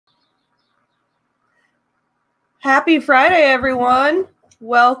Happy Friday, everyone.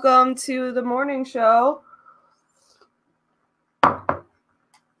 Welcome to the morning show.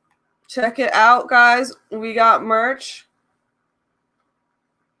 Check it out, guys. We got merch.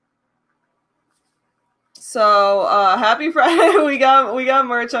 So happy Friday. We got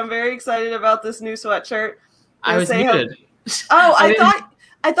merch. I'm very excited about this new sweatshirt. I was muted. Oh,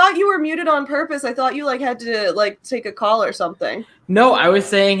 I thought you were muted on purpose. I thought you had to take a call or something. No, I was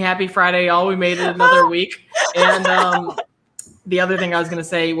saying happy Friday, y'all. We made it another week. And the other thing I was going to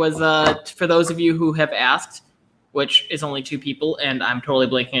say was for those of you who have asked, which is only 2 people, and I'm totally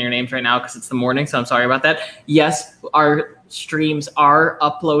blanking on your names right now because it's the morning, so I'm sorry about that. Yes, our streams are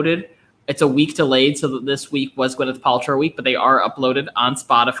uploaded. It's a week delayed, so that this week was Gwyneth Paltrow week, but they are uploaded on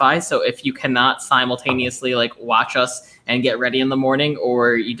Spotify. So if you cannot simultaneously watch us and get ready in the morning,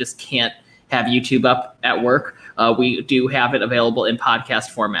 or you just can't have YouTube up at work, we do have it available in podcast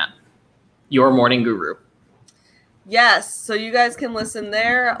format. Your Morning Guru. Yes, so you guys can listen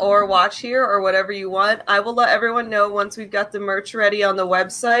there or watch here or whatever you want. I will let everyone know once we've got the merch ready on the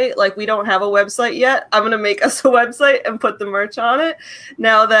website. We don't have a website yet. I'm going to make us a website and put the merch on it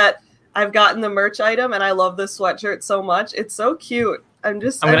now that I've gotten the merch item, and I love this sweatshirt so much. It's so cute. I'm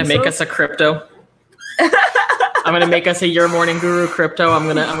going to make us a crypto. I'm gonna make us a Your Morning Guru crypto. I'm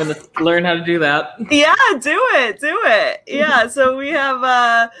gonna learn how to do that. Yeah, do it. Yeah, so we have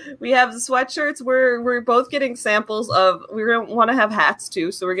the sweatshirts. We're both getting samples of. We want to have hats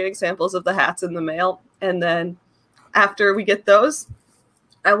too, so we're getting samples of the hats in the mail. And then after we get those,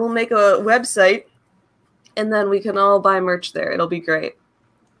 I will make a website, and then we can all buy merch there. It'll be great.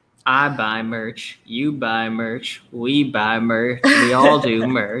 I buy merch. You buy merch. We buy merch. We all do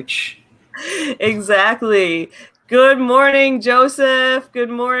merch. Exactly. Good morning, Joseph. Good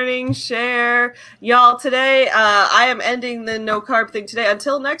morning, Cher. Y'all, today I am ending the no carb thing today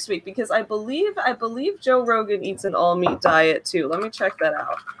until next week because I believe Joe Rogan eats an all meat diet too. Let me check that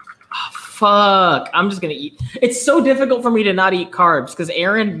out. Oh, fuck. I'm just gonna eat. It's so difficult for me to not eat carbs because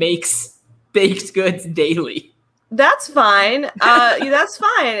Aaron makes baked goods daily. That's fine. That's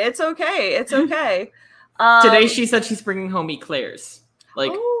fine. It's okay. It's okay. Today she said she's bringing home eclairs.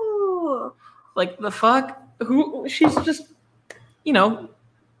 Ooh. The fuck? Who? She's just,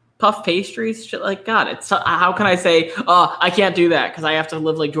 puff pastries, shit like God. It's how can I say, I can't do that because I have to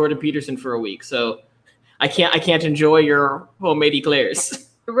live like Jordan Peterson for a week, so I can't enjoy your homemade eclairs.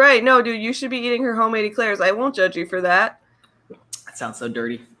 Right? No, dude, you should be eating her homemade eclairs. I won't judge you for that. That sounds so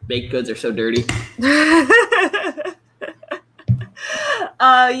dirty. Baked goods are so dirty.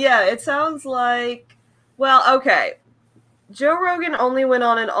 Yeah, it sounds like. Well, okay. Joe Rogan only went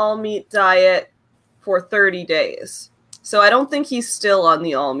on an all-meat diet for 30 days. So I don't think he's still on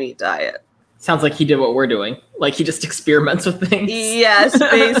the all-meat diet. Sounds like he did what we're doing. He just experiments with things. Yes,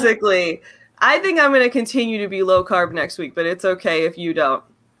 basically. I think I'm going to continue to be low-carb next week, but it's okay if you don't.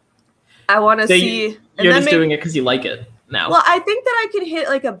 I want to see... You're just doing it because you like it now. Well, I think that I can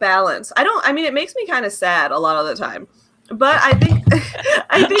hit a balance. It makes me kind of sad a lot of the time. But I think...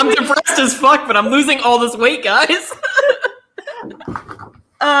 I'm depressed as fuck, but I'm losing all this weight, guys.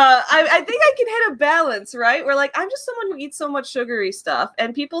 I think I can hit a balance, right? Where I'm just someone who eats so much sugary stuff,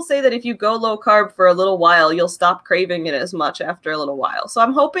 and people say that if you go low carb for a little while, you'll stop craving it as much after a little while. So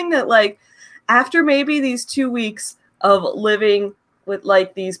I'm hoping that after maybe these 2 weeks of living with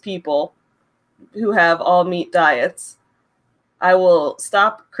these people who have all meat diets, I will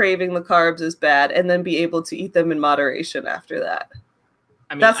stop craving the carbs as bad and then be able to eat them in moderation after that.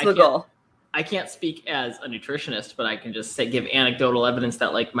 That's the goal. I can't speak as a nutritionist, but I can just give anecdotal evidence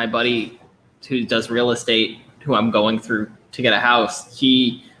that my buddy who does real estate, who I'm going through to get a house,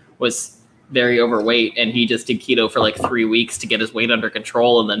 he was very overweight and he just did keto for 3 weeks to get his weight under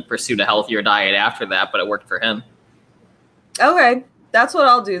control and then pursued a healthier diet after that, but it worked for him. Okay. That's what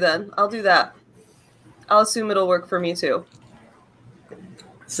I'll do then. I'll do that. I'll assume it'll work for me too.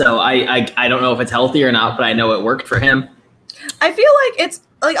 So I don't know if it's healthy or not, but I know it worked for him. I feel like it's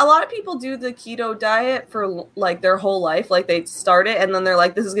a lot of people do the keto diet for their whole life. They start it and then they're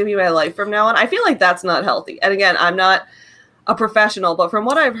like, this is going to be my life from now on. I feel like that's not healthy. And again, I'm not a professional, but from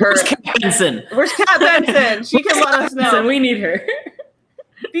what I've heard. Where's Kat Benson? Where's Kat Benson? She can let us know. We need her.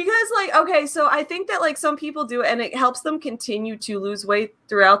 Because okay, so I think that some people do it and it helps them continue to lose weight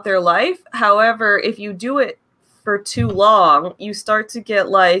throughout their life. However, if you do it for too long, you start to get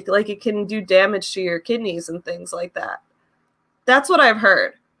it can do damage to your kidneys and things like that. That's what I've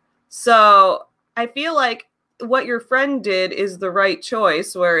heard. So I feel like what your friend did is the right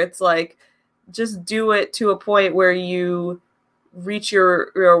choice, where it's just do it to a point where you reach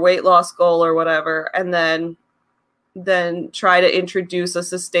your weight loss goal or whatever, and then try to introduce a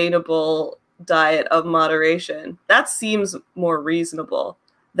sustainable diet of moderation. That seems more reasonable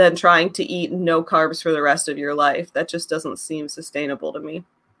than trying to eat no carbs for the rest of your life. That just doesn't seem sustainable to me.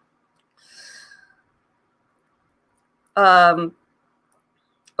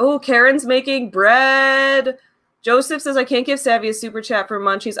 Oh, Karen's making bread. Joseph says, I can't give Savvy a super chat for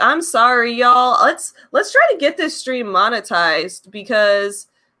munchies. I'm sorry, y'all. Let's try to get this stream monetized because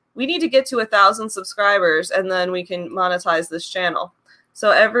we need to get to 1,000 subscribers and then we can monetize this channel.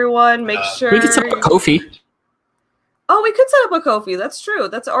 So everyone make sure. We could set up a Ko-fi. Oh, we could set up a Ko-fi. That's true.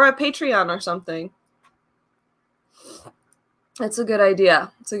 Or a Patreon or something. That's a good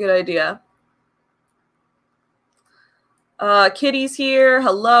idea. It's a good idea. Kitty's here.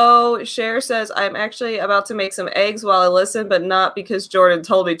 Hello. Cher says, I'm actually about to make some eggs while I listen, but not because Jordan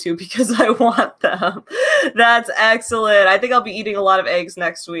told me to, because I want them. That's excellent. I think I'll be eating a lot of eggs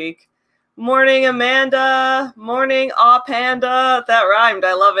next week. Morning, Amanda. Morning, Aw Panda. That rhymed.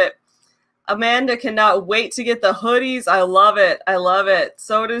 I love it. Amanda cannot wait to get the hoodies. I love it. I love it.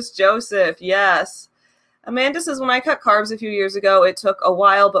 So does Joseph. Yes. Amanda says, when I cut carbs a few years ago, it took a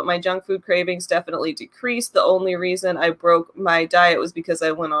while, but my junk food cravings definitely decreased. The only reason I broke my diet was because I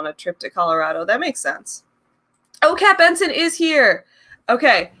went on a trip to Colorado. That makes sense. Oh, Kat Benson is here.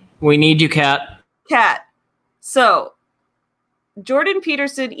 Okay. We need you, Kat. Kat. So, Jordan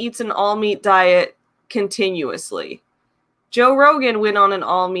Peterson eats an all-meat diet continuously. Joe Rogan went on an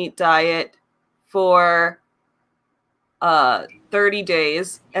all-meat diet for 30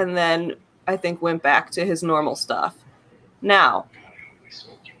 days and then I think went back to his normal stuff. Now,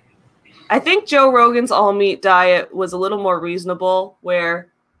 I think Joe Rogan's all-meat diet was a little more reasonable where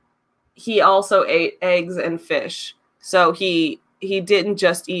he also ate eggs and fish. So he didn't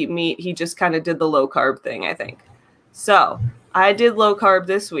just eat meat. He just kind of did the low-carb thing, I think. So I did low-carb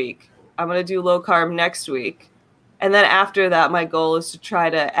this week. I'm going to do low-carb next week. And then after that, my goal is to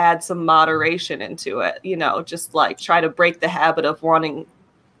try to add some moderation into it. You know, just like try to break the habit of wanting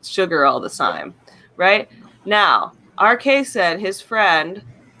sugar all the time, right? Now, RK said his friend.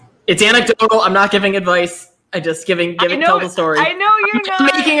 It's anecdotal. I'm not giving advice. I just tell the story. I know you're not.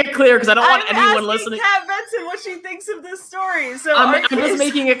 I'm making it clear because I don't want anyone listening. Kat Benson what she thinks of this story. So I'm just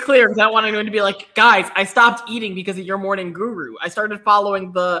making it clear because I don't want anyone to be like, guys, I stopped eating because of your morning guru. I started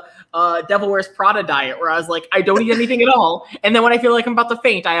following the Devil Wears Prada diet where I was like, I don't eat anything at all. And then when I feel like I'm about to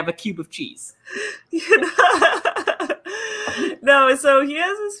faint, I have a cube of cheese. No, so he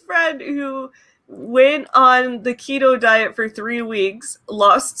has this friend who went on the keto diet for 3 weeks,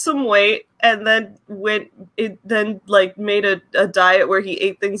 lost some weight, and then made a diet where he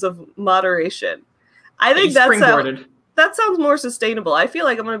ate things of moderation. I think that sounds more sustainable. I feel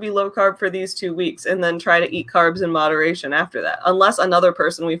like I'm going to be low carb for these 2 weeks and then try to eat carbs in moderation after that. Unless another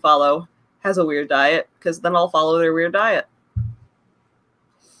person we follow has a weird diet, because then I'll follow their weird diet.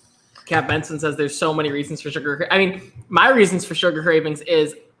 Kat Benson says there's so many reasons for sugar. I mean, my reasons for sugar cravings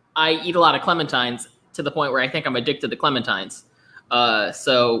is I eat a lot of clementines to the point where I think I'm addicted to clementines.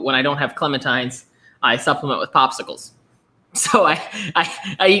 So when I don't have clementines, I supplement with popsicles. So I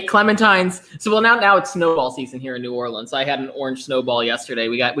eat clementines. So now it's snowball season here in New Orleans. So I had an orange snowball yesterday.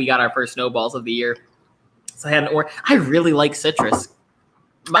 We got our first snowballs of the year. So I had an orange. I really like citrus.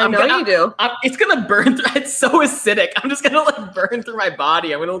 I know you do. It's gonna burn through. It's so acidic. I'm just gonna burn through my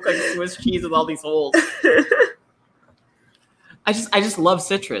body. I'm gonna look like Swiss cheese with all these holes. I just love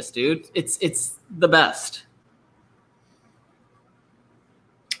citrus, dude. It's the best.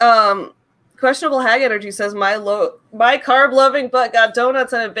 Questionable Hag Energy says my carb loving butt got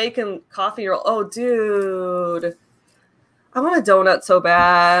donuts and a bacon coffee roll. Oh, dude, I want a donut so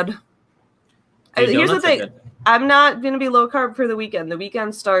bad. Here's the thing. I'm not going to be low carb for the weekend. The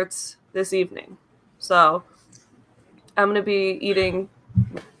weekend starts this evening. So I'm going to be eating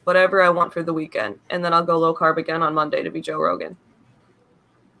whatever I want for the weekend. And then I'll go low carb again on Monday to be Joe Rogan.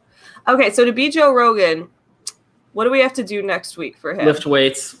 Okay, so to be Joe Rogan, what do we have to do next week for him? Lift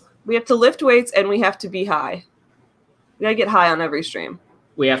weights. We have to lift weights and we have to be high. We got to get high on every stream.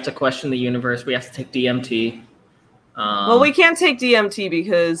 We have to question the universe. We have to take DMT. Well, we can't take DMT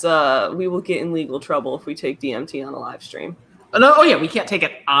because we will get in legal trouble if we take DMT on a live stream. Oh yeah, we can't take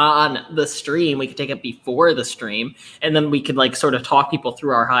it on the stream. We could take it before the stream, and then we could sort of talk people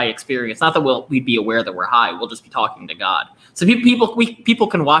through our high experience. Not that we'd be aware that we're high. We'll just be talking to God. So people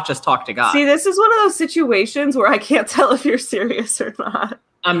can watch us talk to God. See, this is one of those situations where I can't tell if you're serious or not.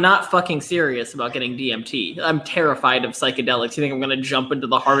 I'm not fucking serious about getting DMT. I'm terrified of psychedelics. You think I'm going to jump into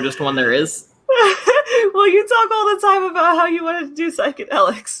the hardest one there is? Well, you talk all the time about how you wanted to do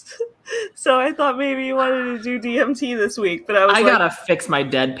psychedelics. So I thought maybe you wanted to do DMT this week, but I gotta fix my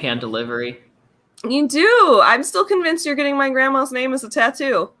deadpan delivery. You do. I'm still convinced you're getting my grandma's name as a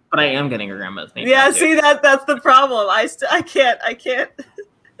tattoo. But I am getting a grandma's name. Yeah, see that's the problem. I can't.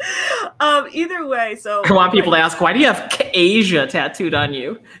 Either way, so I want people to ask, why do you have Asia tattooed on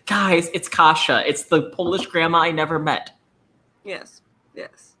you? Guys, it's Kasia. It's the Polish grandma I never met. Yes.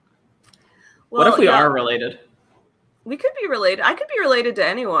 Well, what if we are related? We could be related. I could be related to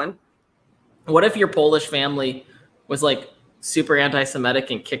anyone. What if your Polish family was like super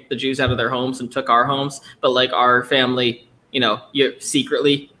anti-Semitic and kicked the Jews out of their homes and took our homes, but like our family, you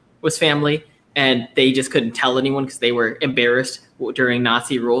secretly was family, and they just couldn't tell anyone because they were embarrassed during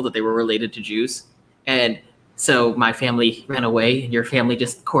Nazi rule that they were related to Jews. And so my family ran away and your family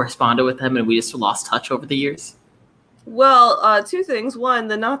just corresponded with them and we just lost touch over the years. Well, two things. One,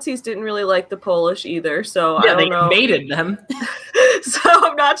 the Nazis didn't really like the Polish either, so yeah, I don't know. They invaded them. So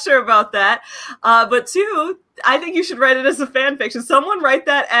I'm not sure about that. But two, I think you should write it as a fan fiction. Someone write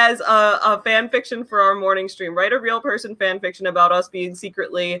that as a fan fiction for our morning stream. Write a real person fan fiction about us being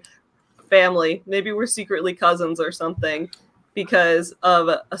secretly family. Maybe we're secretly cousins or something because of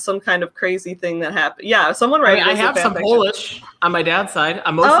some kind of crazy thing that happened. Yeah, someone write it as I have some fiction. Polish on my dad's side.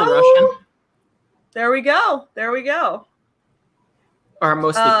 I'm mostly Russian. There we go. Or I'm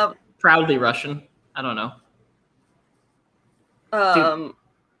mostly proudly Russian. I don't know.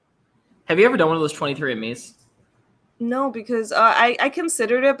 Have you ever done one of those 23andMe's? No, because I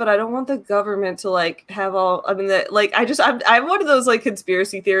considered it, but I don't want the government to like have all. I mean, I'm one of those like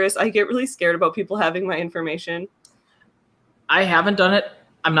conspiracy theorists. I get really scared about people having my information. I haven't done it.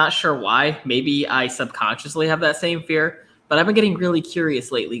 I'm not sure why. Maybe I subconsciously have that same fear, but I've been getting really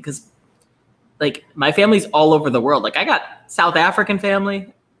curious lately because, like, my family's all over the world. Like, I got South African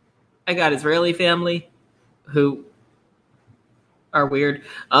family, I got Israeli family, who are weird.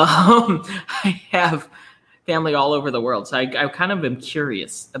 I have family all over the world, so I kind of am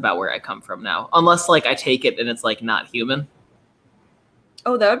curious about where I come from now. Unless, like, I take it and it's like not human.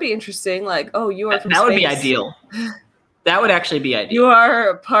 Oh, that would be interesting. Like, oh, you are from that space. Would be ideal. That would actually be ideal. You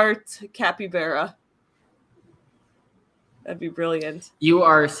are part capybara. That'd be brilliant. You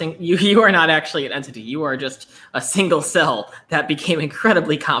are you are not actually an entity. You are just a single cell that became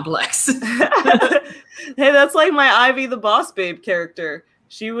incredibly complex. Hey, that's like my Ivy the Boss Babe character.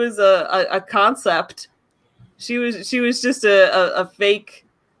 She was a concept. She was just a fake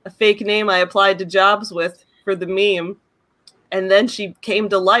name I applied to jobs with for the meme. And then she came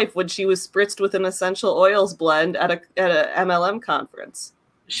to life when she was spritzed with an essential oils blend at a MLM conference.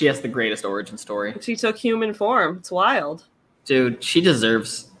 She has the greatest origin story. She took human form. It's wild. Dude, she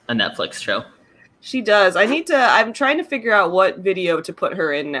deserves a Netflix show. She does. I'm trying to figure out what video to put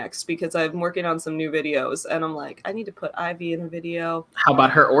her in next because I'm working on some new videos and I'm like, I need to put Ivy in a video. How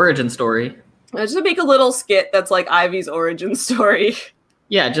about her origin story? Just to make a little skit that's like Ivy's origin story.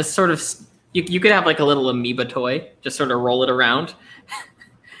 Yeah, just sort of, you could have like a little amoeba toy, just sort of roll it around.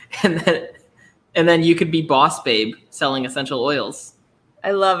 and then you could be Boss Babe selling essential oils.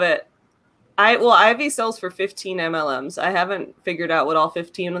 I love it. Ivy sells for 15 MLMs. I haven't figured out what all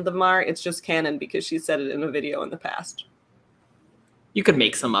 15 of them are. It's just canon because she said it in a video in the past. You could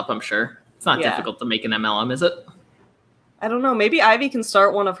make some up, I'm sure. It's not difficult to make an MLM, is it? I don't know. Maybe Ivy can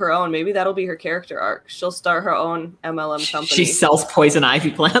start one of her own. Maybe that'll be her character arc. She'll start her own MLM company. She sells poison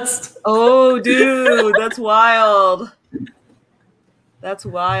ivy plants. Oh, dude, that's wild. That's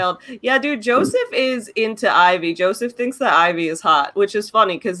wild. Yeah, dude, Joseph is into Ivy. Joseph thinks that Ivy is hot, which is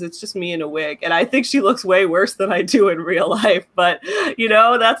funny because it's just me in a wig. And I think she looks way worse than I do in real life. But,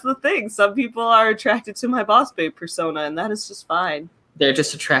 that's the thing. Some people are attracted to my boss babe persona, and that is just fine. They're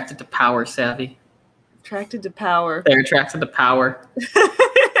just attracted to power, Savvy. Attracted to power. They're attracted to power.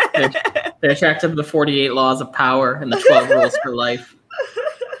 they're attracted to the 48 laws of power and the 12 rules for life.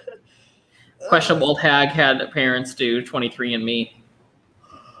 Questionable old hag had parents do 23andMe.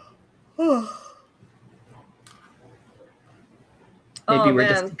 Maybe we're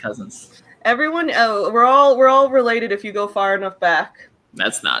distant cousins. Everyone, we're all related if you go far enough back.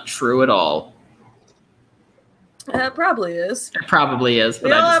 That's not true at all. It probably is. It probably is, but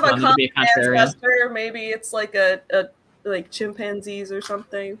we all I have just a wanted to be a common contrarian. ancestor. Maybe it's like like chimpanzees or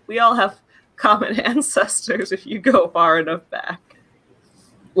something. We all have common ancestors if you go far enough back.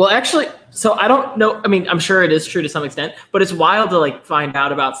 Well, actually, so I don't know. I mean, I'm sure it is true to some extent, but it's wild to like find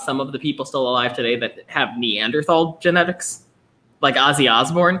out about some of the people still alive today that have Neanderthal genetics, like Ozzy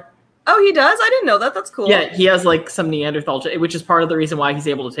Osbourne. Oh, he does? I didn't know that. That's cool. Yeah, he has like some Neanderthal, which is part of the reason why he's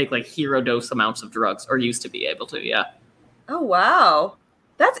able to take like hero dose amounts of drugs, or used to be able to. Yeah. Oh, wow.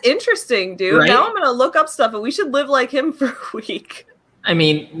 That's interesting, dude. Right? Now I'm going to look up stuff and we should live like him for a week. I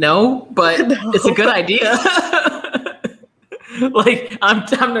mean, no, but No. It's a good idea. Like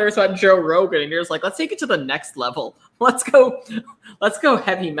I'm nervous about Joe Rogan, and you're just like, let's take it to the next level. Let's go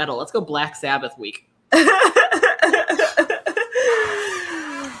heavy metal. Let's go Black Sabbath week.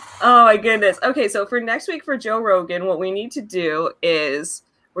 Oh my goodness. Okay, so for next week for Joe Rogan, what we need to do is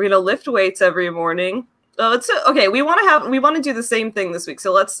we're gonna lift weights every morning. Okay, we want to do the same thing this week.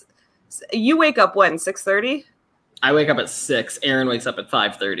 So you wake up when 6:30? I wake up at 6. Aaron wakes up at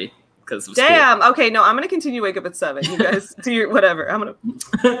 5:30 because of Damn. school. Okay, no, I'm gonna continue to wake up at 7. You guys do your whatever. I'm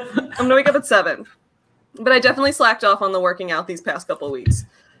gonna wake up at 7. But I definitely slacked off on the working out these past couple of weeks.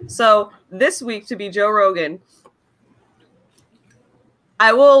 So this week to be Joe Rogan,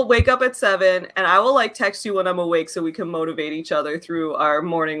 I will wake up at 7 and I will like text you when I'm awake so we can motivate each other through our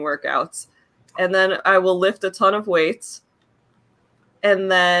morning workouts. And then I will lift a ton of weights. And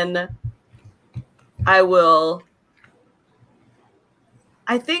then I won't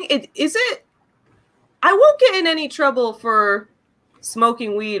get in any trouble for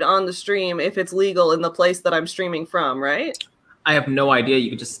smoking weed on the stream if it's legal in the place that I'm streaming from, right? I have no idea.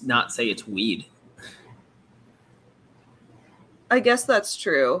 You could just not say it's weed. I guess that's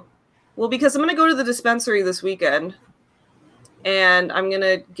true. Well, because I'm going to go to the dispensary this weekend and I'm going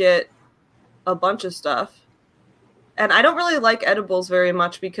to get a bunch of stuff. And I don't really like edibles very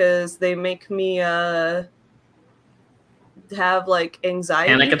much because they make me have like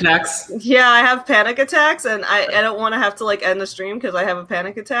anxiety. Panic attacks? Yeah, I have panic attacks and I don't want to have to like end the stream because I have a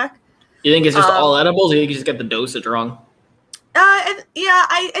panic attack. You think it's just all edibles or you can just get the dosage wrong? I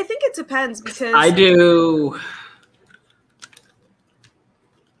think it depends because I do.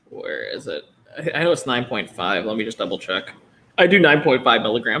 Where is it? I know it's 9.5. Let me just double check. I do 9.5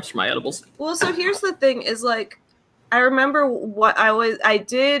 milligrams for my edibles. Well, so here's the thing is like, I remember what I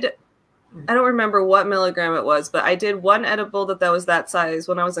did. I don't remember what milligram it was, but I did one edible that was that size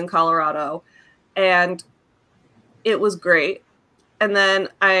when I was in Colorado and it was great. And then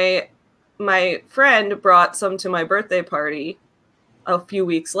my friend brought some to my birthday party a few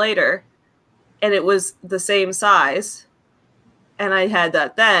weeks later and it was the same size. And I had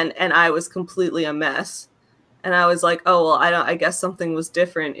that then, and I was completely a mess. And I was like, oh, well, I guess something was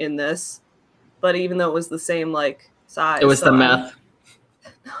different in this. But even though it was the same, like, size. It was the meth.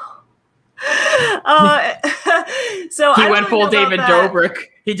 So he went full David Dobrik.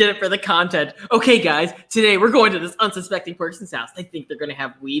 He did it for the content. Okay, guys, today we're going to this unsuspecting person's house. They think they're going to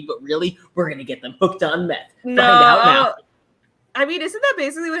have weed, but really, we're going to get them hooked on meth. No. Find out now. I mean, isn't that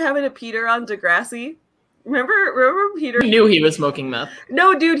basically what happened to Peter on Degrassi? Remember Peter? He knew he was smoking meth.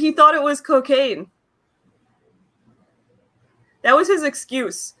 No, dude, he thought it was cocaine. That was his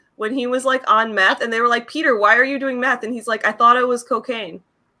excuse when he was like on meth and they were like, Peter, why are you doing meth? And he's like, I thought it was cocaine.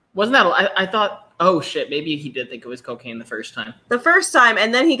 Wasn't that, I thought, oh shit, maybe he did think it was cocaine the first time. The first time,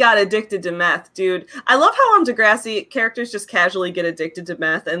 and then he got addicted to meth, dude. I love how on Degrassi, characters just casually get addicted to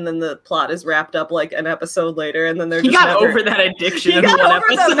meth and then the plot is wrapped up like an episode later and then they're just over that addiction. He got over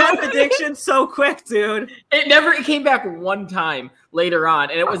the meth addiction so quick, dude. It came back one time later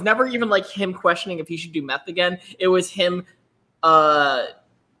on, and it was never even like him questioning if he should do meth again. It was him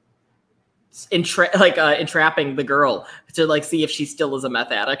entrapping the girl to like see if she still is a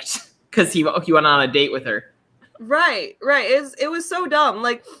meth addict because he went on a date with her. Right. It was so dumb.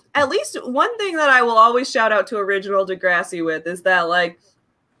 Like, at least one thing that I will always shout out to original Degrassi with is that, like,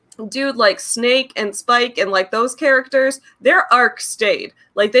 dude, like Snake and Spike and like those characters, their arc stayed.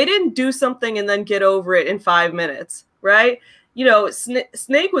 Like, they didn't do something and then get over it in 5 minutes, right? You know,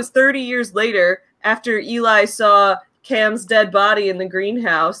 Snake was 30 years later after Eli saw Cam's dead body in the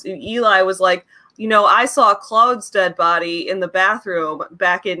greenhouse. And Eli was like, you know, I saw Claude's dead body in the bathroom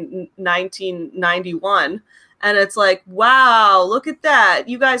back in 1991. And it's like, wow, look at that.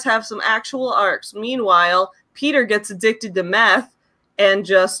 You guys have some actual arcs. Meanwhile, Peter gets addicted to meth and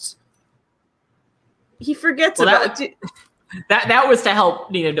he forgets about it. That was to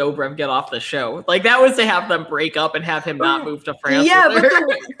help Nina Dobrev get off the show. Like, that was to have them break up and have him not move to France. Yeah, but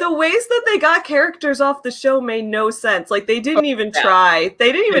the ways that they got characters off the show made no sense. Like, they didn't even try.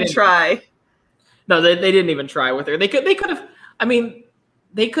 They didn't even try. No, they didn't even try with her. They could have. I mean,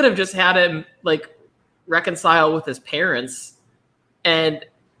 they could have just had him like reconcile with his parents and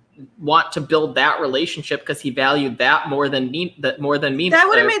want to build that relationship because he valued that more than me. That would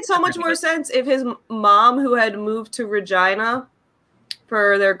have made so much more sense if his mom, who had moved to Regina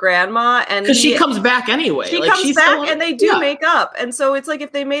for their grandma, and because she comes back anyway. She comes back and they do make up, and so it's like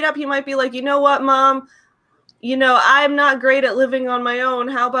if they made up, he might be like, you know what, Mom. You know, I'm not great at living on my own.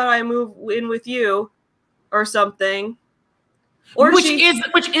 How about I move in with you or something? Or which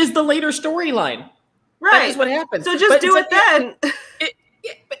is the later storyline. Right. That is what happens. So just do it then.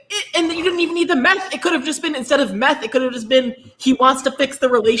 And you didn't even need the meth. It could have just been, instead of meth, it could have just been he wants to fix the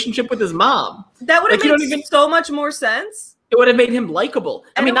relationship with his mom. That would have made so much more sense. It would have made him likable.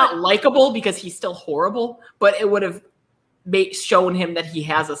 I mean, not likable because he's still horrible, but it would have shown him that he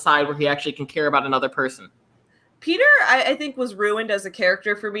has a side where he actually can care about another person. Peter, I think, was ruined as a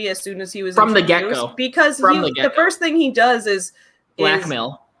character for me as soon as he was from the get-go. Because the first thing he does is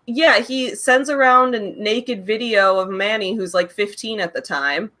blackmail. Yeah, he sends around a naked video of Manny, who's like 15 at the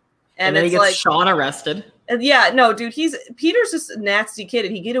time, and then he gets Sean arrested. And yeah, no, dude, Peter's just a nasty kid,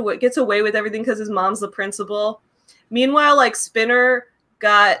 and he gets away with everything because his mom's the principal. Meanwhile, like Spinner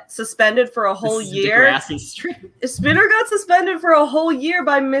got suspended for a whole year. Spinner got suspended for a whole year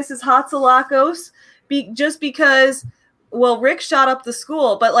by Mrs. Hatzilakos. Just because, well, Rick shot up the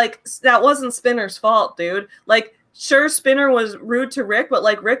school, but like that wasn't Spinner's fault, dude. Like, sure, Spinner was rude to Rick, but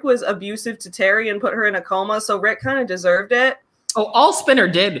like Rick was abusive to Terry and put her in a coma, so Rick kind of deserved it. Oh, all Spinner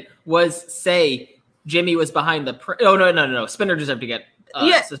did was say Jimmy was behind the prank. Oh, no. Spinner deserved to get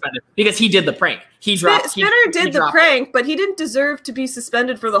suspended because he did the prank. Spinner did the prank, but he didn't deserve to be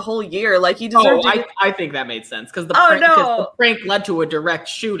suspended for the whole year. Like, he deserved I think that made sense because the prank led to a direct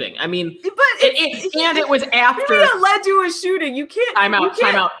shooting. I mean, it was after it led to a shooting. You can't time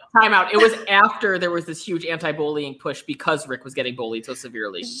out. It was after there was this huge anti-bullying push because Rick was getting bullied so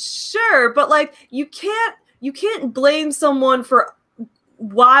severely. Sure, but like you can't blame someone for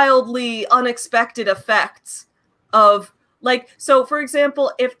wildly unexpected effects of, like, so for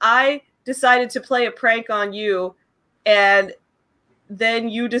example, if I decided to play a prank on you and then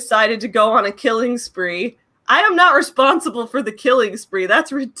you decided to go on a killing spree, I am not responsible for the killing spree.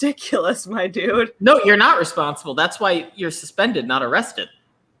 That's ridiculous, my dude. No, you're not responsible. That's why you're suspended, not arrested.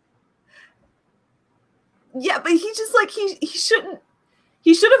 Yeah, but he just like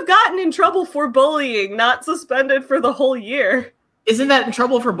he should have gotten in trouble for bullying, not suspended for the whole year. Isn't that in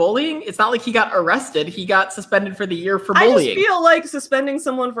trouble for bullying? It's not like he got arrested. He got suspended for the year for bullying. I just feel like suspending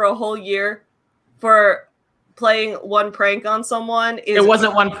someone for a whole year for playing one prank on someone is... It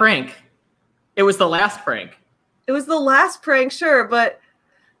wasn't one prank. It was the last prank. It was the last prank, sure, but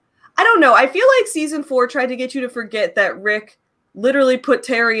I don't know. I feel like season 4 tried to get you to forget that Rick literally put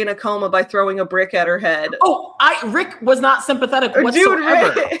Terry in a coma by throwing a brick at her head. Oh, Rick was not sympathetic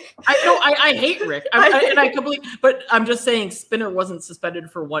whatsoever. Dude, I hate Rick. But I'm just saying Spinner wasn't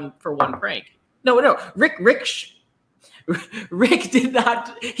suspended for one prank. No. Rick did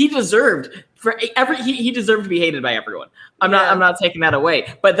not. He deserved he deserved to be hated by everyone. I'm not taking that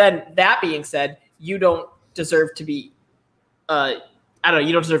away. But then that being said, you don't deserve to be you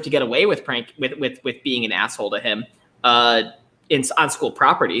don't deserve to get away with with being an asshole to him on school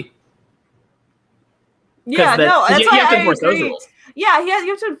property. Yeah, that's why you have to enforce those rules. Yeah, you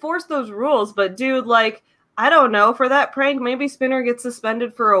have to enforce those rules, but dude, like, I don't know, for that prank, maybe Spinner gets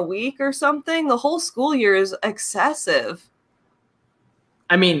suspended for a week or something. The whole school year is excessive.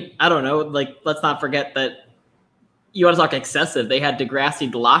 I mean, I don't know, like, let's not forget that you want to talk excessive. They had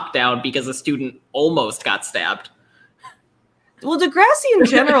Degrassi locked down because a student almost got stabbed. Well, Degrassi in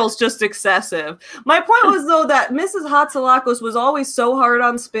general is just excessive. My point was, though, that Mrs. Hatzilakos was always so hard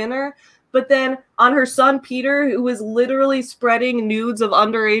on Spinner, but then on her son, Peter, who was literally spreading nudes of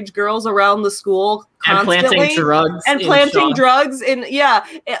underage girls around the school constantly. And planting drugs. And planting drugs. And yeah,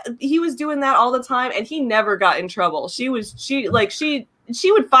 he was doing that all the time, and he never got in trouble. She would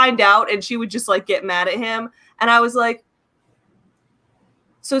find out, and she would just, like, get mad at him. And I was like,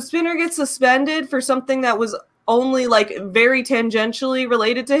 so Spinner gets suspended for something that was only like very tangentially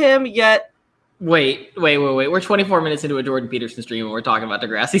related to him, yet wait. We're 24 minutes into a Jordan Peterson stream and we're talking about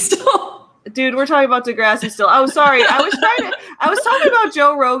Degrassi still. Dude, we're talking about Degrassi still. Oh, sorry. I was talking about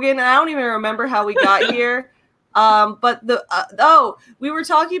Joe Rogan, and I don't even remember how we got here. But we were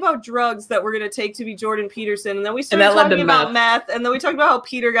talking about drugs that we're going to take to be Jordan Peterson, and then we started talking about meth, and then we talked about how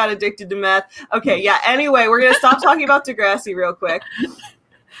Peter got addicted to meth. Okay, yeah, anyway, we're going to stop talking about Degrassi real quick.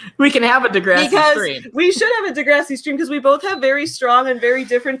 We can have a Degrassi stream. We should have a Degrassi stream because we both have very strong and very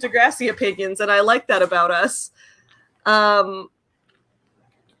different Degrassi opinions, and I like that about us.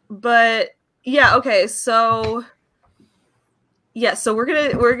 But yeah, okay, so yeah, so we're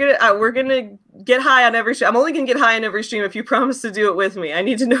gonna get high on every stream. I'm only gonna get high on every stream if you promise to do it with me. I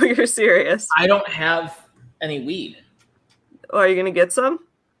need to know you're serious. I don't have any weed. Oh, are you gonna get some?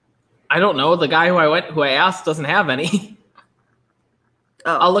 I don't know. The guy who I asked doesn't have any.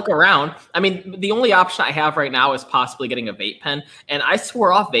 Oh. I'll look around. I mean, the only option I have right now is possibly getting a vape pen. And I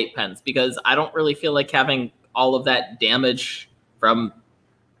swore off vape pens because I don't really feel like having all of that damage from...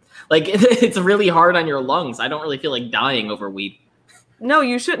 Like, it's really hard on your lungs. I don't really feel like dying over weed. No,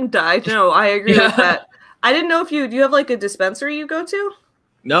 you shouldn't die. No, I agree with that. I didn't know if do you have like a dispensary you go to?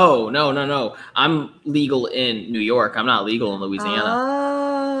 No. I'm legal in New York. I'm not legal in Louisiana.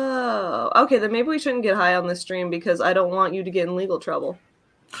 Oh, okay. Then maybe we shouldn't get high on this stream because I don't want you to get in legal trouble.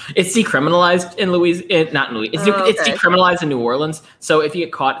 It's decriminalized in Louisiana, not in Louisiana. It's Okay. decriminalized in New Orleans. So if you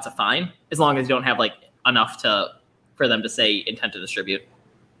get caught, it's a fine, as long as you don't have like enough for them to say intent to distribute.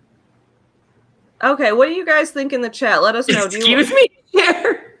 Okay, what do you guys think in the chat? Let us know. Excuse me,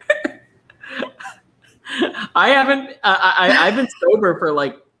 Chair. I haven't. I've been sober for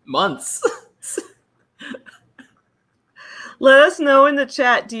like months. Let us know in the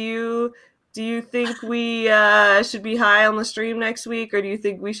chat. Do you think we should be high on the stream next week, or do you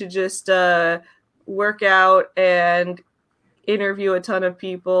think we should just work out and interview a ton of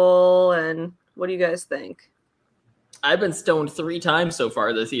people? And what do you guys think? I've been stoned 3 times so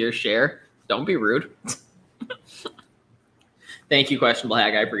far this year, Cher. Don't be rude. Thank you, Questionable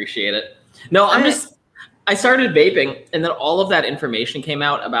Hag. I appreciate it. No, I started vaping, and then all of that information came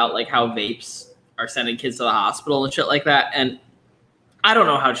out about like how vapes are sending kids to the hospital and shit like that. And I don't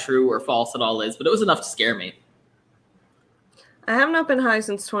know how true or false it all is, but it was enough to scare me. I have not been high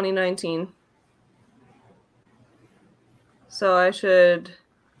since 2019. So I should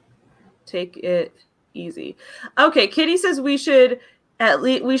take it easy. Okay, Kitty says we should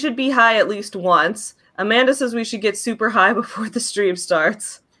be high at least once. Amanda says we should get super high before the stream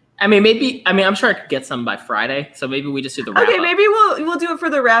starts. I'm sure I could get some by Friday, so maybe we just do the wrap up. Okay, maybe we'll do it for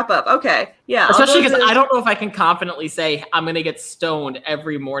the wrap up. Okay, yeah. Especially because I don't know if I can confidently say I'm gonna get stoned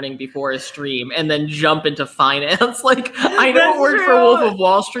every morning before a stream and then jump into finance. Like I know it worked for Wolf of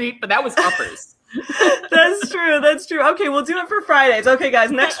Wall Street, but that was uppers. That's true. Okay, we'll do it for Fridays. Okay,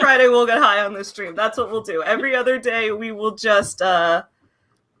 guys, next Friday we'll get high on the stream. That's what we'll do. Every other day we will just do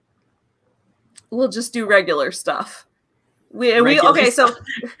regular stuff. So we'll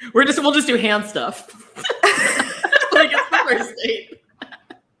just do hand stuff. Like it's the first date.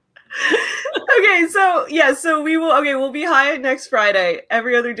 Okay, so we'll be high next Friday.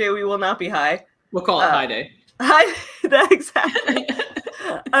 Every other day we will not be high. We'll call it high day. Exactly.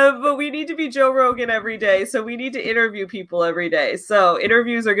 But we need to be Joe Rogan every day, so we need to interview people every day. So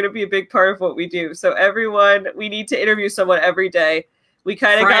interviews are going to be a big part of what we do. So everyone, we need to interview someone every day. We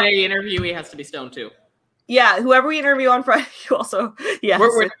kind of Friday interviewee has to be stoned too. Yeah, whoever we interview on Friday, also. Yeah,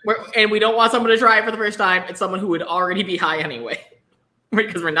 and we don't want someone to try it for the first time. It's someone who would already be high anyway,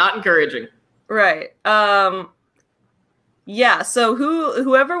 because we're not encouraging. Right. Yeah. So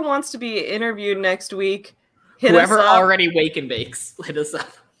whoever wants to be interviewed next week, hit us up. Whoever already wake and bakes, hit us up.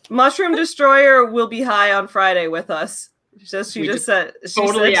 Mushroom Destroyer will be high on Friday with us. She just said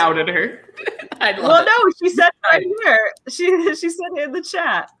outed her. She said right here. She said it in the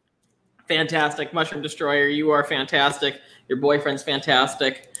chat. Fantastic. Mushroom Destroyer, you are fantastic. Your boyfriend's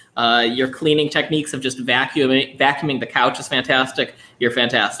fantastic. Your cleaning techniques of just vacuuming the couch is fantastic. You're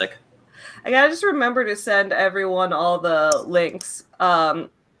fantastic. I gotta just remember to send everyone all the links.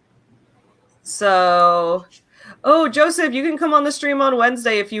 Joseph, you can come on the stream on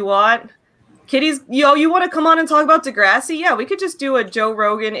Wednesday if you want. Kitty's, you want to come on and talk about Degrassi? Yeah, we could just do a Joe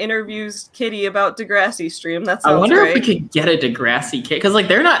Rogan interviews Kitty about Degrassi stream. That sounds great. I wonder if we could get a Degrassi kid, because like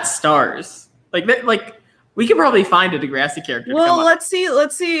they're not stars. Like we could probably find a Degrassi character. Well, let's see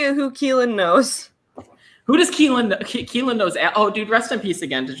who Keelan knows. Who does Keelan know? Keelan knows. Oh, dude, rest in peace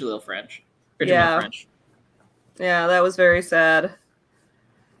again to Jaleel French. Yeah, that was very sad.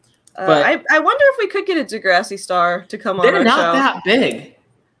 But I wonder if we could get a Degrassi star to come on our show. They're not that big.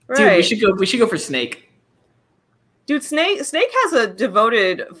 Right. Dude, we should go for Snake. Dude, Snake has a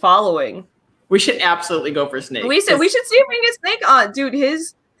devoted following. We should absolutely go for Snake. We should see if we can get Snake on. Dude, he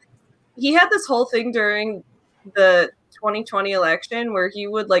had this whole thing during the 2020 election where he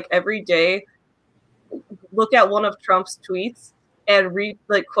would like every day look at one of Trump's tweets and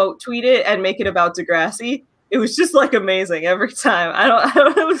quote tweet it and make it about Degrassi. It was just like amazing every time. I don't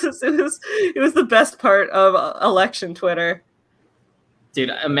know. It was the best part of election Twitter. Dude,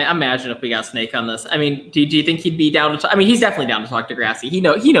 imagine if we got Snake on this. I mean, do you think he'd be down to talk? I mean, he's definitely down to talk to Degrassi. He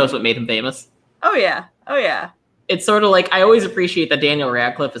knows what made him famous. Oh yeah. It's sort of like I always appreciate that Daniel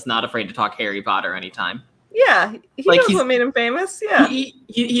Radcliffe is not afraid to talk Harry Potter anytime. Yeah, he knows what made him famous. Yeah,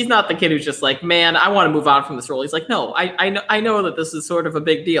 he's not the kid who's just like, man, I want to move on from this role. He's like, no, I know that this is sort of a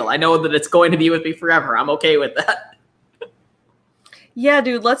big deal. I know that it's going to be with me forever. I'm okay with that. Yeah,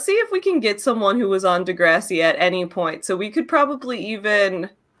 dude, let's see if we can get someone who was on Degrassi at any point. So we could probably even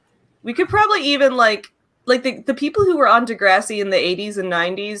like the people who were on Degrassi in the 80s and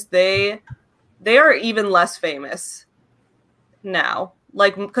 90s, they are even less famous now.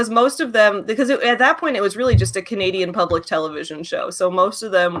 Like, because most of them, at that point it was really just a Canadian public television show. So most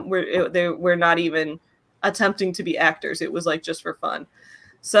of them were not even attempting to be actors. It was like just for fun.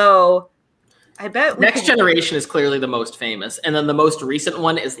 So I bet Next Generation is clearly the most famous, and then the most recent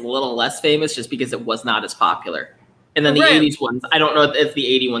one is a little less famous just because it was not as popular. And then the 80s ones, I don't know if the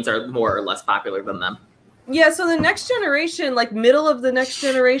 80 ones are more or less popular than them. Yeah, so the Next Generation, like middle of the Next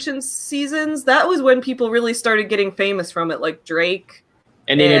Generation seasons, that was when people really started getting famous from it, like Drake.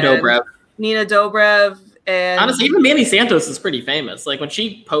 And Nina Dobrev. And honestly, even Manny Santos is pretty famous. Like when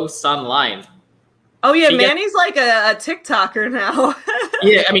she posts online. Oh yeah, Manny's like a TikToker now.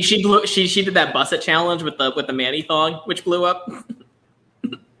 Yeah, I mean she did that Buss It challenge with the Manny thong, which blew up.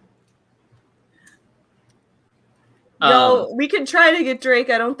 Yo, we can try to get Drake.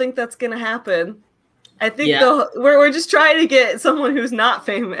 I don't think that's gonna happen. I think we're just trying to get someone who's not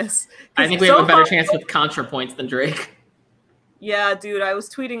famous. I think we have a better chance with ContraPoints than Drake. Yeah, dude, I was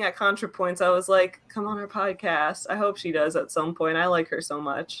tweeting at ContraPoints. I was like, come on our podcast. I hope she does at some point. I like her so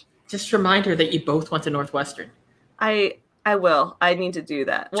much. Just remind her that you both went to Northwestern. I will. I need to do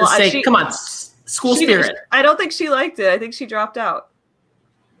that. Just say, come on, school spirit. I don't think she liked it. I think she dropped out.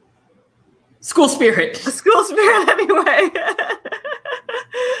 School spirit. School spirit anyway.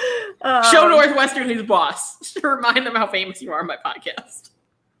 Show Northwestern who's boss. Remind them how famous you are on my podcast.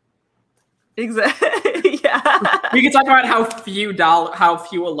 Exactly. Yeah. We can talk about how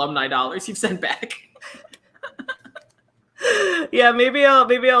few alumni dollars you've sent back. Yeah, maybe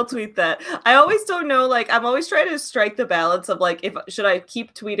I'll tweet that. I always don't know, like I'm always trying to strike the balance of like should I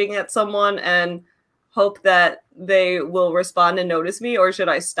keep tweeting at someone and hope that they will respond and notice me, or should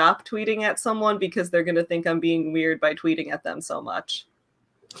I stop tweeting at someone because they're going to think I'm being weird by tweeting at them so much?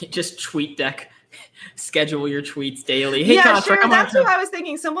 Just TweetDeck. Schedule your tweets daily. Hey, yeah, Contra, sure. That's what I was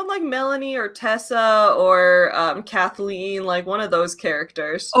thinking. Someone like Melanie or Tessa or Kathleen, like one of those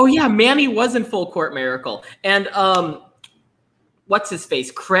characters. Oh yeah, Manny was in Full Court Miracle, and what's his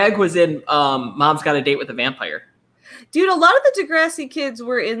face? Craig was in Mom's Got a Date with a Vampire. Dude, a lot of the Degrassi kids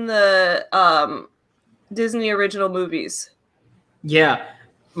were in the Disney original movies. Yeah.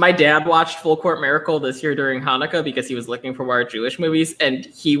 My dad watched Full Court Miracle this year during Hanukkah because he was looking for more Jewish movies, and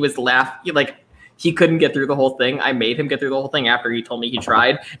he was laughing. Like, he couldn't get through the whole thing. I made him get through the whole thing after he told me he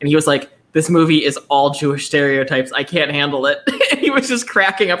tried, and he was like, this movie is all Jewish stereotypes. I can't handle it. And he was just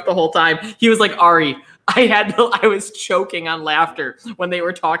cracking up the whole time. He was like, Ari, I was choking on laughter when they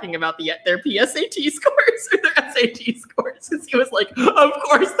were talking about their PSAT scores or their SAT scores. Because he was like, of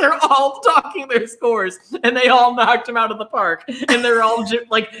course, they're all talking their scores, and they all knocked him out of the park, and they're all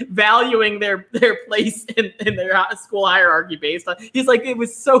like valuing their place in their school hierarchy based on. He's like, it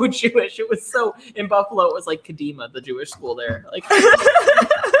was so Jewish. It was so in Buffalo. It was like Kadima, the Jewish school there. Like,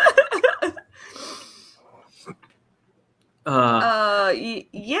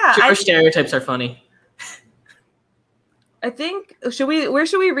 yeah, Jewish stereotypes are funny. I think where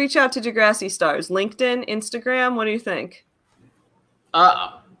should we reach out to Degrassi stars? LinkedIn, Instagram? What do you think?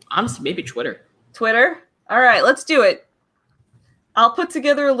 Honestly, maybe Twitter. Twitter? All right, let's do it. I'll put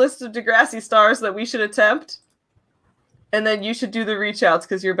together a list of Degrassi stars that we should attempt, and then you should do the reach outs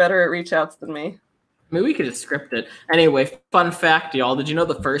because you're better at reach outs than me. Maybe we could have scripted. Anyway, fun fact, y'all. Did you know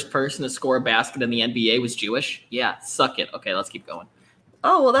the first person to score a basket in the NBA was Jewish? Yeah, suck it. Okay, let's keep going.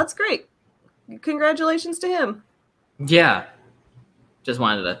 Oh, well, that's great. Congratulations to him. Yeah, just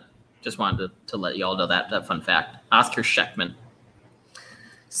wanted to let y'all know that fun fact. Oscar Scheckman.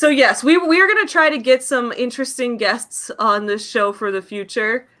 So yes, we are going to try to get some interesting guests on this show for the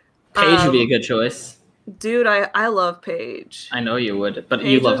future. Paige would be a good choice. Dude, I love Paige. I know you would, but Paige,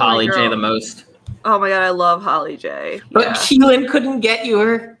 you love Holly J the most. Oh my god, I love Holly J. But yeah. Keelan couldn't get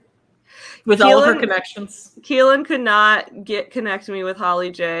her with all of her connections. Keelan could not connect me with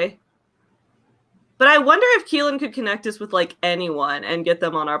Holly J. But I wonder if Keelan could connect us with like anyone and get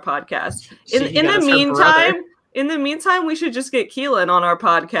them on our podcast. In the meantime, we should just get Keelan on our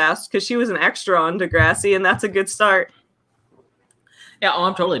podcast because she was an extra on Degrassi, and that's a good start. Yeah,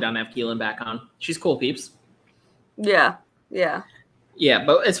 I'm totally down to have Keelan back on. She's cool, peeps. Yeah. Yeah,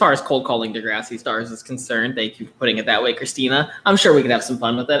 but as far as cold calling Degrassi stars is concerned, thank you for putting it that way, Christina. I'm sure we could have some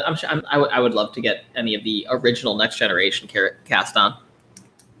fun with it. I would love to get any of the original Next Generation cast on.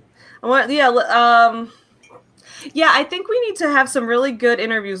 I think we need to have some really good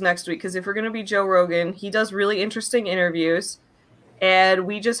interviews next week because if we're going to be Joe Rogan, he does really interesting interviews, and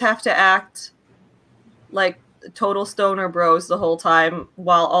we just have to act like total stoner bros the whole time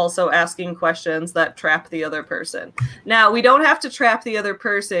while also asking questions that trap the other person. Now, we don't have to trap the other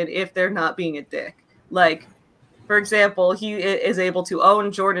person if they're not being a dick. Like, for example, he is able to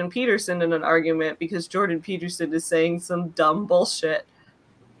own Jordan Peterson in an argument because Jordan Peterson is saying some dumb bullshit.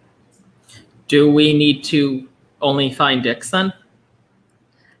 Do we need to only find dicks then?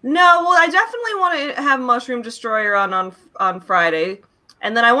 No, well, I definitely want to have Mushroom Destroyer on Friday.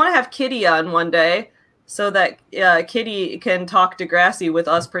 And then I want to have Kitty on one day so that Kitty can talk Degrassi with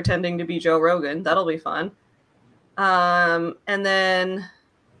us pretending to be Joe Rogan. That'll be fun. And then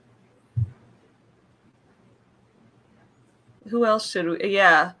who else should we?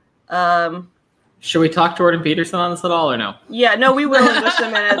 Yeah. Should we talk Jordan Peterson on this at all or no? Yeah, no, we will in just a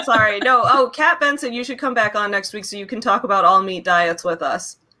minute. Sorry. No. Oh, Kat Benson, you should come back on next week so you can talk about all meat diets with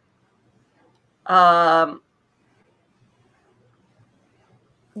us. Yeah,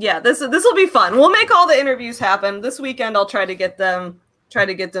 this will be fun. We'll make all the interviews happen. This weekend I'll try to get them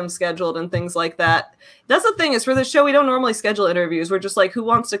scheduled and things like that. That's the thing, is for the show we don't normally schedule interviews. We're just like, who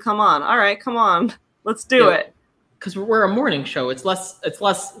wants to come on? All right, come on. Let's do it. Because we're a morning show. It's less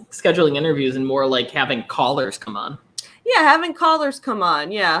scheduling interviews and more like having callers come on. Yeah, having callers come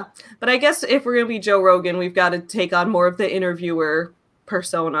on, yeah. But I guess if we're going to be Joe Rogan, we've got to take on more of the interviewer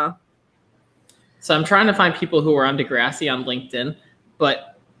persona. So I'm trying to find people who are on Degrassi on LinkedIn,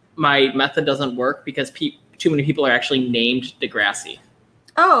 but my method doesn't work because too many people are actually named Degrassi.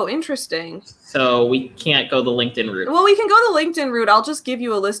 Oh, interesting. So we can't go the LinkedIn route. Well, we can go the LinkedIn route. I'll just give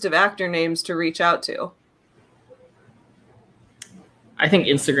you a list of actor names to reach out to. I think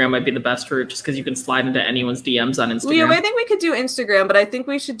Instagram might be the best route just because you can slide into anyone's DMs on Instagram. Yeah, I think we could do Instagram, but I think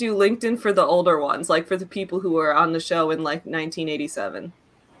we should do LinkedIn for the older ones, like for the people who were on the show in like 1987.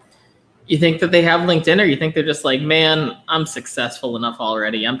 You think that they have LinkedIn, or you think they're just like, man, I'm successful enough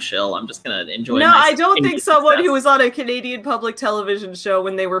already. I'm chill. I'm just going to enjoy No, I don't think someone success. who was on a Canadian public television show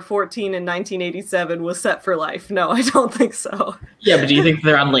when they were 14 in 1987 was set for life. No, I don't think so. Yeah, but do you think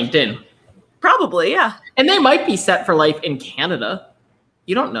they're on LinkedIn? Probably, yeah. And they might be set for life in Canada.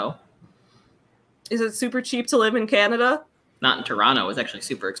 You don't know. Is it super cheap to live in Canada? Not in Toronto. It's actually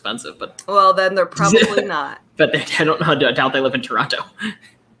super expensive, but well, then they're probably not. But I don't know. I doubt they live in Toronto.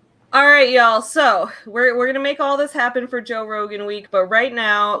 All right, y'all. So we're gonna make all this happen for Joe Rogan week, but right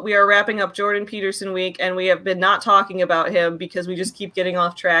now we are wrapping up Jordan Peterson week, and we have been not talking about him because we just keep getting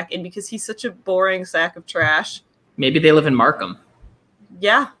off track, and because he's such a boring sack of trash. Maybe they live in Markham.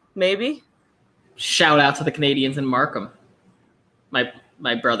 Yeah, maybe. Shout out to the Canadians in Markham.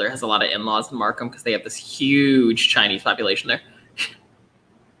 My brother has a lot of in-laws in Markham because they have this huge Chinese population there.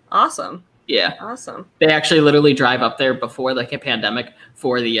 Awesome. Yeah. Awesome. They actually literally drive up there before like a pandemic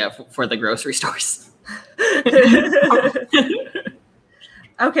for the grocery stores.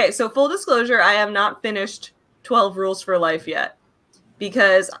 Okay, so full disclosure, I have not finished 12 Rules for Life yet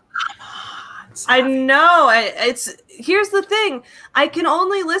because I know here's the thing. I can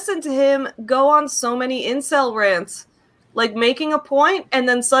only listen to him go on so many incel rants. Like making a point and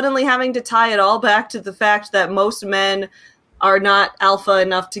then suddenly having to tie it all back to the fact that most men are not alpha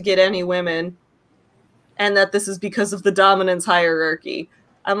enough to get any women and that this is because of the dominance hierarchy.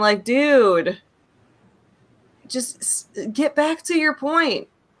 I'm like, dude, just get back to your point.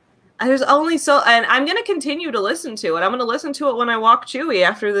 There's only and I'm going to continue to listen to it. I'm going to listen to it when I walk Chewy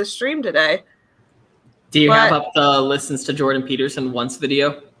after this stream today. Do you have up the listens to Jordan Peterson once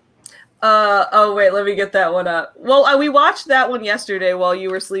video? Oh wait, let me get that one up. Well, we watched that one yesterday while you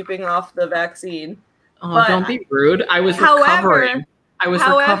were sleeping off the vaccine. Oh, but don't be rude. I was recovering. I was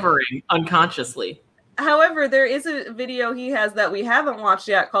recovering unconsciously. However, there is a video he has that we haven't watched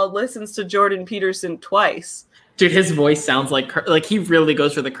yet called Listens to Jordan Peterson Twice. Dude, his voice sounds like he really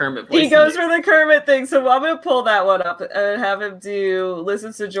goes for the Kermit voice. He goes for the Kermit thing, so I'm going to pull that one up and have him do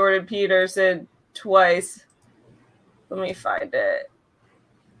Listens to Jordan Peterson Twice. Let me find it.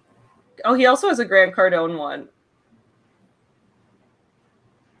 Oh, he also has a Grant Cardone one.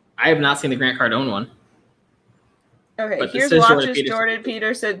 I have not seen the Grant Cardone one. Okay, but here's watches Jordan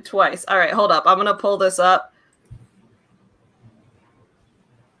Peterson Twice. All right, hold up. I'm going to pull this up.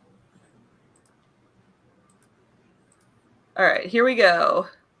 All right, here we go.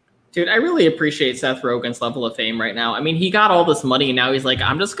 Dude, I really appreciate Seth Rogen's level of fame right now. I mean, he got all this money, and now he's like,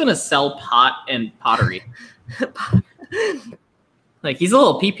 I'm just going to sell pot and pottery. Like, he's a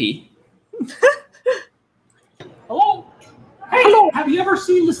little pee-pee. Hello? Hey, hello. Have you ever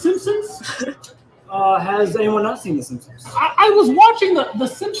seen The Simpsons? Has anyone not seen The Simpsons? I was watching the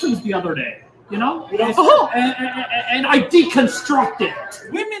Simpsons the other day, you know? And I deconstructed it.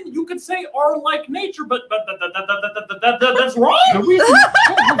 Women, you could say, are like nature, but that's wrong. The reason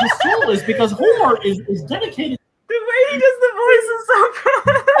the soul is because Homer is dedicated. The way he does the voice is so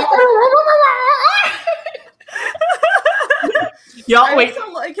Y'all, wait. I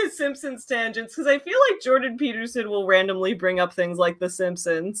also like his Simpsons tangents because I feel like Jordan Peterson will randomly bring up things like The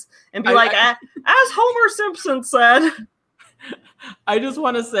Simpsons and be as Homer Simpson said. I just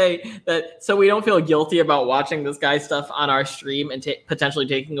want to say that so we don't feel guilty about watching this guy's stuff on our stream and potentially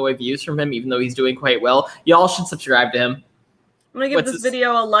taking away views from him, even though he's doing quite well. Y'all should subscribe to him. I'm gonna give this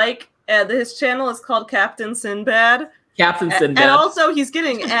video a like. His channel is called Captain Sinbad. Captain Sinbad. And also, he's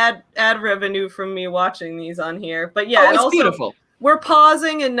getting ad revenue from me watching these on here. But yeah, it's and also, beautiful. We're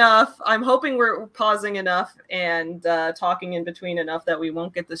pausing enough. I'm hoping we're pausing enough and talking in between enough that we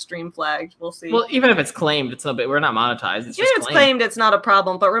won't get the stream flagged. We'll see. Well, even if it's claimed, it's no bit. We're not monetized. It's just claimed. It's not a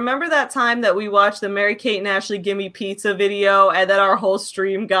problem. But remember that time that we watched the Mary Kate and Ashley Gimme Pizza video, and then our whole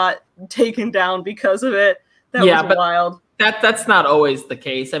stream got taken down because of it? That was wild. That's not always the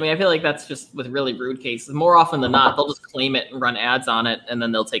case. I mean, I feel like that's just with really rude cases. More often than not, they'll just claim it and run ads on it, and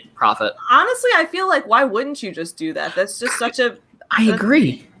then they'll take profit. Honestly, I feel like why wouldn't you just do that? That's just such a... I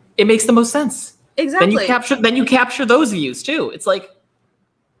agree. It makes the most sense. Exactly. Then you capture those views too. It's like...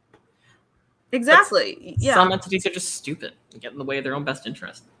 Exactly. Yeah. Some entities are just stupid and get in the way of their own best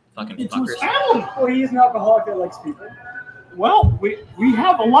interest. Fucking fuckers. Well, he's an alcoholic that likes people. Well, we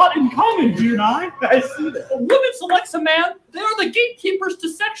have a lot in common, you and I. I see that. A woman selects a man. They're the gatekeepers to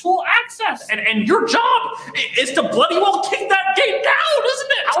sexual access. And your job is to bloody well kick that gate down,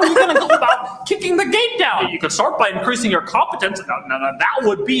 isn't it? How are you going to go about kicking the gate down? You could start by increasing your competence. Now, that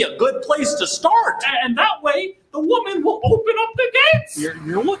would be a good place to start. And that way, the woman will open up the gates.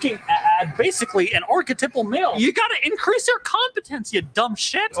 You're looking at basically an archetypal male. You got to increase your competence, you dumb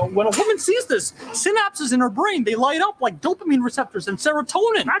shit. When a woman sees this, synapses in her brain, they light up like dopamine receptors and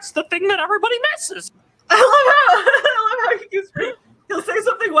serotonin. That's the thing that everybody misses. I love how he'll say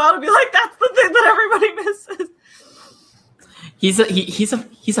something wild and be like, "That's the thing that everybody misses."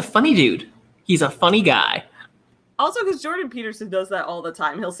 He's a funny dude. He's a funny guy. Also, because Jordan Peterson does that all the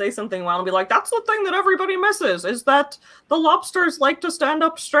time. He'll say something wild and be like, "That's the thing that everybody misses, is that the lobsters like to stand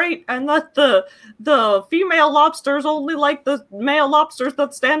up straight, and that the female lobsters only like the male lobsters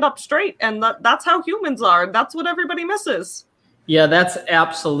that stand up straight, and that's how humans are. That's what everybody misses." Yeah, that's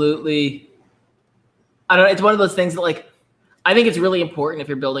absolutely... I don't know. It's one of those things that, like, I think it's really important if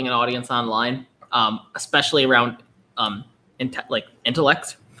you're building an audience online, especially around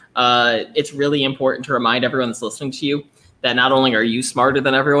intellect. It's really important to remind everyone that's listening to you that not only are you smarter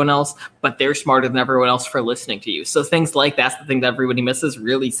than everyone else, but they're smarter than everyone else for listening to you. So things like that's the thing that everybody misses,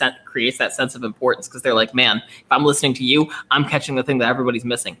 really creates that sense of importance, because they're like, man, if I'm listening to you, I'm catching the thing that everybody's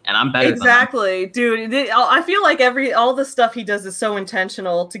missing, and I'm better exactly, than them. Dude. I feel like all the stuff he does is so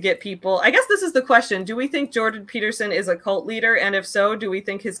intentional to get people. I guess this is the question. Do we think Jordan Peterson is a cult leader? And if so, do we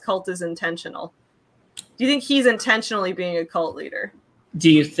think his cult is intentional? Do you think he's intentionally being a cult leader?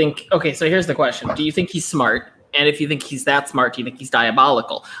 Do you think... Okay, so here's the question. Do you think he's smart? And if you think he's that smart, do you think he's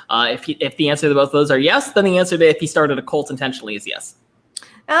diabolical? If the answer to both of those are yes, then the answer to if he started a cult intentionally is yes.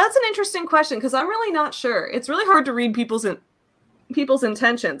 Now, that's an interesting question, because I'm really not sure. It's really hard to read people's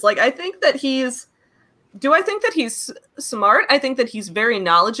intentions. Like, I think that he's... Do I think that he's smart? I think that he's very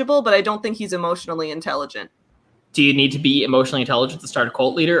knowledgeable, but I don't think he's emotionally intelligent. Do you need to be emotionally intelligent to start a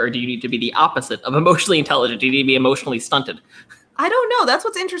cult leader, or do you need to be the opposite of emotionally intelligent? Do you need to be emotionally stunted? I don't know. That's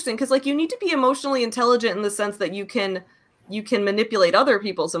what's interesting, because like you need to be emotionally intelligent in the sense that you can manipulate other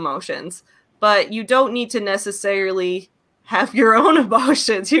people's emotions, but you don't need to necessarily have your own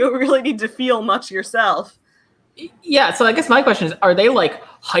emotions. You don't really need to feel much yourself. Yeah, so I guess my question is, are they like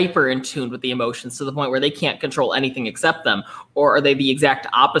hyper in tune with the emotions to the point where they can't control anything except them, or are they the exact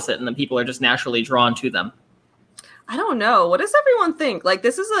opposite and then people are just naturally drawn to them? I don't know. What does everyone think? Like,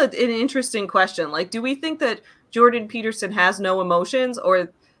 this is an interesting question. Like, do we think that Jordan Peterson has no emotions,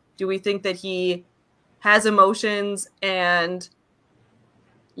 or do we think that he has emotions and,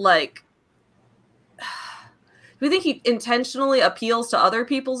 like, do we think he intentionally appeals to other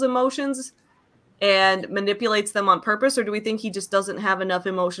people's emotions and manipulates them on purpose, or do we think he just doesn't have enough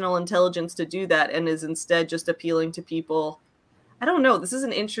emotional intelligence to do that and is instead just appealing to people? I don't know. This is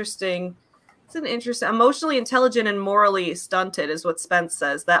an interesting... emotionally intelligent and morally stunted is what Spence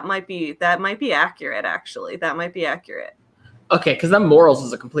says. That might be accurate, actually. That might be accurate. Okay, because then morals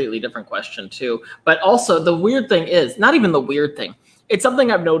is a completely different question too. But also the weird thing is, not even the weird thing, it's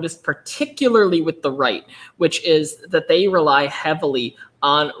something I've noticed particularly with the right, which is that they rely heavily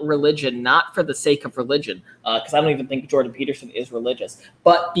on religion, not for the sake of religion, because I don't even think Jordan Peterson is religious,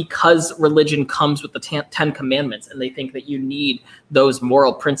 but because religion comes with the 10 Commandments, and they think that you need those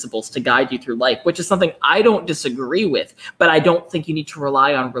moral principles to guide you through life, which is something I don't disagree with, but I don't think you need to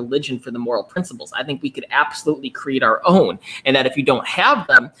rely on religion for the moral principles. I think we could absolutely create our own, and that if you don't have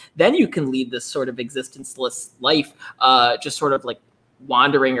them, then you can lead this sort of existenceless life, just sort of like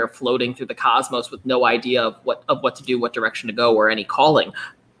wandering or floating through the cosmos with no idea of what to do, what direction to go, or any calling.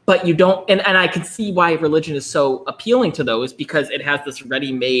 But you don't, and I can see why religion is so appealing to those, because it has this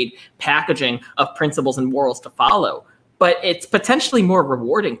ready-made packaging of principles and morals to follow. But it's potentially more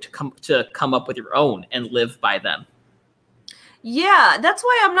rewarding to come up with your own and live by them. Yeah, that's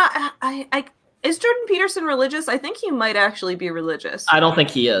why I'm not. Is Jordan Peterson religious? I think he might actually be religious. I don't think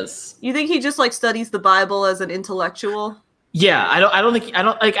he is. You think he just like studies the Bible as an intellectual? Yeah,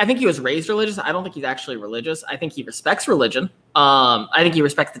 I think he was raised religious. I don't think he's actually religious. I think he respects religion. I think he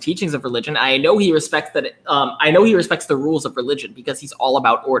respects the teachings of religion. I know he respects that. I know he respects the rules of religion because he's all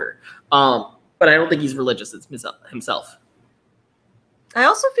about order. But I don't think he's religious himself. I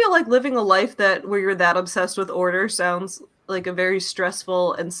also feel like living a life where you're that obsessed with order sounds like a very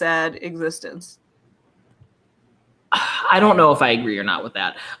stressful and sad existence. I don't know if I agree or not with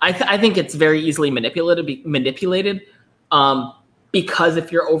that. I think it's very easily manipulated. Because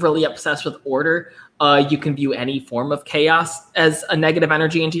if you're overly obsessed with order, you can view any form of chaos as a negative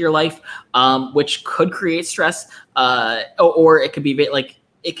energy into your life, which could create stress, or it could be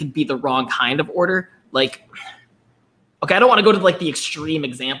it could be the wrong kind of order. Like, okay, I don't want to go to like the extreme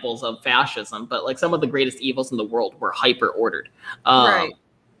examples of fascism, but like some of the greatest evils in the world were hyper ordered. Right.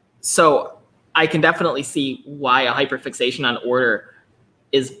 So I can definitely see why a hyperfixation on order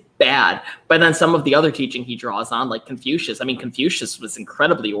is bad. But then some of the other teaching he draws on, like Confucius. I mean, Confucius was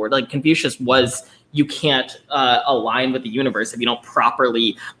incredibly ordered. Like Confucius was, you can't align with the universe if you don't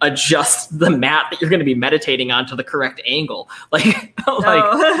properly adjust the mat that you're going to be meditating on to the correct angle. Like,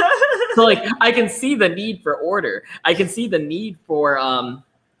 so like I can see the need for order. I can see the need for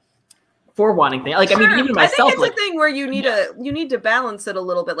wanting things. Like, sure. I mean, even myself, I think it's a thing where you need to balance it a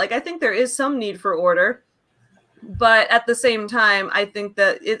little bit. Like, I think there is some need for order. But at the same time, I think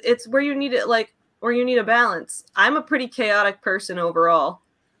that it's where you need it, like where you need a balance. I'm a pretty chaotic person overall,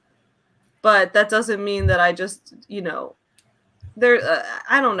 but that doesn't mean that I just,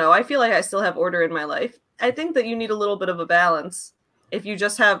 I don't know. I feel like I still have order in my life. I think that you need a little bit of a balance. If you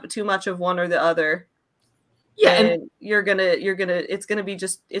just have too much of one or the other, yeah, and it's gonna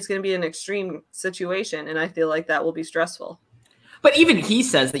be an extreme situation, and I feel like that will be stressful. But even he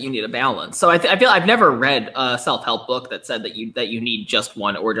says that you need a balance. So I feel I've never read a self-help book that said that you need just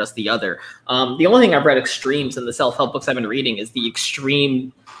one or just the other. The only thing I've read extremes in the self-help books I've been reading is the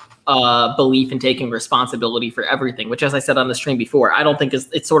extreme belief in taking responsibility for everything, which, as I said on the stream before, I don't think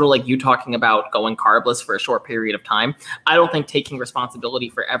it's sort of like you talking about going carbless for a short period of time. I don't think taking responsibility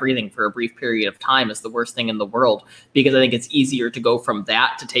for everything for a brief period of time is the worst thing in the world, because I think it's easier to go from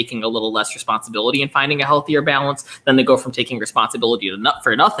that to taking a little less responsibility and finding a healthier balance than to go from taking responsibility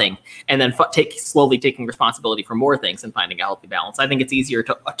for nothing and then slowly taking responsibility for more things and finding a healthy balance. I think it's easier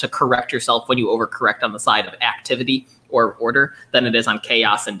to correct yourself when you overcorrect on the side of activity or order than it is on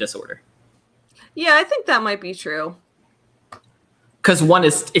chaos and disorder. Yeah, I think that might be true. Because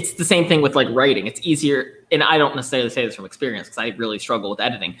it's the same thing with like writing. It's easier, and I don't necessarily say this from experience because I really struggle with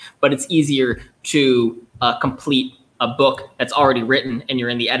editing, but it's easier to complete a book that's already written and you're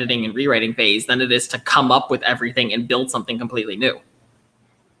in the editing and rewriting phase than it is to come up with everything and build something completely new.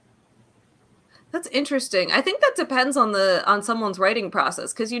 That's interesting. I think that depends on someone's writing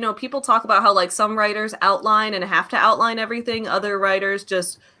process, because people talk about how like some writers outline and have to outline everything. Other writers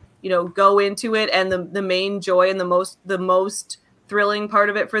just go into it, and the main joy and the most thrilling part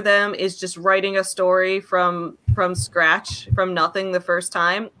of it for them is just writing a story from scratch, from nothing the first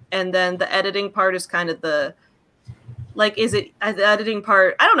time, and then the editing part is kind of the editing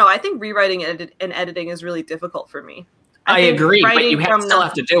part. I don't know. I think rewriting and editing is really difficult for me. I agree, but you still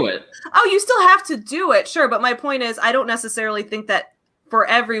have to do it. Oh, you still have to do it, sure. But my point is, I don't necessarily think that for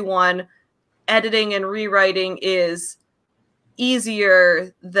everyone, editing and rewriting is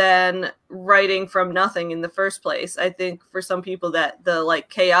easier than writing from nothing in the first place. I think for some people that the like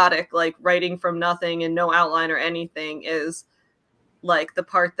chaotic, like writing from nothing and no outline or anything is like the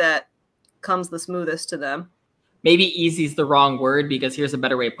part that comes the smoothest to them. Maybe easy is the wrong word, because here's a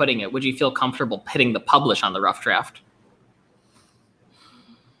better way of putting it. Would you feel comfortable hitting the publish on the rough draft?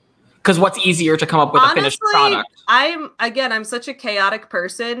 Because what's easier to come up with? Honestly, a finished product? I'm such a chaotic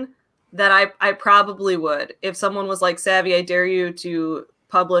person that I probably would. If someone was like, Savvy, I dare you to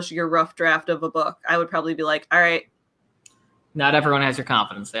publish your rough draft of a book, I would probably be like, all right. Not everyone has your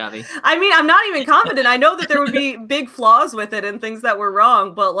confidence, Savvy. I mean, I'm not even confident. I know that there would be big flaws with it and things that were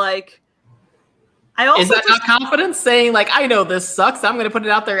wrong, but like, I also is that not confidence? Saying like, I know this sucks, I'm going to put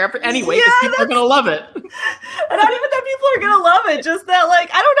it out there anyway because people are going to love it. And not even that people are going to love it, just that like,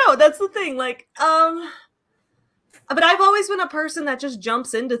 I don't know. That's the thing. Like, but I've always been a person that just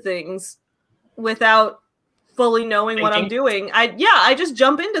jumps into things without fully knowing what I'm doing. I just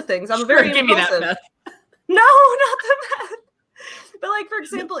jump into things. I'm very impulsive. Me that meth. No, not the meth. But like, for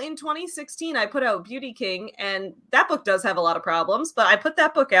example, in 2016, I put out Beauty King, and that book does have a lot of problems, but I put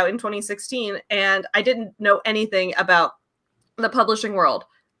that book out in 2016 and I didn't know anything about the publishing world.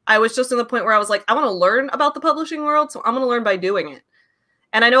 I was just in the point where I was like, I want to learn about the publishing world, so I'm going to learn by doing it.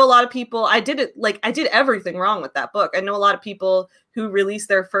 And I know a lot of people, I did everything wrong with that book. I know a lot of people who release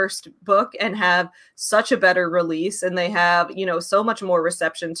their first book and have such a better release, and they have, so much more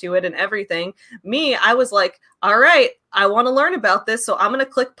reception to it and everything. Me, I was like, all right, I want to learn about this, so I'm going to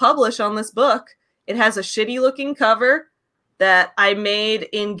click publish on this book. It has a shitty looking cover that I made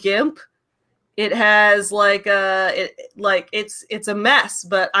in GIMP. It has it's a mess,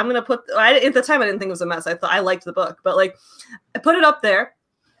 but I'm going to put, at the time I didn't think it was a mess. I thought I liked the book, but I put it up there.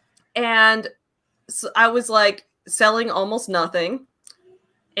 And so I was selling almost nothing,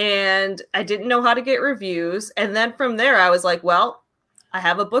 and I didn't know how to get reviews. And then from there, I was like, well, I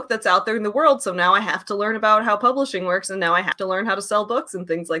have a book that's out there in the world. So now I have to learn about how publishing works. And now I have to learn how to sell books and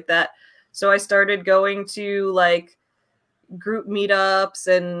things like that. So I started going to group meetups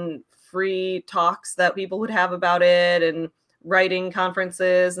and free talks that people would have about it, and writing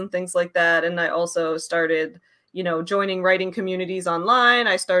conferences and things like that. And I also started joining writing communities online.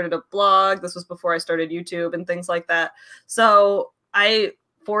 I started a blog. This was before I started YouTube and things like that. So I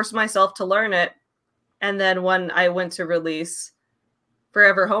forced myself to learn it. And then when I went to release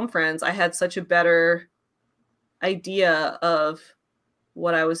Forever Home Friends, I had such a better idea of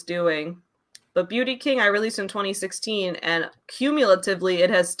what I was doing. But Beauty King, I released in 2016, and cumulatively, it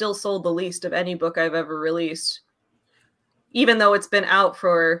has still sold the least of any book I've ever released, even though it's been out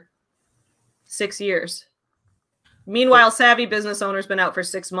for 6 years. Meanwhile, Savvy Business Owner's been out for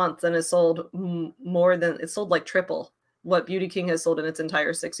 6 months and has sold triple what Beauty King has sold in its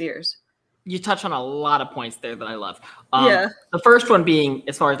entire 6 years. You touch on a lot of points there that I love. Yeah. The first one being,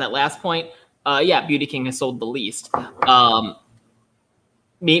 as far as that last point, Beauty King has sold the least.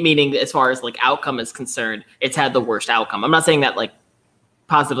 Meaning, as far as outcome is concerned, it's had the worst outcome. I'm not saying that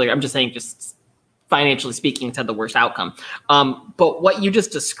positively. I'm just saying, just financially speaking, it's had the worst outcome. But what you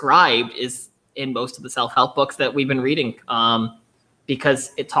just described is in most of the self-help books that we've been reading,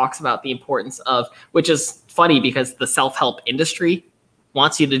 because it talks about the importance of, which is funny because the self-help industry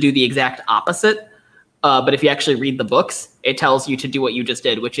wants you to do the exact opposite. But if you actually read the books, it tells you to do what you just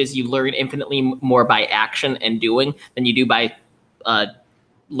did, which is you learn infinitely more by action and doing than you do by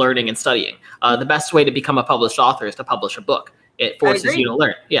learning and studying. The best way to become a published author is to publish a book. It forces you to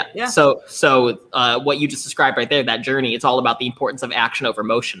learn. Yeah. So what you just described right there, that journey, it's all about the importance of action over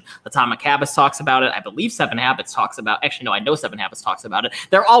motion. Atomic Habits talks about it. I believe 7 Habits talks about, actually, no, I know 7 Habits talks about it.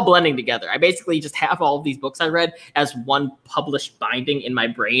 They're all blending together. I basically just have all of these books I read as one published binding in my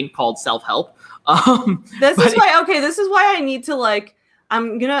brain called self-help. This is why I need to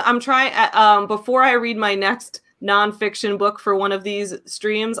I'm trying before I read my next nonfiction book for one of these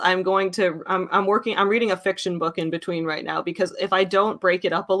streams, I'm reading a fiction book in between right now, because if I don't break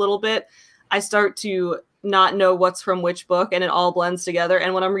it up a little bit, I start to not know what's from which book, and it all blends together.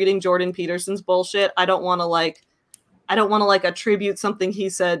 And when I'm reading Jordan Peterson's bullshit, I don't want to attribute something he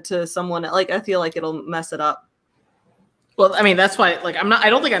said to someone. I feel like it'll mess it up. Well, I mean, that's why I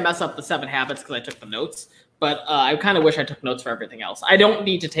don't think I mess up the 7 Habits because I took the notes. But I kind of wish I took notes for everything else. I don't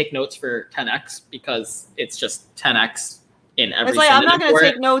need to take notes for 10X because it's just 10X in every. It's I'm not going to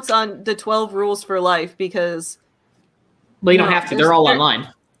take notes on the 12 rules for life because. Well, you don't have to. They're all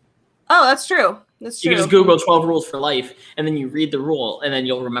online. Oh, that's true. That's true. You can just Google 12 rules for life, and then you read the rule, and then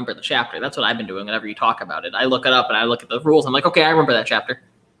you'll remember the chapter. That's what I've been doing whenever you talk about it. I look it up, and I look at the rules. I'm like, okay, I remember that chapter.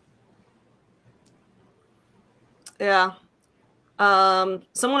 Yeah.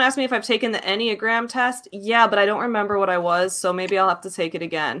 Someone asked me if I've taken the Enneagram test. Yeah, but I don't remember what I was, so maybe I'll have to take it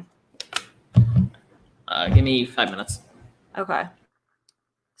again. Give me 5 minutes. Okay.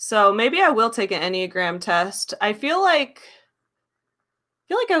 So maybe I will take an Enneagram test. I feel like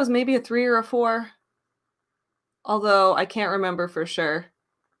I was maybe a 3 or a 4. Although I can't remember for sure.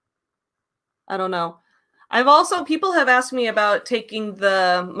 I don't know. People have asked me about taking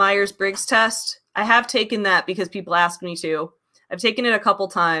the Myers-Briggs test. I have taken that because people asked me to. I've taken it a couple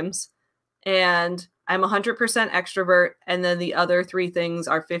times, and I'm 100% extrovert, and then the other 3 things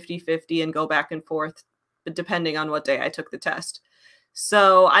are 50-50 and go back and forth, depending on what day I took the test.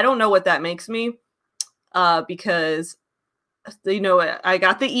 So I don't know what that makes me, because, I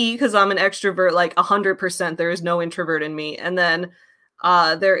got the E because I'm an extrovert, 100%. There is no introvert in me. And then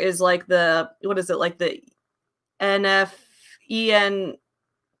there is the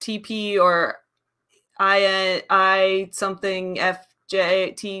NFENTP or I something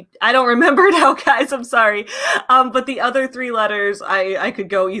FJT. I don't remember now, guys. I'm sorry. But the other 3 letters I could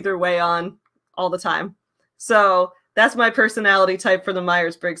go either way on all the time. So that's my personality type for the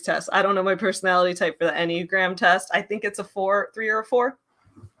Myers-Briggs test. I don't know my personality type for the Enneagram test. I think it's a 3 or a 4.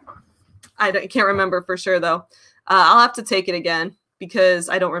 I can't remember for sure though. I'll have to take it again because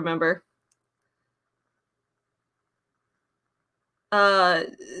I don't remember.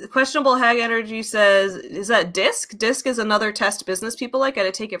 Questionable Hag Energy says, is that DISC? DISC is another test business people like. I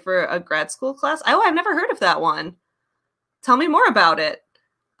had to take it for a grad school class. Oh, I've never heard of that one. Tell me more about it.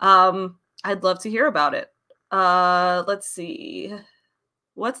 I'd love to hear about it. Let's see.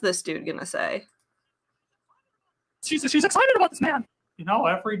 What's this dude gonna say? She's excited about this man. You know,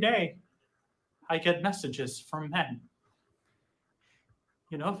 every day I get messages from men.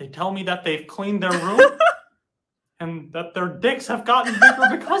 You know, they tell me that they've cleaned their room and that their dicks have gotten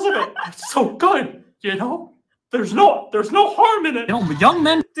bigger because of it. It's so good, you know? There's no harm in it. You know, young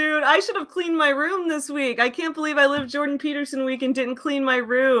men. Dude, I should have cleaned my room this week. I can't believe I lived Jordan Peterson week and didn't clean my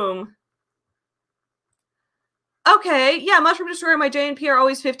room. Okay, yeah, Mushroom Destroyer, my JNP are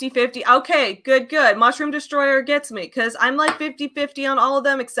always 50-50. Okay, good. Mushroom Destroyer gets me, because I'm like 50-50 on all of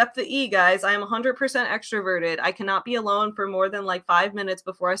them except the E, guys. I am 100% extroverted. I cannot be alone for more than like 5 minutes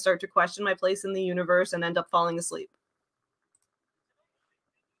before I start to question my place in the universe and end up falling asleep.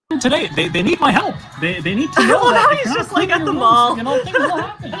 Today, they need my help. They need to know that he's just like at the mall. You know, things will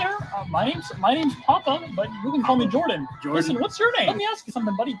happen here. My name's Papa, but you can call me Jordan. Listen, what's your name? Let me ask you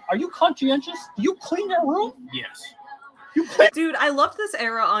something, buddy. Are you conscientious? Do you clean your room? Yes. Dude, I loved this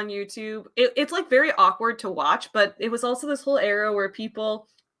era on YouTube. It's like very awkward to watch, but it was also this whole era where people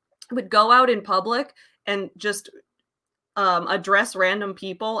would go out in public and just address random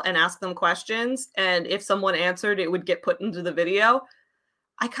people and ask them questions. And if someone answered, it would get put into the video.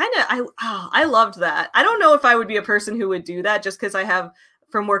 I loved that. I don't know if I would be a person who would do that, just because I have,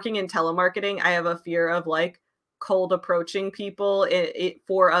 from working in telemarketing, I have a fear of like cold approaching people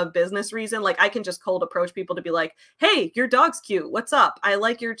for a business reason. Like I can just cold approach people to be like, hey, your dog's cute. What's up? I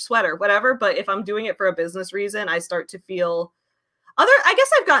like your sweater, whatever. But if I'm doing it for a business reason, I start to feel I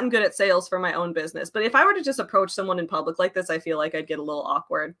guess I've gotten good at sales for my own business. But if I were to just approach someone in public like this, I feel like I'd get a little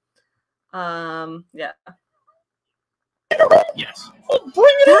awkward. Yeah. Yes. Well,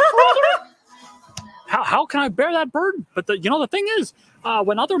 bring it up, brother. How can I bear that burden? But the thing is,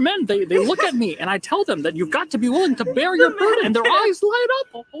 when other men they look at me and I tell them that you've got to be willing to bear your burden, and their eyes light up.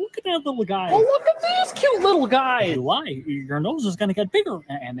 Oh, look at that little guy. Oh, look at this cute little guy. You lie, your nose is going to get bigger,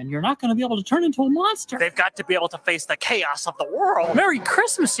 and then you're not going to be able to turn into a monster. They've got to be able to face the chaos of the world. Merry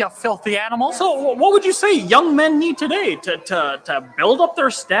Christmas, you filthy animal. So, what would you say young men need today to build up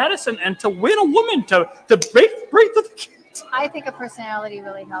their status and to win a woman to break the? I think a personality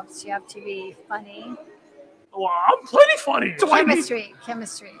really helps. You have to be funny. Well, I'm plenty funny.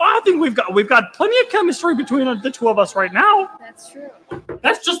 Chemistry. I think we've got plenty of chemistry between the two of us right now. That's true.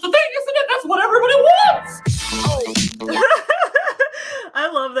 That's just the thing, isn't it? That's what everybody wants.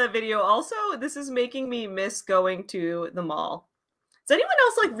 I love that video. Also, this is making me miss going to the mall. Does anyone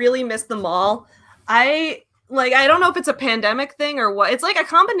else like really miss the mall? I don't know if it's a pandemic thing or what. It's like a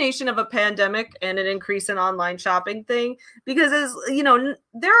combination of a pandemic and an increase in online shopping thing, because as you know,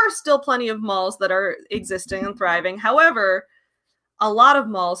 there are still plenty of malls that are existing and thriving. However, a lot of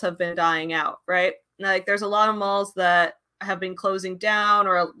malls have been dying out, right? Like there's a lot of malls that have been closing down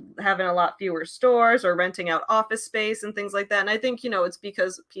or having a lot fewer stores or renting out office space and things like that. And I think, it's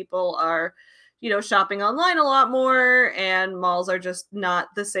because people are shopping online a lot more, and malls are just not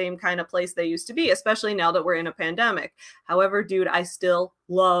the same kind of place they used to be, especially now that we're in a pandemic. However, dude, I still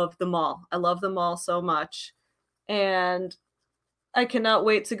love the mall. I love the mall so much. And I cannot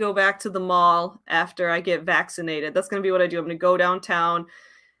wait to go back to the mall after I get vaccinated. That's going to be what I do. I'm going to go downtown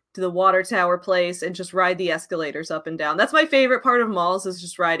to the Water Tower place and just ride the escalators up and down. That's my favorite part of malls, is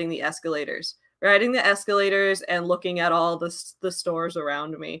just riding the escalators. Riding the escalators and looking at all the stores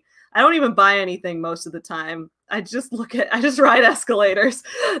around me. I don't even buy anything most of the time. I just ride escalators.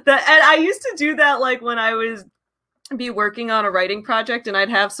 And I used to do that like when I was working on a writing project and I'd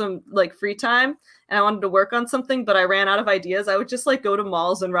have some like free time and I wanted to work on something, but I ran out of ideas. I would just like go to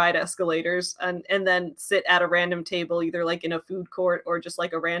malls and ride escalators and then sit at a random table, either like in a food court or just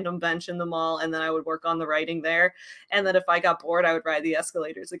like a random bench in the mall. And then I would work on the writing there. And then if I got bored, I would ride the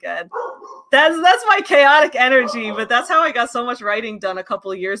escalators again. That's my chaotic energy, but that's how I got so much writing done a couple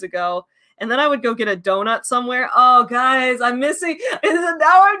of years ago. And then I would go get a donut somewhere. Oh, guys, I'm missing. And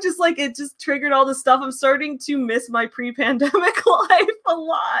now I'm just like, it just triggered all this stuff. I'm starting to miss my pre-pandemic life a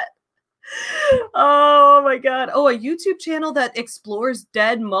lot. Oh, my God. Oh, a YouTube channel that explores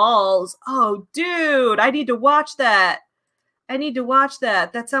dead malls. Oh, dude, I need to watch that.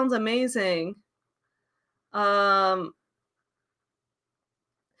 That sounds amazing.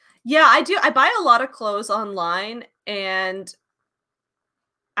 Yeah, I do. I buy a lot of clothes online, and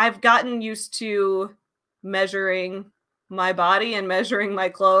I've gotten used to measuring my body and measuring my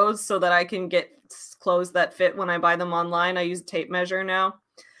clothes so that I can get clothes that fit when I buy them online. I use a tape measure now.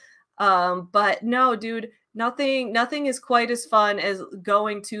 But no, dude, nothing is quite as fun as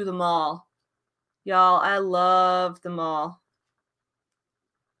going to the mall. Y'all, I love the mall.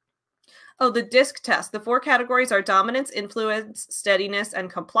 Oh, the DISC test. The 4 categories are dominance, influence, steadiness, and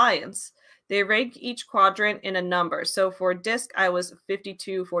compliance. They rank each quadrant in a number. So for DISC, I was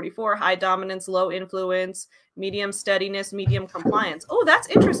 52-44, high dominance, low influence, medium steadiness, medium compliance. Oh, that's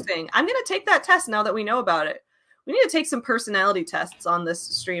interesting. I'm going to take that test now that we know about it. We need to take some personality tests on this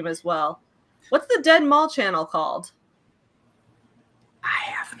stream as well. What's the Dead Mall channel called?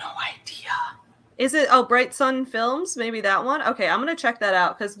 I have no idea. Is it, Bright Sun Films? Maybe that one? Okay, I'm going to check that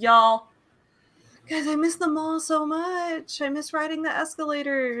out because y'all, guys, I miss the mall so much. I miss riding the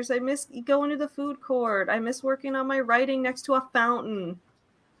escalators. I miss going to the food court. I miss working on my writing next to a fountain.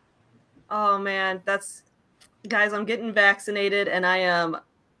 Oh, man, guys, I'm getting vaccinated and I am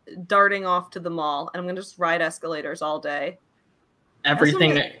darting off to the mall. And I'm going to just ride escalators all day.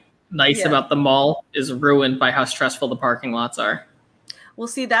 Everything nice about the mall is ruined by how stressful the parking lots are. Well,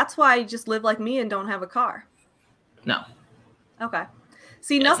 see, that's why you just live like me and don't have a car. No. Okay.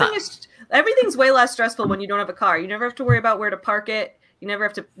 See, everything's way less stressful when you don't have a car. You never have to worry about where to park it. You never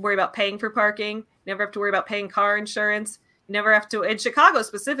have to worry about paying for parking. You never have to worry about paying car insurance. You never have to, in Chicago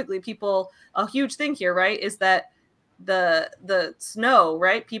specifically, a huge thing here, right, is that the snow,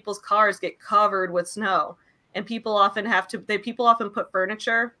 right? People's cars get covered with snow. And people often put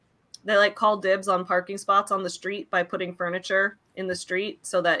furniture. They like call dibs on parking spots on the street by putting furniture in the street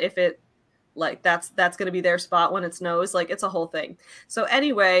so that if it that's going to be their spot when it snows. Like, it's a whole thing. So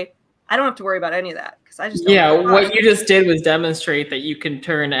anyway, I don't have to worry about any of that because I just don't what you just did was demonstrate that you can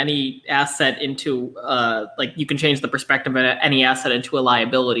turn any asset into you can change the perspective of any asset into a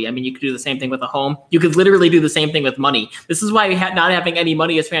liability. I mean, you could do the same thing with a home. You could literally do the same thing with money. This is why not having any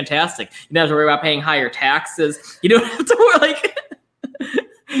money is fantastic. You don't have to worry about paying higher taxes. You don't have to worry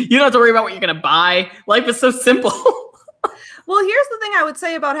you don't have to worry about what you're going to buy. Life is so simple. Well, here's the thing I would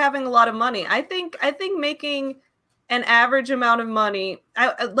say about having a lot of money. I think making an average amount of money,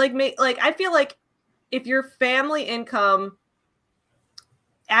 I feel like if your family income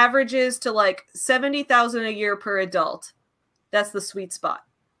averages to like $70,000 a year per adult, that's the sweet spot.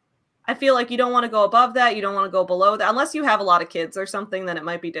 I feel like you don't want to go above that. You don't want to go below that. Unless you have a lot of kids or something, then it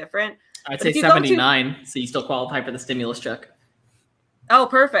might be different. I'd say 79, so you still qualify for the stimulus check. Oh,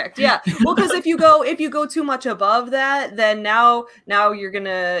 perfect. Yeah. Well, because if you go too much above that, then now you're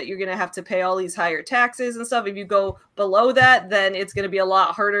gonna have to pay all these higher taxes and stuff. If you go below that, then it's gonna be a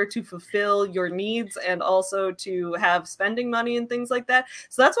lot harder to fulfill your needs and also to have spending money and things like that.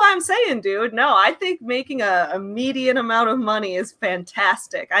 So that's why I'm saying, dude, no, I think making a median amount of money is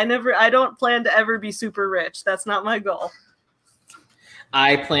fantastic. I don't plan to ever be super rich. That's not my goal.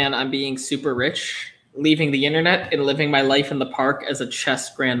 I plan on being super rich, leaving the internet, and living my life in the park as a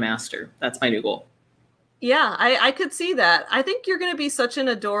chess grandmaster. That's my new goal. Yeah, I could see that. I think you're going to be such an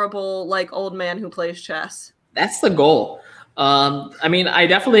adorable, like, old man who plays chess. That's the goal. I mean, I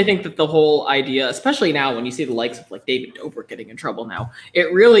definitely think that the whole idea, especially now when you see the likes of like David Dobrik getting in trouble now,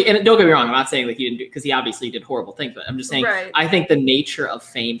 it really, and don't get me wrong, I'm not saying like he didn't do, because he obviously did horrible things, but I'm just saying, right. I think the nature of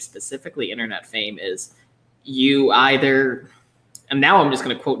fame, specifically internet fame, is you either... And now I'm just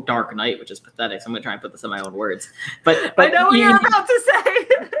going to quote Dark Knight, which is pathetic. So I'm going to try and put this in my own words. But I know what you're about to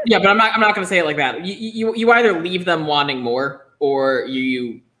say. Yeah, but I'm not going to say it like that. You either leave them wanting more, or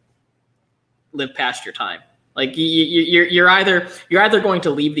you live past your time. Like you're either going to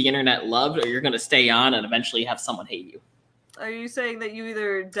leave the internet loved, or you're going to stay on and eventually have someone hate you. Are you saying that you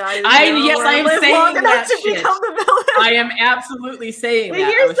either die? I am saying that shit. I am absolutely saying that.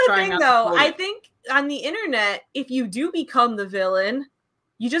 Here's the thing, though. I think on the internet, if you do become the villain,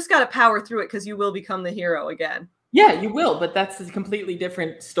 you just got to power through it because you will become the hero again. Yeah, you will, but that's a completely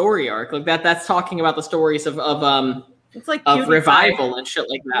different story arc. Like that's talking about the stories of it's like of revival and shit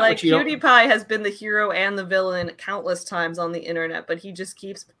like that. Like PewDiePie has been the hero and the villain countless times on the internet, but he just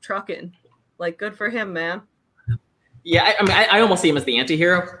keeps trucking. Like, good for him, man. Yeah, I mean, I almost see him as the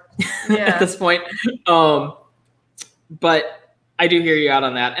anti-hero at this point. But I do hear you out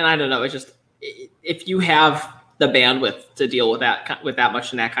on that, and I don't know. It's just if you have the bandwidth to deal with that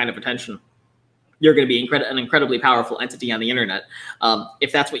much and that kind of attention, you're going to be an incredibly powerful entity on the internet.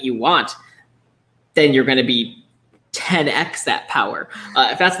 If that's what you want, then you're going to be 10x that power.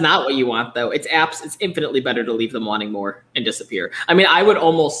 If that's not what you want, though, it's infinitely better to leave them wanting more and disappear. I mean, I would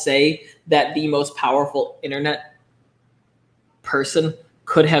almost say that the most powerful internet person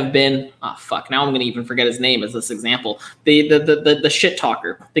could have been now I'm gonna even forget his name as this example, the shit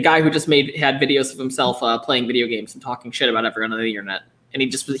talker, the guy who just had videos of himself playing video games and talking shit about everyone on the internet. and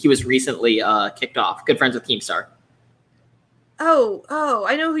he was recently kicked off. Good friends with Keemstar. Oh,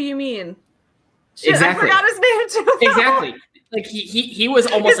 I know who you mean. Shit, Exactly. I forgot his name too. Though. Exactly. Like he was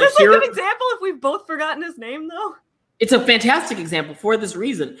almost Is this a hero. like an example if we've both forgotten his name though? It's a fantastic example for this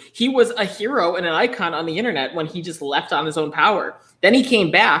reason. He was a hero and an icon on the internet when he just left on his own power. Then he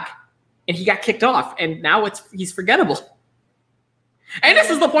came back and he got kicked off, and now he's forgettable. And this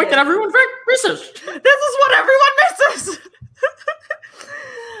is the point that everyone misses. This is what everyone misses.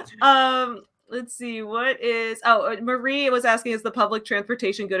 Let's see. What is? Oh, Marie was asking, is the public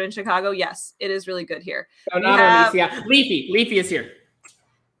transportation good in Chicago? Yes, it is really good here. Oh, not only, yeah. Leafy is here.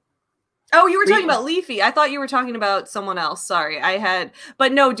 Oh, you were talking about Leafy. I thought you were talking about someone else. Sorry,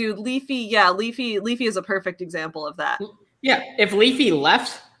 but no, dude. Leafy. Yeah, Leafy is a perfect example of that. Yeah, if Leafy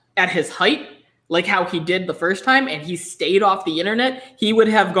left at his height, like how he did the first time, and he stayed off the internet, he would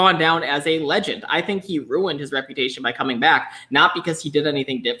have gone down as a legend. I think he ruined his reputation by coming back, not because he did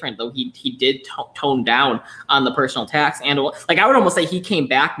anything different, though he did tone down on the personal attacks. And like I would almost say he came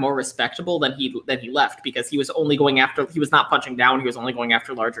back more respectable than he left, because he was only going after, he was not punching down, he was only going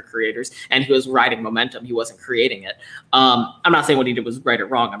after larger creators, and he was riding momentum. He wasn't creating it. I'm not saying what he did was right or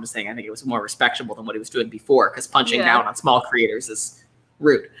wrong. I'm just saying I think it was more respectable than what he was doing before, because punching down on small creators is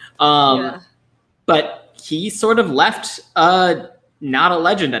rude. But he sort of left not a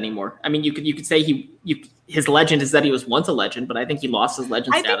legend anymore. I mean, you could say his legend is that he was once a legend, but I think he lost his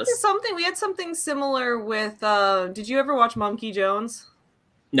legend status. I think we had something similar with did you ever watch Monkey Jones?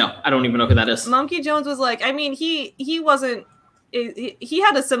 No, I don't even know who that is. Monkey Jones was like, I mean, he wasn't, he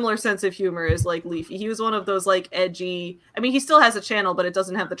had a similar sense of humor as like Leafy. He was one of those like edgy, I mean, he still has a channel, but it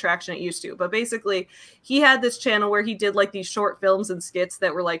doesn't have the traction it used to. But basically, he had this channel where he did like these short films and skits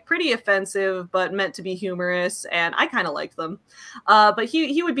that were like pretty offensive, but meant to be humorous. And I kind of liked them. But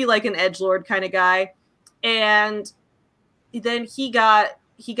he would be like an edgelord kind of guy. And then he got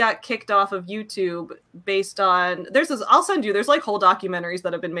kicked off of YouTube based on, I'll send you, there's like whole documentaries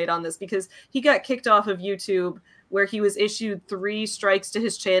that have been made on this, because he got kicked off of YouTube where he was issued 3 strikes to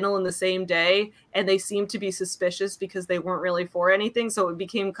his channel in the same day, and they seemed to be suspicious because they weren't really for anything. So it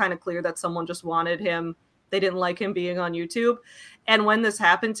became kind of clear that someone just wanted him. They didn't like him being on YouTube. And when this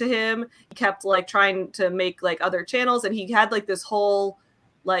happened to him, he kept like trying to make like other channels, and he had like this whole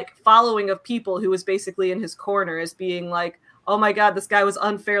like following of people who was basically in his corner as being like, oh my God, this guy was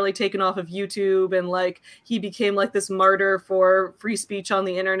unfairly taken off of YouTube, and like he became like this martyr for free speech on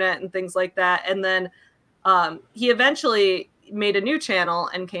the internet and things like that. And then he eventually made a new channel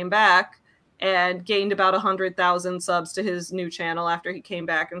and came back and gained about 100,000 subs to his new channel after he came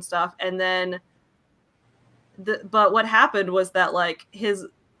back and stuff. And then, but what happened was that like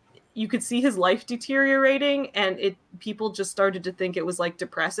you could see his life deteriorating, and people just started to think it was like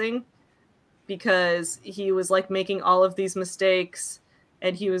depressing, because he was like making all of these mistakes,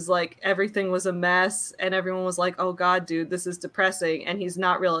 and he was like, everything was a mess, and everyone was like, oh God, dude, this is depressing. And he's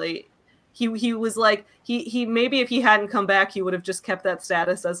not really, he was like, he maybe if he hadn't come back, he would have just kept that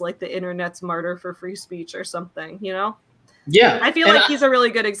status as like the internet's martyr for free speech or something, you know? Yeah. I feel like he's a really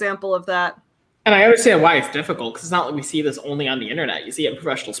good example of that. And I understand why it's difficult, because it's not like we see this only on the internet. You see it in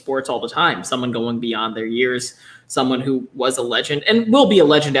professional sports all the time. Someone going beyond their years, someone who was a legend and will be a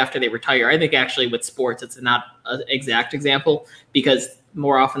legend after they retire. I think actually with sports, it's not an exact example, because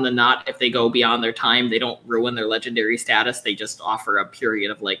more often than not, if they go beyond their time, they don't ruin their legendary status. They just offer a period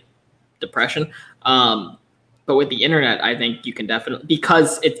of like depression. But with the internet, I think you can definitely,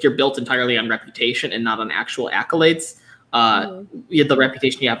 because you're built entirely on reputation and not on actual accolades. The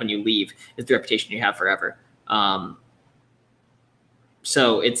reputation you have when you leave is the reputation you have forever.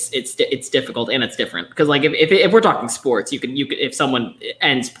 So it's difficult, and it's different, because like if we're talking sports, you could if someone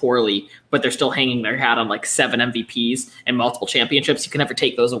ends poorly but they're still hanging their hat on like 7 MVPs and multiple championships, you can never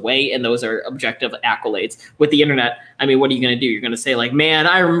take those away, and those are objective accolades. With the internet, I mean, what are you going to do? You're going to say like, man,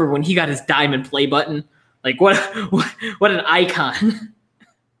 I remember when he got his diamond play button. Like what an icon.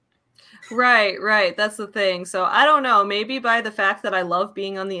 Right. That's the thing. So I don't know, maybe by the fact that I love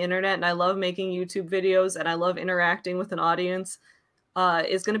being on the internet and I love making YouTube videos and I love interacting with an audience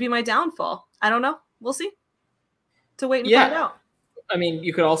is going to be my downfall. I don't know. We'll see. To wait and find out. I mean,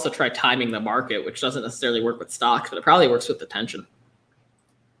 you could also try timing the market, which doesn't necessarily work with stocks, but it probably works with attention.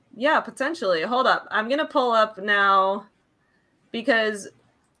 Yeah, potentially. Hold up. I'm going to pull up now, because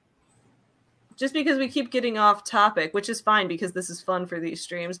we keep getting off topic, which is fine because this is fun for these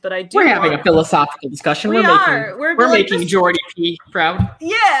streams. But we're having a philosophical discussion. We're making Jordy P proud.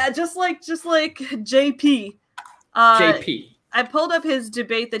 Yeah, just like JP. JP. I pulled up his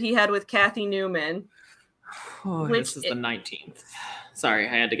debate that he had with Kathy Newman. This is the 19th. Sorry,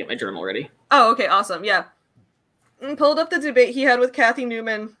 I had to get my journal ready. Oh, okay, awesome. Yeah. pulled up the debate he had with Kathy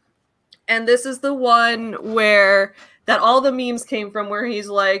Newman, and this is the one where that all the memes came from, where he's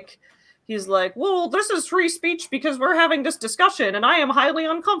like, well, this is free speech because we're having this discussion and I am highly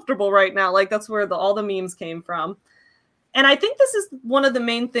uncomfortable right now. Like, that's where all the memes came from. And I think this is one of the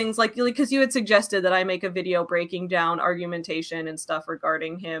main things, like, because you had suggested that I make a video breaking down argumentation and stuff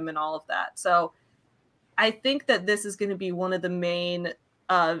regarding him and all of that. So I think that this is going to be one of the main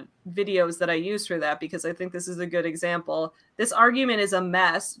videos that I use for that, because I think this is a good example. This argument is a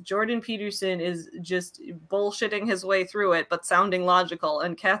mess. Jordan Peterson is just bullshitting his way through it, but sounding logical.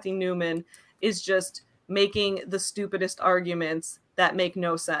 And Kathy Newman is just making the stupidest arguments that make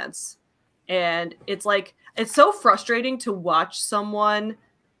no sense. And it's like, it's so frustrating to watch someone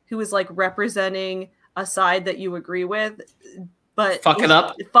who is like representing a side that you agree with, but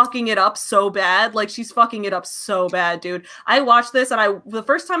fucking it up so bad. Like, she's fucking it up so bad, dude. I watched this, and the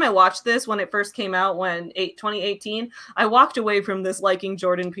first time I watched this, when it first came out, 2018, I walked away from this liking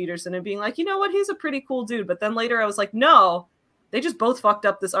Jordan Peterson and being like, you know what, he's a pretty cool dude. But then later I was like, no, they just both fucked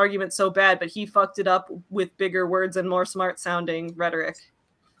up this argument so bad, but he fucked it up with bigger words and more smart sounding rhetoric.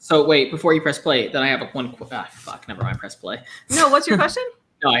 So wait, before you press play, then I have never mind, press play. No, what's your question?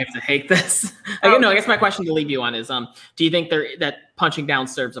 No, I have to hate this. Oh. No, I guess my question to leave you on is, do you think that punching down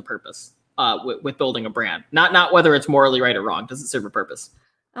serves a purpose with building a brand? Not whether it's morally right or wrong. Does it serve a purpose?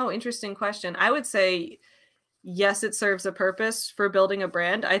 Oh, interesting question. I would say yes, it serves a purpose for building a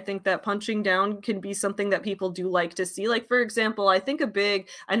brand. I think that punching down can be something that people do like to see. Like, for example, I think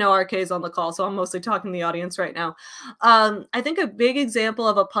I know RK is on the call, so I'm mostly talking to the audience right now. I think a big example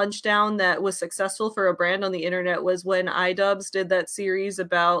of a punch down that was successful for a brand on the internet was when iDubbbz did that series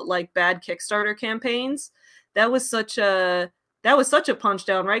about like bad Kickstarter campaigns. That was such a punch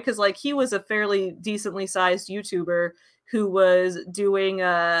down, right? Because like, he was a fairly decently sized YouTuber who was doing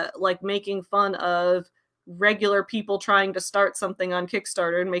like making fun of regular people trying to start something on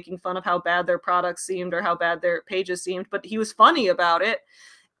Kickstarter and making fun of how bad their products seemed or how bad their pages seemed, but he was funny about it.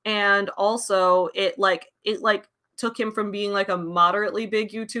 And also it took him from being like a moderately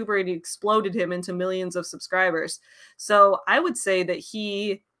big YouTuber, and he exploded him into millions of subscribers. So I would say that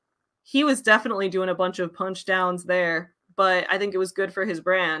he was definitely doing a bunch of punch downs there, but I think it was good for his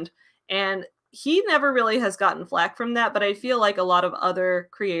brand. And he never really has gotten flack from that, but I feel like a lot of other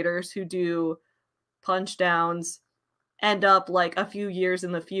creators who do punch downs end up like a few years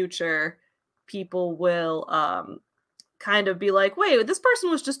in the future, people will kind of be like, wait, this person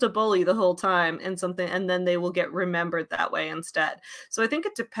was just a bully the whole time, and then they will get remembered that way instead. So I think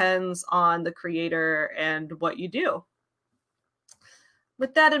it depends on the creator and what you do.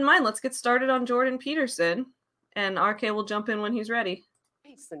 With that in mind, let's get started on Jordan Peterson, and RK will jump in when he's ready.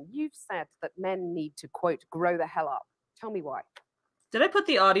 Jason, you've said that men need to, quote, grow the hell up. Tell me why. Did I put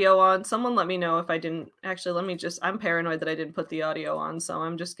the audio on? Someone let me know if I didn't. Actually, I'm paranoid that I didn't put the audio on, so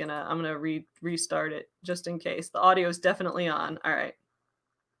I'm gonna restart it just in case. The audio is definitely on. All right.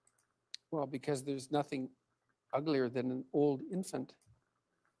 Well, because there's nothing uglier than an old infant.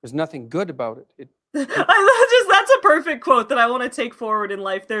 There's nothing good about it. That's a perfect quote that I want to take forward in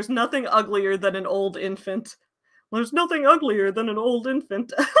life. There's nothing uglier than an old infant. There's nothing uglier than an old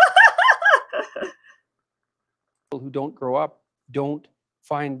infant. People who don't grow up don't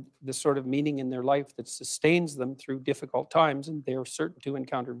find the sort of meaning in their life that sustains them through difficult times, and they're certain to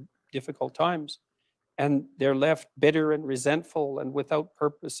encounter difficult times. And they're left bitter and resentful and without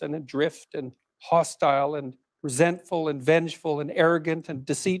purpose and adrift and hostile and resentful and vengeful and arrogant and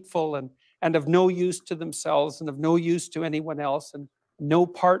deceitful and of no use to themselves and of no use to anyone else, and no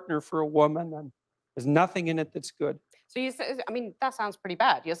partner for a woman, and there's nothing in it that's good. So you say, I mean, that sounds pretty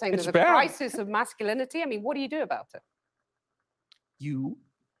bad. You're saying It's there's a bad. crisis of masculinity. I mean, what do you do about it? You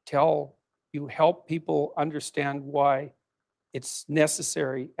help people understand why it's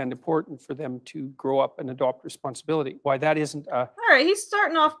necessary and important for them to grow up and adopt responsibility. Why that isn't a... All right, he's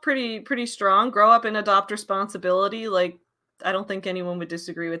starting off pretty strong. Grow up and adopt responsibility. Like, I don't think anyone would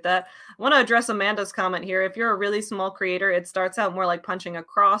disagree with that. I want to address Amanda's comment here. If you're a really small creator, it starts out more like punching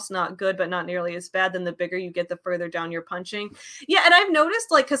across, not good, but not nearly as bad. Then the bigger you get, the further down you're punching. Yeah, and I've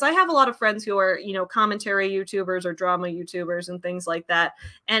noticed, like, because I have a lot of friends who are, commentary YouTubers or drama YouTubers and things like that.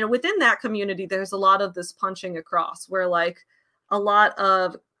 And within that community, there's a lot of this punching across where, like, a lot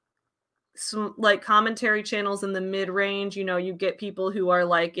of some, like, commentary channels in the mid-range, you get people who are,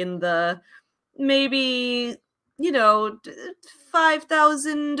 like, in the maybe...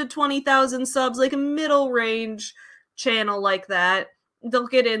 5,000 to 20,000 subs, like a middle range channel like that. They'll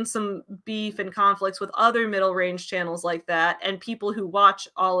get in some beef and conflicts with other middle range channels like that. And people who watch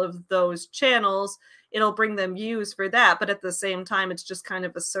all of those channels, it'll bring them views for that. But at the same time, it's just kind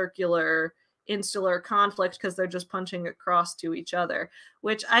of a circular insular conflict because they're just punching across to each other,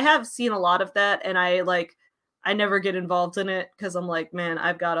 which I have seen a lot of that, and I never get involved in it because I'm like, man,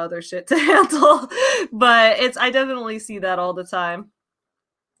 I've got other shit to handle. But I definitely see that all the time.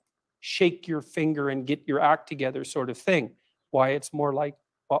 Shake your finger and get your act together sort of thing. Why it's more like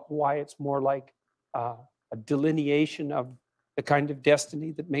a delineation of the kind of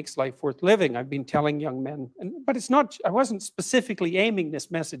destiny that makes life worth living. I've been telling young men, but it's not, I wasn't specifically aiming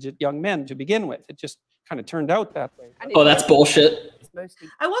this message at young men to begin with. It just kind of turned out that way. Oh, that's bullshit.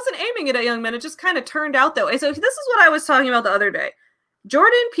 I wasn't aiming it at young men. It just kind of turned out that way. So this is what I was talking about the other day.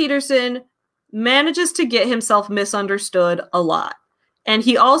 Jordan Peterson manages to get himself misunderstood a lot. And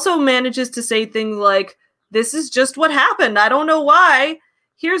he also manages to say things like, this is just what happened. I don't know why.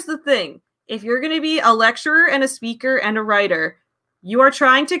 Here's the thing. If you're going to be a lecturer and a speaker and a writer, you are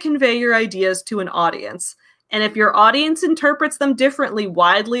trying to convey your ideas to an audience. And if your audience interprets them differently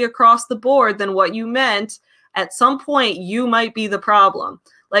widely across the board than what you meant, at some point you might be the problem.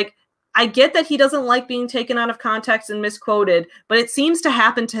 Like, I get that he doesn't like being taken out of context and misquoted, but it seems to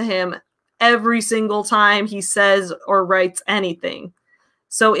happen to him every single time he says or writes anything.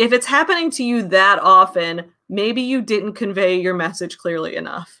 So if it's happening to you that often, maybe you didn't convey your message clearly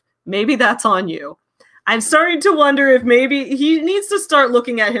enough. Maybe that's on you. I'm starting to wonder if maybe he needs to start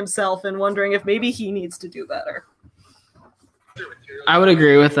looking at himself and wondering if maybe he needs to do better. I would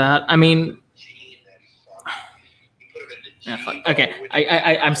agree with that. I mean, yeah, fuck. Okay,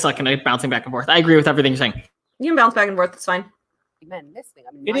 I'm stuck in it, bouncing back and forth. I agree with everything you're saying. You can bounce back and forth. It's fine. Men listening.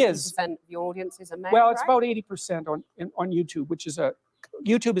 I mean, It is. 90% of your audience is a man. Well, it's right? about 80% on YouTube, which is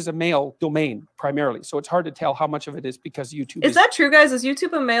YouTube is a male domain primarily. So it's hard to tell how much of it is because YouTube Is that true, guys? Is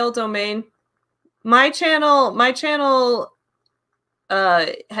YouTube a male domain? My channel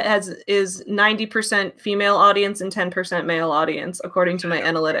is 90% female audience and 10% male audience, according to my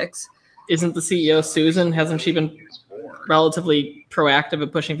analytics. Isn't the CEO Susan? Hasn't she been relatively proactive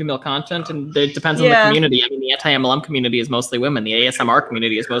at pushing female content? And it depends on the community. I mean, the anti-MLM community is mostly women. The ASMR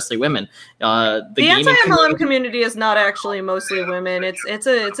community is mostly women. The anti-MLM community is not actually mostly women. It's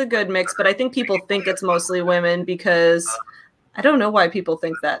a good mix, but I think people think it's mostly women because I don't know why people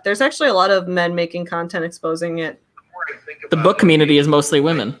think that. There's actually a lot of men making content exposing it. The book community is mostly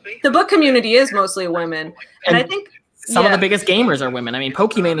women. The book community is mostly women, and I think some of the biggest gamers are women. I mean,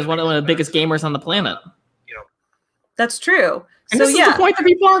 Pokimane is one of the biggest gamers on the planet. That's true. And so this is the point that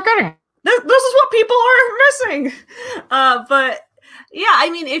people aren't getting. This is what people are missing. But yeah, I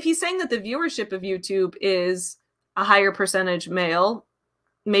mean, if he's saying that the viewership of YouTube is a higher percentage male,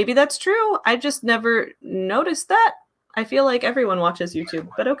 maybe that's true. I just never noticed that. I feel like everyone watches YouTube,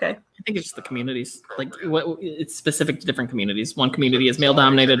 but okay. I think it's just the communities. Like, it's specific to different communities. One community is male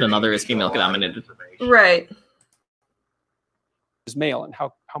dominated, another is female dominated. Right. Is male, and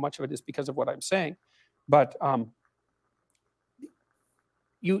how much of it is because of what I'm saying. But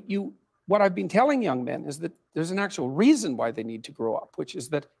what I've been telling young men is that there's an actual reason why they need to grow up, which is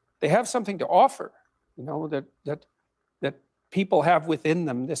that they have something to offer. You know, that people have within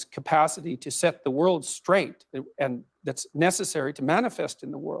them this capacity to set the world straight, and that's necessary to manifest in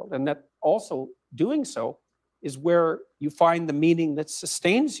the world. And that also doing so is where you find the meaning that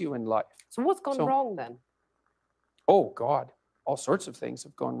sustains you in life. So what's gone wrong then? Oh God, all sorts of things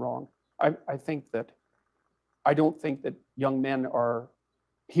have gone wrong. I don't think that young men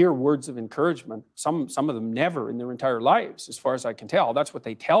hear words of encouragement. Some of them never in their entire lives, as far as I can tell. That's what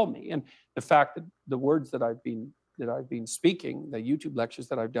they tell me. And the fact that the words that I've been speaking, the YouTube lectures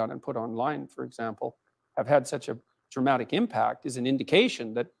that I've done and put online, for example, have had such a dramatic impact is an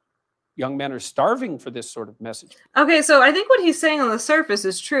indication that young men are starving for this sort of message. Okay, so I think what he's saying on the surface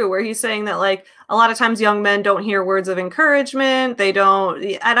is true, where he's saying that, like, a lot of times young men don't hear words of encouragement. They don't,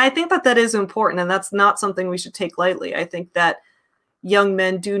 and I think that is important, and that's not something we should take lightly. I think that young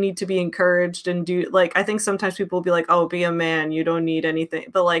men do need to be encouraged and I think sometimes people will be like, oh, be a man, you don't need anything.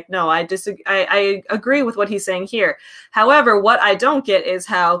 But like, no, I disagree. I agree with what he's saying here. However, what I don't get is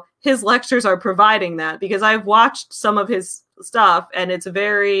how his lectures are providing that, because I've watched some of his stuff and it's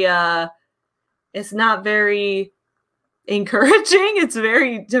very, it's not very encouraging. It's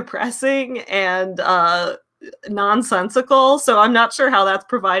very depressing and nonsensical. So I'm not sure how that's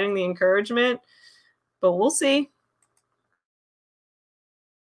providing the encouragement, but we'll see.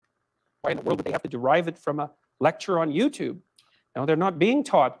 Why in the world would they have to derive it from a lecture on YouTube? No, they're not being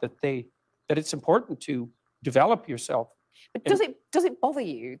taught that it's important to develop yourself. But does it bother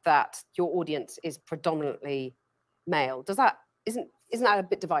you that your audience is predominantly male? Isn't that a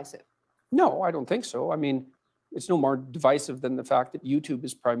bit divisive? No, I don't think so. I mean, it's no more divisive than the fact that YouTube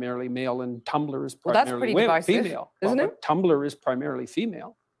is primarily male and Tumblr is primarily female. Isn't it? Tumblr is primarily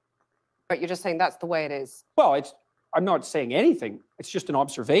female. But you're just saying that's the way it is. Well, I'm not saying anything. It's just an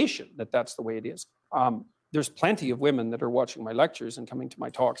observation that that's the way it is. There's plenty of women that are watching my lectures and coming to my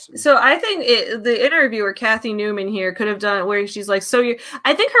talks. So I think the interviewer, Kathy Newman here, could have done it where she's like,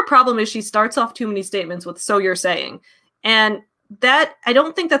 I think her problem is she starts off too many statements with, so you're saying. And that, I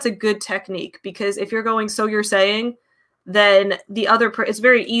don't think that's a good technique, because if you're going, so you're saying, then the other, it's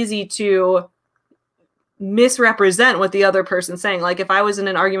very easy to misrepresent what the other person's saying. Like if I was in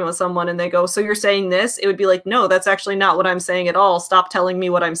an argument with someone and they go, so you're saying this, it would be like, no, that's actually not what I'm saying at all. Stop telling me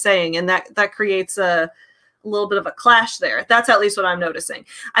what I'm saying. And that creates a little bit of a clash there. That's at least what I'm noticing.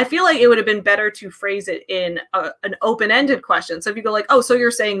 I feel like it would have been better to phrase it in an open-ended question. So if you go like, oh, so you're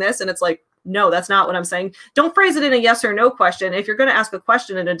saying this, and it's like, no, that's not what I'm saying. Don't phrase it in a yes or no question. If you're going to ask a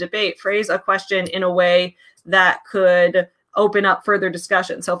question in a debate, phrase a question in a way that could open up further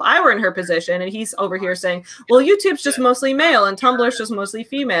discussion. So if I were in her position and he's over here saying, well, YouTube's just mostly male and Tumblr's just mostly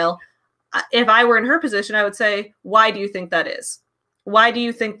female. If I were in her position, I would say, why do you think that is? Why do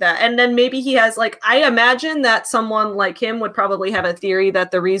you think that? And then maybe he has, like, I imagine that someone like him would probably have a theory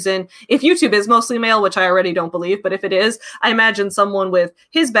that the reason, if YouTube is mostly male, which I already don't believe, but if it is, I imagine someone with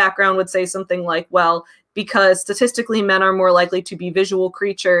his background would say something like, well, because statistically men are more likely to be visual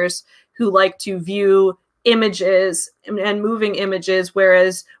creatures who like to view images and moving images,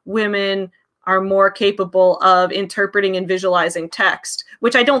 whereas women are more capable of interpreting and visualizing text,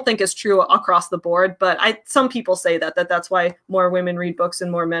 which I don't think is true across the board. But some people say that's why more women read books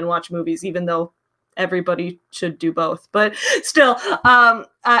and more men watch movies, even though everybody should do both. But still, but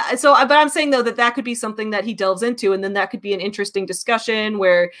I'm saying though that could be something that he delves into, and then that could be an interesting discussion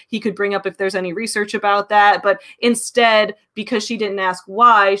where he could bring up if there's any research about that. But instead, because she didn't ask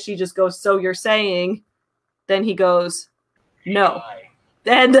why, she just goes, so you're saying. Then he goes, no.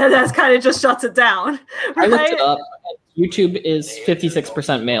 And that's kind of just shuts it down. Right? I looked it up. YouTube is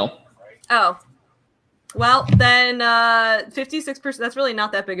 56% male. Oh. Well, then 56%, that's really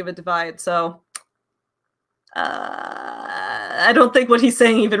not that big of a divide. So I don't think what he's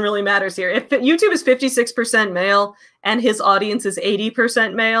saying even really matters here. If YouTube is 56% male and his audience is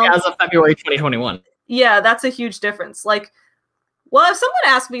 80% male. As of February 2021. Yeah, that's a huge difference. Like, well, if someone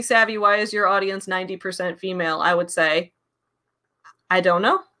asked me, Savvy, why is your audience 90% female? I would say, I don't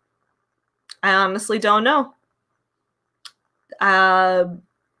know. I honestly don't know.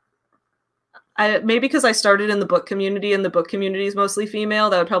 Maybe because I started in the book community and the book community is mostly female.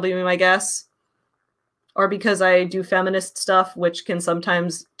 That would probably be my guess. Or because I do feminist stuff, which can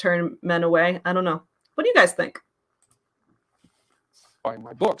sometimes turn men away. I don't know. What do you guys think? Buying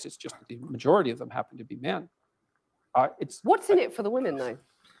my books, it's just that the majority of them happen to be men. What's in it for the women, though?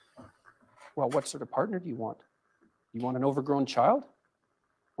 Well, what sort of partner do you want? You want an overgrown child?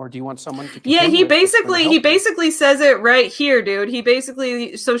 Or do you want someone to... Yeah, he basically says it right here, dude. He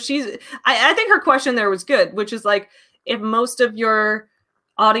basically... So she's... I think her question there was good, which is like, if most of your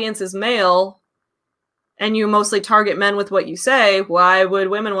audience is male and you mostly target men with what you say, why would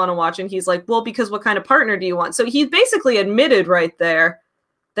women want to watch? And he's like, well, because what kind of partner do you want? So he basically admitted right there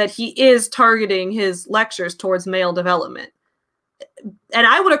that he is targeting his lectures towards male development. And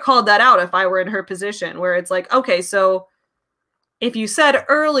I would have called that out if I were in her position, where it's like, okay, so if you said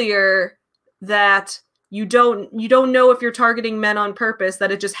earlier that you don't know if you're targeting men on purpose,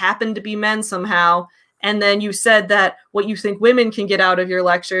 that it just happened to be men somehow, and then you said that what you think women can get out of your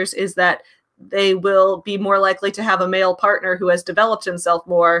lectures is that they will be more likely to have a male partner who has developed himself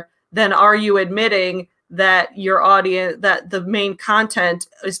more, then are you admitting that your audience, that the main content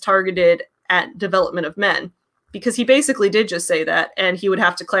is targeted at development of men? Because he basically did just say that, and he would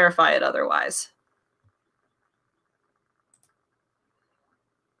have to clarify it otherwise.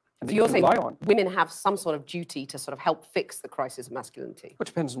 So you're saying women have some sort of duty to sort of help fix the crisis of masculinity? Which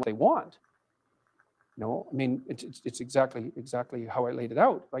depends on what they want. No, I mean, it's exactly how I laid it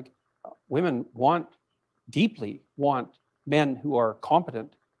out. Like, women deeply want men who are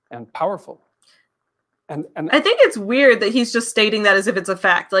competent and powerful. And I think it's weird that he's just stating that as if it's a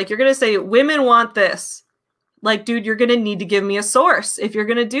fact. Like, you're going to say women want this. Like, dude, you're going to need to give me a source. If you're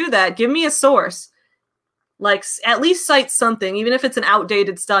going to do that, give me a source. Like, at least cite something, even if it's an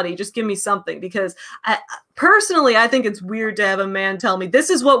outdated study, just give me something. Because personally, I think it's weird to have a man tell me this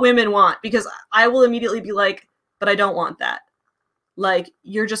is what women want, because I will immediately be like, but I don't want that. Like,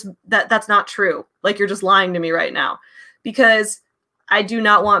 you're just, that's not true. Like, you're just lying to me right now. Because I do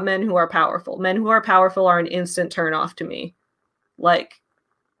not want men who are powerful. Men who are powerful are an instant turnoff to me. Like,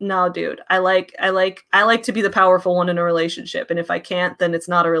 no, dude. I like to be the powerful one in a relationship. And if I can't, then it's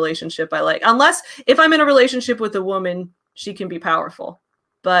not a relationship I like. Unless if I'm in a relationship with a woman, she can be powerful.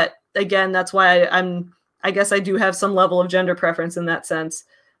 But again, that's why I guess I do have some level of gender preference in that sense.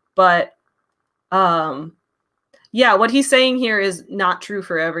 But Yeah, what he's saying here is not true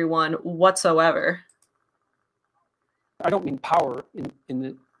for everyone whatsoever. I don't mean power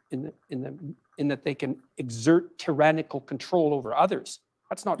in that they can exert tyrannical control over others.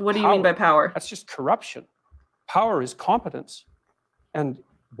 That's not What do you mean by power? That's just corruption. Power is competence. And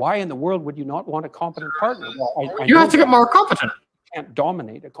why in the world would you not want a competent partner? Well, I You know have to get that more competent. you can't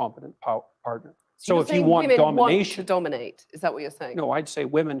dominate a competent partner. So You're if you saying want women want to domination, dominate, is that what you're saying? no, I'd say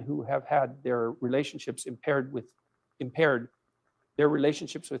women who have had their relationships impaired, their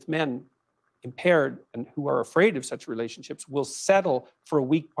relationships with men impaired, and who are afraid of such relationships will settle for a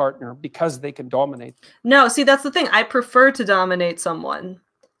weak partner because they can dominate. No, see, that's the thing. I prefer to dominate someone.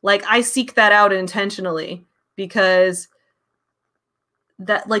 Like, I seek that out intentionally because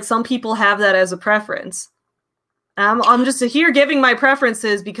that, like, some people have that as a preference. I'm just here giving my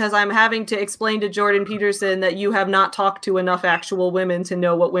preferences because I'm having to explain to Jordan Peterson that you have not talked to enough actual women to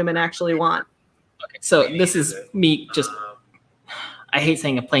know what women actually want. Okay, so this is me just. I hate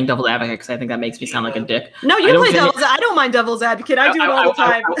saying playing devil's advocate because I think that makes me sound like a dick. No, you play devil's. I don't mind devil's advocate. I do it all the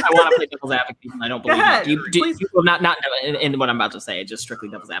time. I want to play devil's advocate, and I don't believe ahead, it. Not in what I'm about to say. Just strictly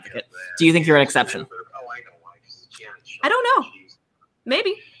devil's advocate. Do you think you're an exception? I don't know.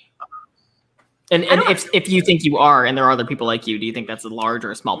 Maybe. And if you think you are, and there are other people like you, do you think that's a large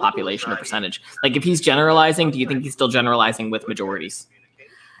or a small population or percentage? Like, if he's generalizing, do you think he's still generalizing with majorities?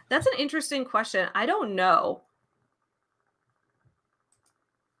 That's an interesting question. I don't know.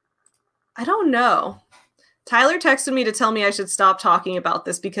 Tyler texted me to tell me I should stop talking about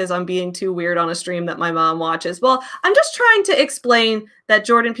this because I'm being too weird on a stream that my mom watches. Well, I'm just trying to explain that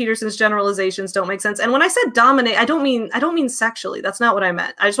Jordan Peterson's generalizations don't make sense. And when I said dominate, I don't mean sexually. That's not what I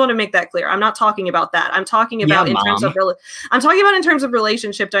meant. I just want to make that clear. I'm not talking about that. I'm talking about in terms of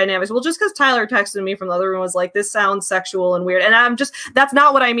relationship dynamics. Well, just because Tyler texted me from the other room was like, this sounds sexual and weird. And that's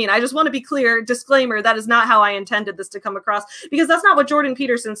not what I mean. I just want to be clear, disclaimer, that is not how I intended this to come across, because that's not what Jordan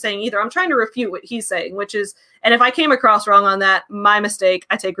Peterson's saying either. I'm trying to refute what he's saying, which is, and if I came across wrong on that, my mistake.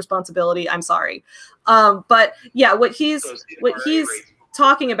 I take responsibility. I'm sorry. But yeah, what he's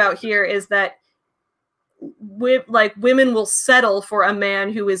talking about here is that women will settle for a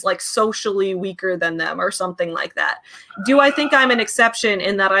man who is like socially weaker than them or something like that. Do I think I'm an exception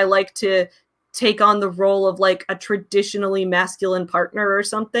in that I like to take on the role of like a traditionally masculine partner or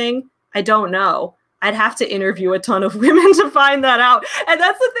something? I don't know. I'd have to interview a ton of women to find that out. And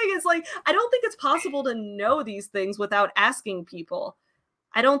that's the thing, is like, I don't think it's possible to know these things without asking people.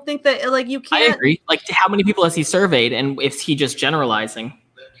 I don't think that, like, you can't. I agree. Like, how many people has he surveyed, and is he just generalizing?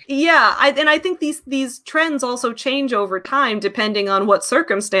 Yeah, I think these trends also change over time depending on what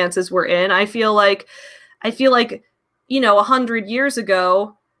circumstances we're in. I feel like, 100 years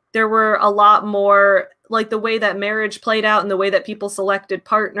ago, there were a lot more, like, the way that marriage played out and the way that people selected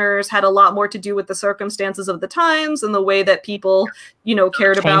partners had a lot more to do with the circumstances of the times and the way that people,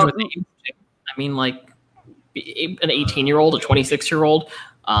 cared about. I mean, like, an 18-year-old, a 26-year-old,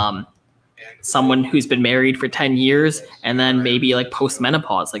 someone who's been married for 10 years, and then maybe like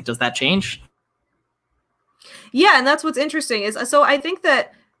post-menopause. Like, does that change? Yeah, and that's what's interesting is, so I think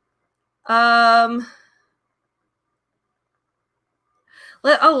that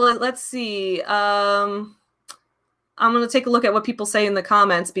let's see. I'm going to take a look at what people say in the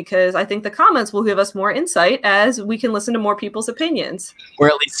comments, because I think the comments will give us more insight as we can listen to more people's opinions. Or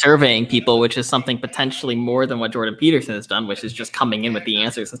at least surveying people, which is something potentially more than what Jordan Peterson has done, which is just coming in with the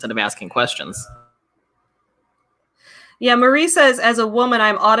answers instead of asking questions. Yeah, Marie says, as a woman,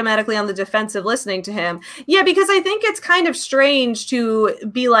 I'm automatically on the defensive listening to him. Yeah, because I think it's kind of strange to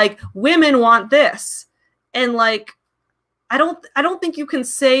be like, women want this. And like, I don't think you can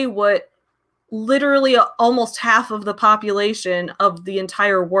say what literally almost half of the population of the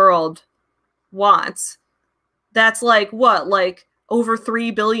entire world wants. That's like what? Like over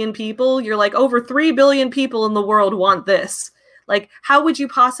 3 billion people? You're like, over 3 billion people in the world want this. Like, how would you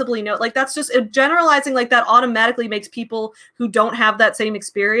possibly know? Like, that's just generalizing like that automatically makes people who don't have that same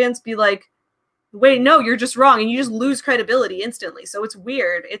experience be like, wait, no, you're just wrong. And you just lose credibility instantly. So it's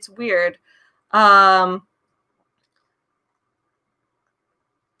weird. It's weird.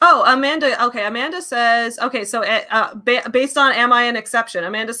 Oh, Amanda. Okay, Amanda says, okay, so based on am I an exception?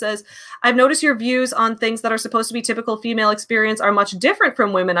 Amanda says, I've noticed your views on things that are supposed to be typical female experience are much different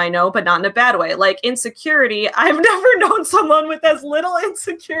from women I know, but not in a bad way. Like insecurity. I've never known someone with as little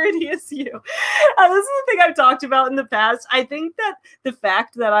insecurity as you. This is the thing I've talked about in the past. I think that the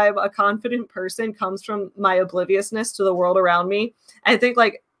fact that I'm a confident person comes from my obliviousness to the world around me. I think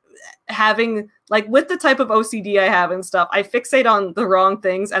like having like with the type of OCD I have and stuff, I fixate on the wrong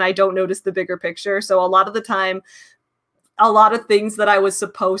things and I don't notice the bigger picture. So a lot of the time a lot of things that I was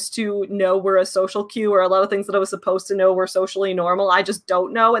supposed to know were a social cue, or a lot of things that I was supposed to know were socially normal. I just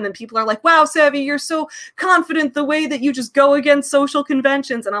don't know. And then people are like, wow, Savvy, you're so confident the way that you just go against social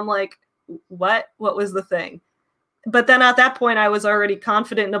conventions. And I'm like, what was the thing? But then at that point I was already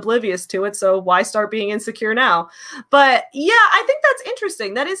confident and oblivious to it. So why start being insecure now? But yeah, I think that's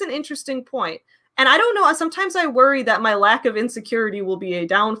interesting. That is an interesting point. And I don't know, sometimes I worry that my lack of insecurity will be a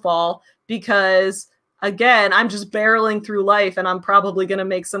downfall because, again, I'm just barreling through life and I'm probably going to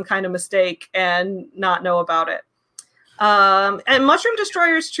make some kind of mistake and not know about it. And Mushroom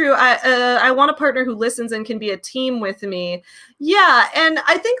Destroyer is true. I want a partner who listens and can be a team with me. Yeah, and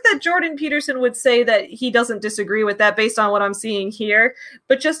I think that Jordan Peterson would say that he doesn't disagree with that based on what I'm seeing here.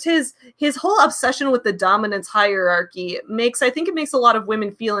 But just his whole obsession with the dominance hierarchy I think it makes a lot of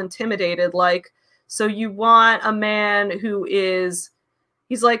women feel intimidated. Like, so you want a man who is,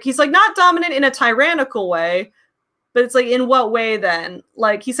 he's like not dominant in a tyrannical way, but it's like, in what way then?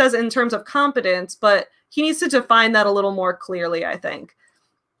 Like, he says in terms of competence, but he needs to define that a little more clearly, I think.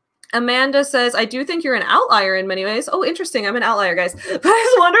 Amanda says, I do think you're an outlier in many ways. Oh, interesting. I'm an outlier, guys. But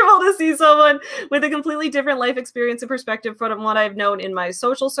it's wonderful to see someone with a completely different life experience and perspective from what I've known in my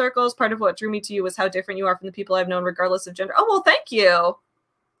social circles. Part of what drew me to you was how different you are from the people I've known, regardless of gender. Oh, well, thank you.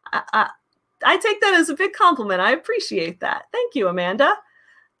 I take that as a big compliment. I appreciate that. Thank you, Amanda.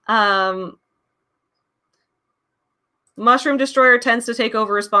 Mushroom Destroyer tends to take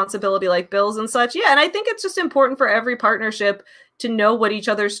over responsibility like bills and such. Yeah, and I think it's just important for every partnership to know what each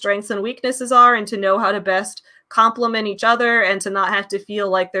other's strengths and weaknesses are and to know how to best complement each other and to not have to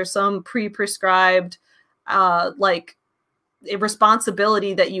feel like there's some pre-prescribed like a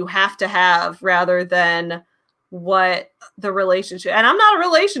responsibility that you have to have rather than what the relationship. And I'm not a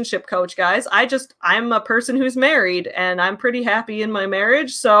relationship coach, guys. I'm a person who's married and I'm pretty happy in my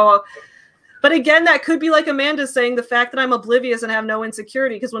marriage. So, but again, that could be like Amanda's saying, the fact that I'm oblivious and have no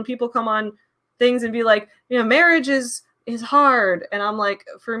insecurity. Because when people come on things and be like, you know, marriage is hard. And I'm like,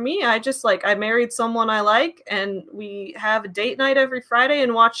 for me, I married someone I like and we have a date night every Friday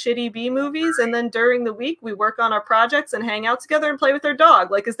and watch shitty B movies. And then during the week we work on our projects and hang out together and play with our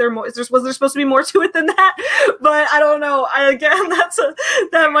dog. Like, was there supposed to be more to it than that? But I don't know.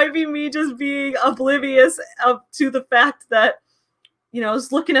 That might be me just being oblivious to the fact that, you know, I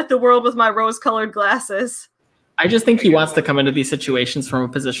was looking at the world with my rose-colored glasses. I just think he wants to come into these situations from a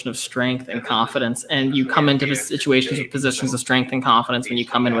position of strength and confidence, and you come into situations with positions of strength and confidence when you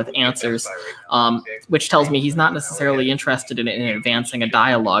come in with answers, which tells me he's not necessarily interested in advancing a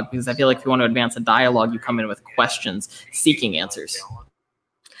dialogue, because I feel like if you want to advance a dialogue, you come in with questions, seeking answers.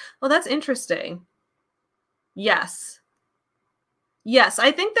 Well, that's interesting. Yes,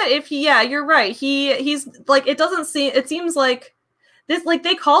 I think that you're right. He's like, it seems like this, like,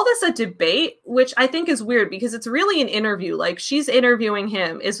 they call this a debate, which I think is weird because it's really an interview. Like, she's interviewing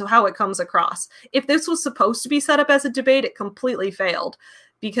him is how it comes across. If this was supposed to be set up as a debate, it completely failed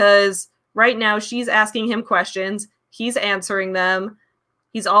because right now she's asking him questions. He's answering them.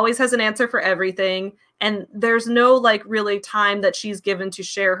 He's always has an answer for everything. And there's no like really time that she's given to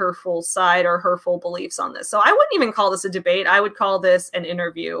share her full side or her full beliefs on this. So I wouldn't even call this a debate. I would call this an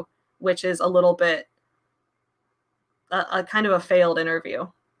interview, which is a little bit a kind of a failed interview.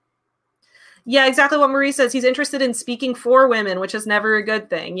 Yeah, exactly what Marie says. He's interested in speaking for women, which is never a good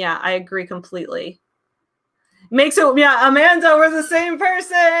thing. Yeah, I agree completely. Makes it, yeah, Amanda, we're the same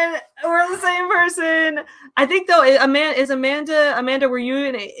person. We're the same person. I think though, Amanda, were you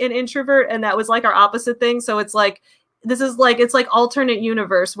an introvert and that was like our opposite thing? So it's like, it's like alternate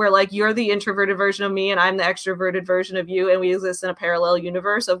universe where like you're the introverted version of me and I'm the extroverted version of you, and we exist in a parallel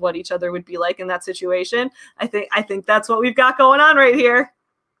universe of what each other would be like in that situation. I think that's what we've got going on right here.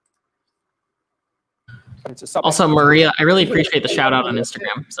 Also, Maria, I really appreciate the shout out on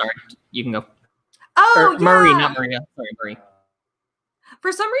Instagram. Sorry, you can go. Oh, yeah. Marie, not Maria. Sorry, Marie.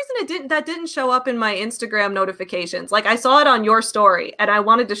 For some reason, that didn't show up in my Instagram notifications. Like, I saw it on your story, and I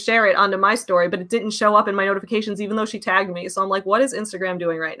wanted to share it onto my story, but it didn't show up in my notifications, even though she tagged me. So I'm like, what is Instagram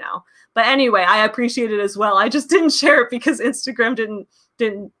doing right now? But anyway, I appreciate it as well. I just didn't share it because Instagram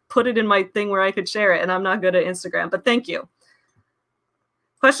didn't put it in my thing where I could share it, and I'm not good at Instagram. But thank you.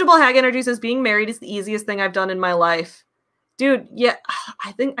 Questionable Hag Energy says, being married is the easiest thing I've done in my life. Dude, yeah,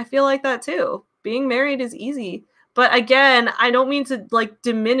 I feel like that too. Being married is easy. But again, I don't mean to like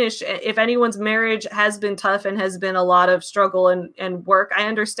diminish if anyone's marriage has been tough and has been a lot of struggle and work. I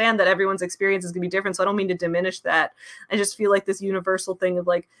understand that everyone's experience is going to be different, so I don't mean to diminish that. I just feel like this universal thing of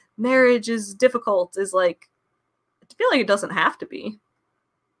like marriage is difficult is like, I feel like it doesn't have to be.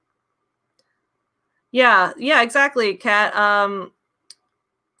 Yeah, exactly, Kat.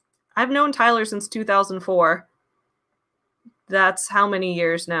 I've known Tyler since 2004. that's how many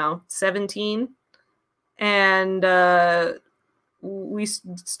years now? 17. And we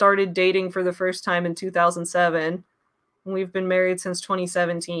started dating for the first time in 2007. We've been married since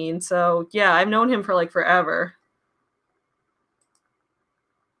 2017. So yeah, I've known him for like forever.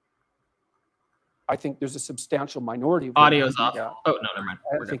 I think there's a substantial minority of women Audio's who do off. that. Oh, no, never mind.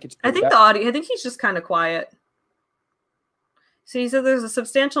 I think it's I think the audio, I think he's just kind of quiet. So he said there's a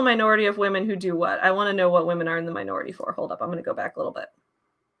substantial minority of women who do what? I want to know what women are in the minority for. Hold up, I'm going to go back a little bit.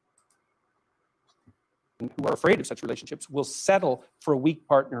 who are afraid of such relationships will settle for a weak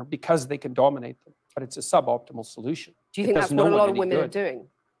partner because they can dominate them. But it's a suboptimal solution. Do you think that's what a lot of women are doing?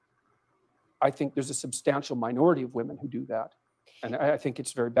 I think there's a substantial minority of women who do that. And I think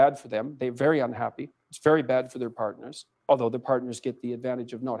it's very bad for them. They're very unhappy. It's very bad for their partners, although the partners get the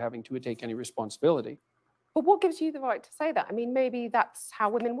advantage of not having to take any responsibility. But what gives you the right to say that? I mean, maybe that's how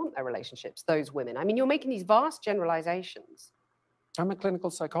women want their relationships, those women. I mean, you're making these vast generalizations. I'm a clinical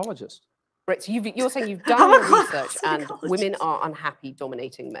psychologist. Right, so you're saying you've done your research and women are unhappy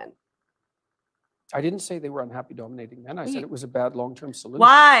dominating men. I didn't say they were unhappy dominating men. I said it was a bad long-term solution.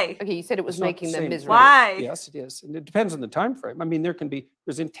 Why? Okay, you said it was making them miserable. Why? Yes, it is. And it depends on the time frame. I mean,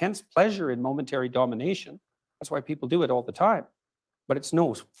 there's intense pleasure in momentary domination. That's why people do it all the time. But it's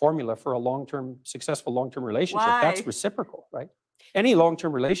no formula for a successful long-term relationship. Why? That's reciprocal, right? Any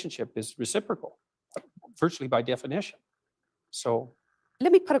long-term relationship is reciprocal, virtually by definition. So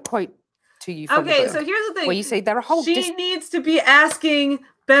let me put a quote to you. From okay, the book, so here's the thing. where you say there are whole. She needs to be asking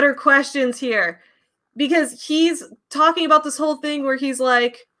better questions here, because he's talking about this whole thing where he's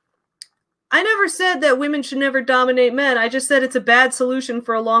like, I never said that women should never dominate men. I just said it's a bad solution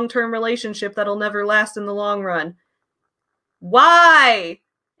for a long-term relationship that'll never last in the long run. Why?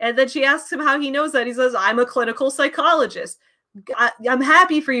 And then she asks him how he knows that. He says, I'm a clinical psychologist. I'm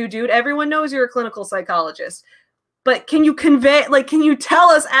happy for you, dude. Everyone knows you're a clinical psychologist. But can you convey, can you tell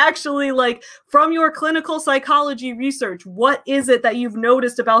us actually, from your clinical psychology research, what is it that you've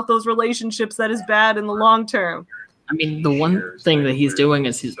noticed about those relationships that is bad in the long term? I mean, the one thing that he's doing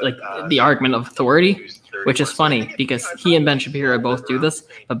is he's the argument of authority, which is funny because he and Ben Shapiro both do this,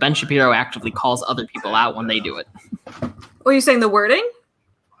 but Ben Shapiro actively calls other people out when they do it. Are you saying the wording?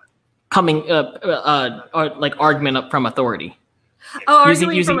 Coming argument up from authority. Oh,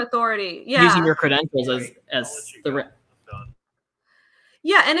 arguing from authority. Yeah. Using your credentials as the.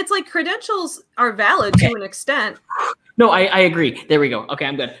 Yeah, and it's like credentials are valid to an extent. No, I agree. There we go. Okay,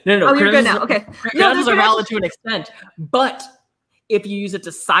 I'm good. No. Oh, you're good now. Okay. Credentials are valid to an extent, but if you use it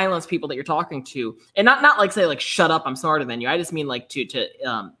to silence people that you're talking to, and not say shut up, I'm smarter than you. I just mean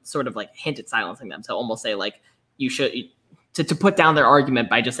to sort of hint at silencing them. So almost say you should. To put down their argument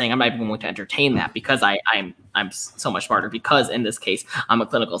by just saying I'm not even going to entertain that because I'm so much smarter because in this case I'm a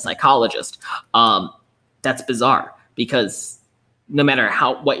clinical psychologist. That's bizarre because no matter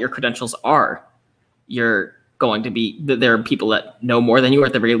what your credentials are, you're going to be there are people that know more than you, or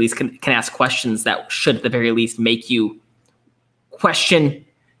at the very least can ask questions that should at the very least make you question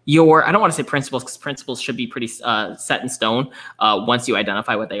your, I don't want to say principles because principles should be pretty set in stone once you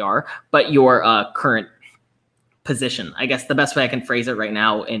identify what they are, but your current position. I guess the best way I can phrase it right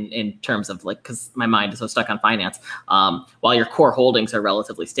now in terms of because my mind is so stuck on finance, while your core holdings are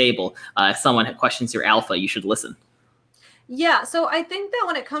relatively stable, if someone questions your alpha, you should listen. Yeah, so I think that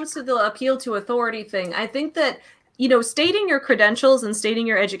when it comes to the appeal to authority thing, I think that, stating your credentials and stating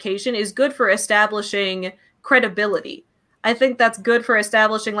your education is good for establishing credibility. I think that's good for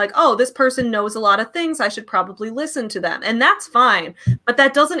establishing oh, this person knows a lot of things. I should probably listen to them. And that's fine. But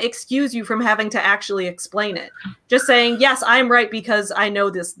that doesn't excuse you from having to actually explain it. Just saying, yes, I'm right because I know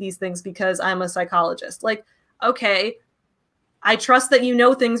these things because I'm a psychologist. Okay, I trust that you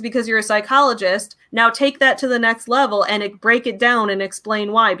know things because you're a psychologist. Now take that to the next level and break it down and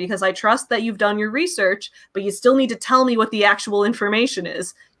explain why. Because I trust that you've done your research, but you still need to tell me what the actual information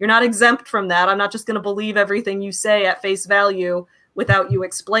is. You're not exempt from that. I'm not just going to believe everything you say at face value without you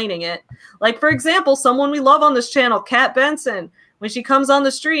explaining it. For example, someone we love on this channel, Kat Benson, when she comes on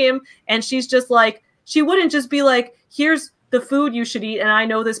the stream and she's just she wouldn't just be here's the food you should eat, and I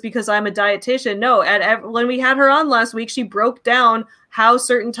know this because I'm a dietitian. No, when we had her on last week, she broke down how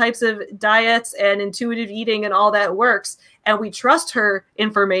certain types of diets and intuitive eating and all that works, and we trust her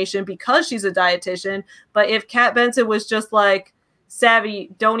information because she's a dietitian. But if Kat Benson was just Savvy,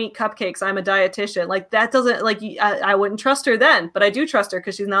 don't eat cupcakes, I'm a dietitian, that doesn't, I wouldn't trust her then, but I do trust her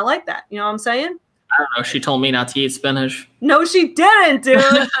because she's not like that. You know what I'm saying? I don't know. She told me not to eat spinach. No, she didn't, dude.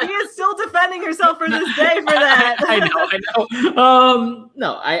 She is still defending herself for this day for that. I know.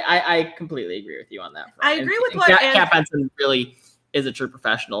 No, I completely agree with you on that front. I agree with what Kat Benson really is a true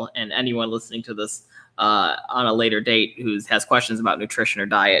professional, and anyone listening to this on a later date who has questions about nutrition or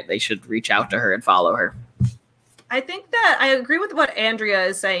diet, they should reach out to her and follow her. I think that I agree with what Andrea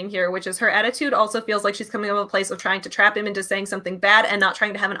is saying here, which is her attitude also feels like she's coming from a place of trying to trap him into saying something bad and not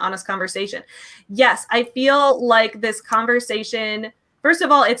trying to have an honest conversation. Yes, I feel like this conversation, first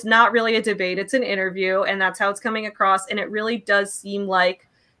of all, it's not really a debate, it's an interview, and that's how it's coming across. And it really does seem like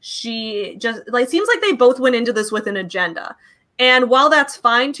she just, like, seems like they both went into this with an agenda. And while that's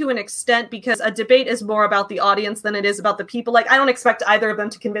fine to an extent, because a debate is more about the audience than it is about the people, like, I don't expect either of them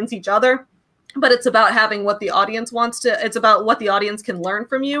to convince each other. But it's about having what the audience wants to, it's about what the audience can learn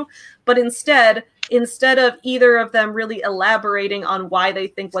from you. But instead of either of them really elaborating on why they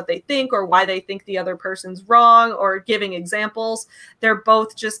think what they think or why they think the other person's wrong or giving examples, they're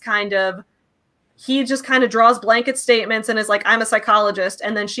both just kind of, he just kind of draws blanket statements and is like, I'm a psychologist.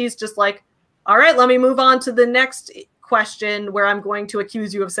 And then she's just like, all right, let me move on to the next question where I'm going to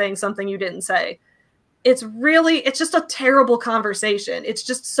accuse you of saying something you didn't say. It's just a terrible conversation. It's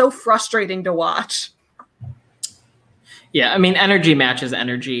just so frustrating to watch. Yeah, I mean, energy matches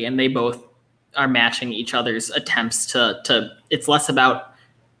energy, and they both are matching each other's attempts to it's less about,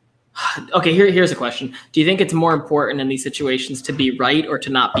 okay, here's a question. Do you think it's more important in these situations to be right or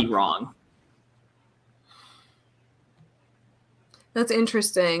to not be wrong? That's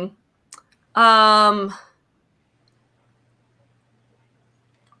interesting.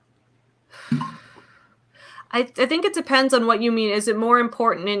 I think it depends on what you mean. Is it more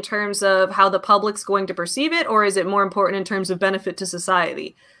important in terms of how the public's going to perceive it, or is it more important in terms of benefit to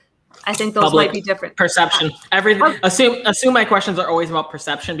society? I think those might be different. Perception. Everything. Assume my questions are always about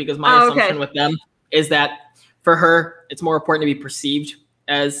perception, because my assumption with them is that for her, it's more important to be perceived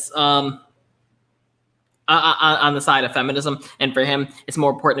as on the side of feminism, and for him, it's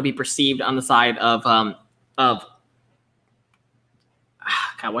more important to be perceived on the side of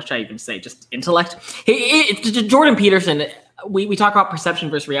God, what should I even say? Just intellect. Jordan Peterson, we talk about perception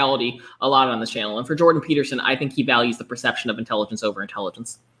versus reality a lot on this channel. And for Jordan Peterson, I think he values the perception of intelligence over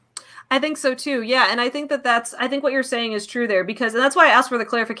intelligence. I think so too. Yeah. And I think I think what you're saying is true there, because, and that's why I asked for the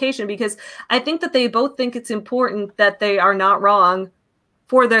clarification, because I think that they both think it's important that they are not wrong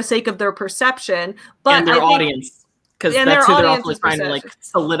for the sake of their perception, but and their audience. Because that's who they're also trying to like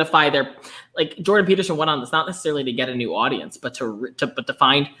solidify their, like Jordan Peterson went on this not necessarily to get a new audience, but to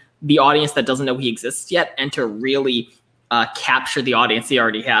find the audience that doesn't know he exists yet, and to really capture the audience he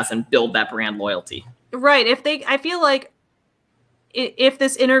already has and build that brand loyalty. Right. I feel like if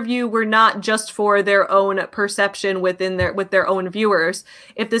this interview were not just for their own perception with their own viewers,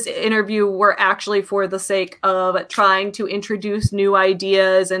 if this interview were actually for the sake of trying to introduce new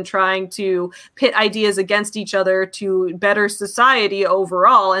ideas and trying to pit ideas against each other to better society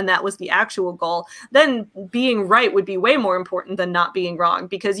overall, and that was the actual goal, then being right would be way more important than not being wrong,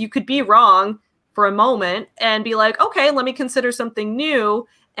 because you could be wrong for a moment and be like, okay, let me consider something new,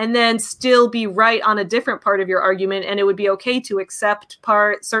 and then still be right on a different part of your argument. And it would be okay to accept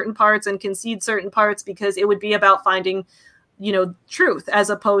certain parts and concede certain parts, because it would be about finding, truth as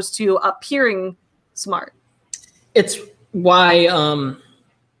opposed to appearing smart. It's why,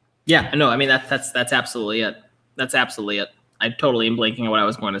 yeah, no, I mean, that's absolutely it. That's absolutely it. I totally am blanking on what I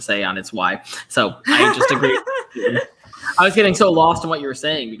was going to say on its why. So I just agree. I was getting so lost in what you were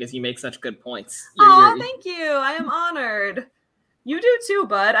saying because you make such good points. Oh, thank you. I am honored. You do too,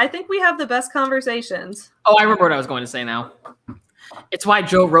 bud. I think we have the best conversations. Oh, I remember what I was going to say now. It's why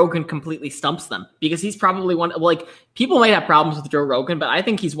Joe Rogan completely stumps them, because he's probably people might have problems with Joe Rogan, but I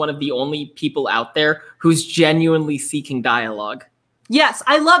think he's one of the only people out there who's genuinely seeking dialogue. Yes,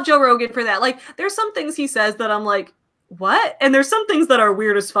 I love Joe Rogan for that. Like, there's some things he says that I'm like, what? And there's some things that are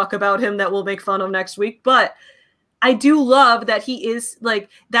weird as fuck about him that we'll make fun of next week, but I do love that he is like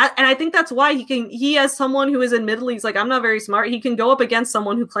that. And I think that's why he as someone who is admittedly, he's like, I'm not very smart. He can go up against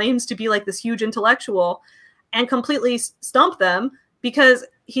someone who claims to be like this huge intellectual and completely stump them, because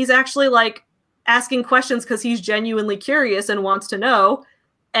he's actually like asking questions because he's genuinely curious and wants to know.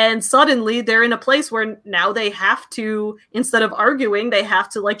 And suddenly they're in a place where now they have to, instead of arguing, they have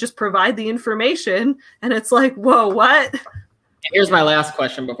to like just provide the information. And it's like, whoa, what? Here's my last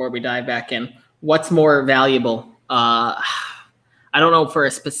question before we dive back in. What's more valuable? I don't know for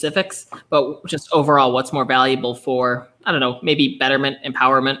specifics, but just overall, what's more valuable for, I don't know, maybe betterment,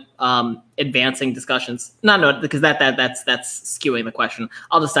 empowerment, advancing discussions? No, because that's skewing the question.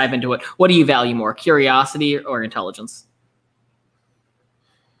 I'll just dive into it. What do you value more, curiosity or intelligence?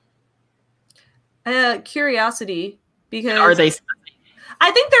 Curiosity, because are they? I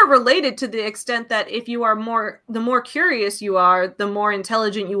think they're related to the extent that if you are the more curious you are, the more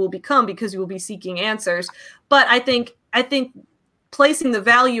intelligent you will become, because you will be seeking answers. But I think placing the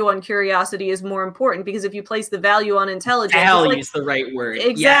value on curiosity is more important, because if you place the value on intelligence, Value is the right word.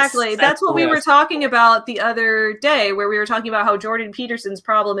 Exactly. Yes, that's what we were yes. talking about the other day, where we were talking about how Jordan Peterson's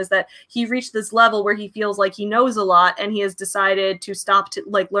problem is that he reached this level where he feels like he knows a lot, and he has decided to stop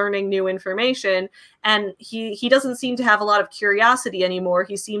learning new information. And he doesn't seem to have a lot of curiosity anymore.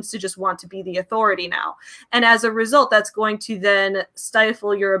 He seems to just want to be the authority now. And as a result, that's going to then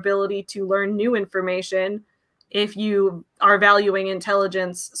stifle your ability to learn new information if you are valuing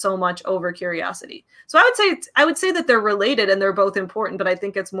intelligence so much over curiosity. So I would say that they're related and they're both important, but I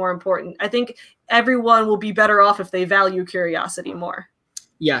think it's more important. I think everyone will be better off if they value curiosity more.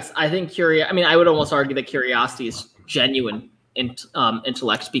 Yes, I think I would almost argue that curiosity is genuine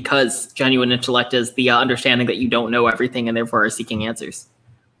intellect, because genuine intellect is the understanding that you don't know everything and therefore are seeking answers.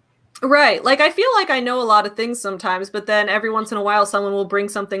 Right. Like, I feel like I know a lot of things sometimes, but then every once in a while someone will bring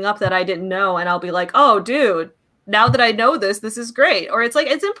something up that I didn't know, and I'll be like, oh, dude, now that I know this is great. Or it's like,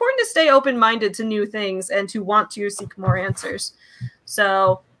 it's important to stay open-minded to new things and to want to seek more answers.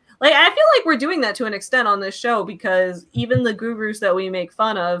 So, like, I feel like we're doing that to an extent on this show, because even the gurus that we make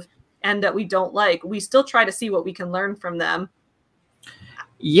fun of and that we don't like, we still try to see what we can learn from them.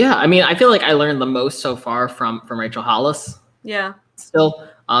 Yeah, I mean, I feel like I learned the most so far from Rachel Hollis. Yeah. Still,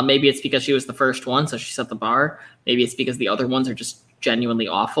 maybe it's because she was the first one, so she set the bar. Maybe it's because the other ones are just genuinely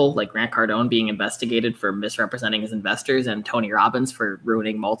awful, like Grant Cardone being investigated for misrepresenting his investors, and Tony Robbins for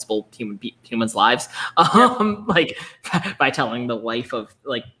ruining multiple humans' lives, like by telling the wife of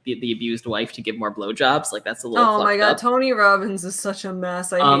the abused wife to give more blowjobs. Like, that's a little. Oh my God, up. Tony Robbins is such a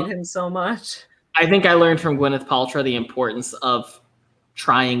mess. I hate him so much. I think I learned from Gwyneth Paltrow the importance of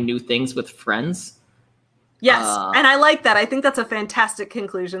trying new things with friends. Yes, and I like that. I think that's a fantastic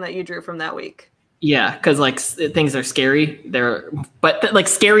conclusion that you drew from that week. Yeah, because things are scary. But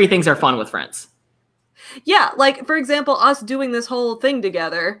scary things are fun with friends. Yeah, like, for example, us doing this whole thing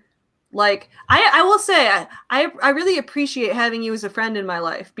together. Like, I will say, I really appreciate having you as a friend in my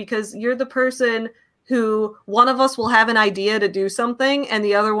life, because you're the person who, one of us will have an idea to do something and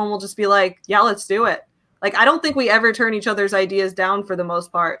the other one will just be like, yeah, let's do it. Like, I don't think we ever turn each other's ideas down for the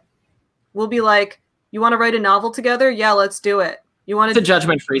most part. We'll be like, you want to write a novel together? Yeah, let's do it. It's a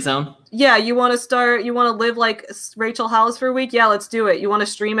judgment-free zone. Yeah, you want to live like Rachel Hollis for a week? Yeah, let's do it. You want to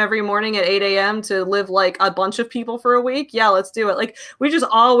stream every morning at 8 a.m. to live like a bunch of people for a week? Yeah, let's do it. Like, we're just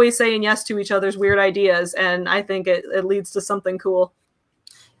always saying yes to each other's weird ideas, and I think it leads to something cool.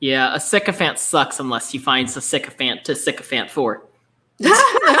 Yeah, a sycophant sucks unless you find a sycophant to sycophant for.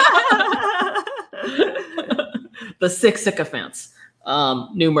 The 6 sycophants.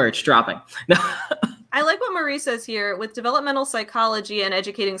 New merch dropping. I like what Marie says here. With developmental psychology and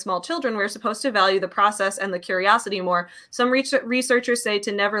educating small children, we're supposed to value the process and the curiosity more. Some researchers say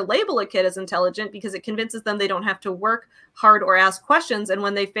to never label a kid as intelligent because it convinces them they don't have to work hard or ask questions, and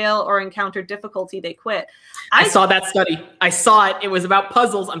when they fail or encounter difficulty, they quit. I saw that study. I saw it. It was about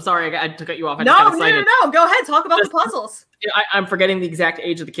puzzles. I'm sorry, I had to cut you off. No. Go ahead. Talk about the puzzles. I'm forgetting the exact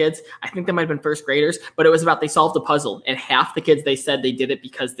age of the kids. I think they might have been first graders, but it was about they solved a puzzle, and half the kids, they said they did it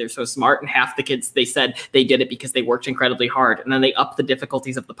because they're so smart, and half the kids, they said they did it because they worked incredibly hard, and then they upped the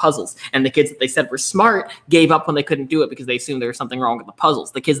difficulties of the puzzles. And the kids that they said were smart gave up when they couldn't do it because they assumed there was something wrong with the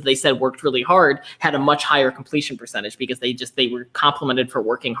puzzles. The kids that they said worked really hard had a much higher completion percentage because they were complimented for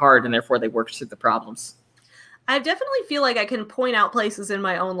working hard, and therefore they worked through the problems. I definitely feel like I can point out places in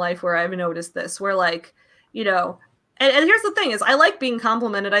my own life where I've noticed this, where, like, you know, and here's the thing is, I like being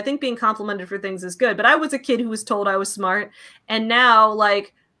complimented. I think being complimented for things is good, but I was a kid who was told I was smart. And now,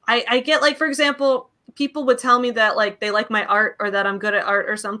 like, I get, like, for example, people would tell me that, like, they like my art or that I'm good at art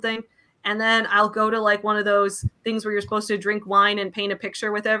or something. And then I'll go to, like, one of those things where you're supposed to drink wine and paint a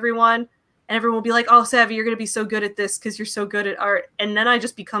picture with everyone. And everyone will be like, oh, Savvy, you're going to be so good at this because you're so good at art. And then I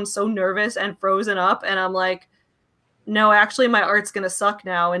just become so nervous and frozen up. And I'm like, no, actually, my art's going to suck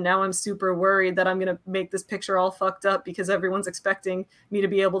now. And now I'm super worried that I'm going to make this picture all fucked up because everyone's expecting me to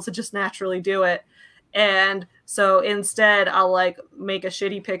be able to just naturally do it. And so instead, I'll, like, make a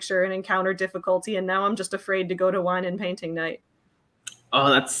shitty picture and encounter difficulty. And now I'm just afraid to go to wine and painting night. Oh,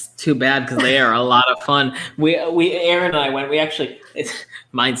 that's too bad because they are a lot of fun. Aaron and I went.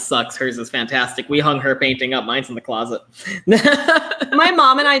 Mine sucks. Hers is fantastic. We hung her painting up. Mine's in the closet. My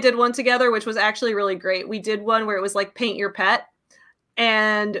mom and I did one together, which was actually really great. We did one where it was like paint your pet.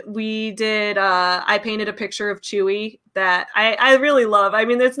 And we did, I painted a picture of Chewy that I really love. I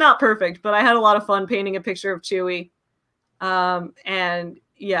mean, it's not perfect, but I had a lot of fun painting a picture of Chewy. And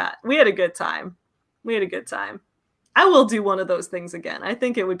yeah, we had a good time. I will do one of those things again. I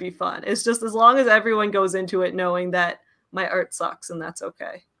think it would be fun. It's just as long as everyone goes into it knowing that my art sucks, and that's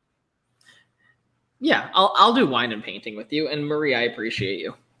okay. Yeah, I'll do wine and painting with you. And Marie, I appreciate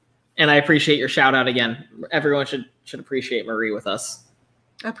you. And I appreciate your shout out again. Everyone should appreciate Marie with us.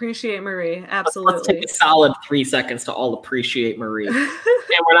 Appreciate Marie. Absolutely. Let's take a solid 3 seconds to all appreciate Marie. And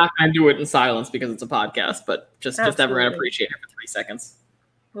we're not going to do it in silence because it's a podcast, but just everyone appreciate her for 3 seconds.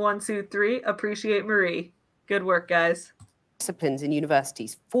 1, 2, 3. Appreciate Marie. Good work, guys. Disciplines in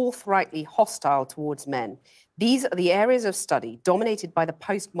universities forthrightly hostile towards men. These are the areas of study dominated by the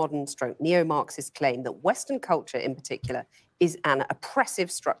postmodern neo-Marxist claim that Western culture in particular is an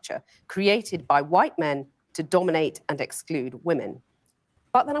oppressive structure created by white men to dominate and exclude women.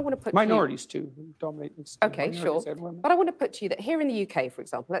 But then I want to put minorities too dominate. Okay, sure. But I want to put to you that here in the UK, for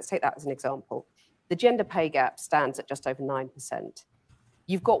example, let's take that as an example. The gender pay gap stands at just over 9%.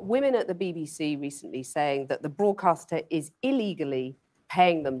 You've got women at the BBC recently saying that the broadcaster is illegally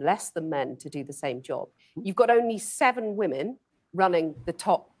paying them less than men to do the same job. You've got only 7 women running the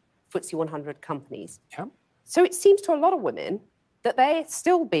top FTSE 100 companies. Yeah. So it seems to a lot of women that they're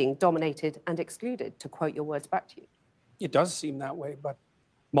still being dominated and excluded, to quote your words back to you. It does seem that way, but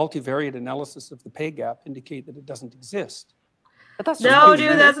multivariate analysis of the pay gap indicate that it doesn't exist. But that's No,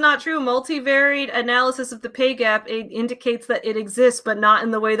 dude, that's not true. Multivariate analysis of the pay gap indicates that it exists, but not in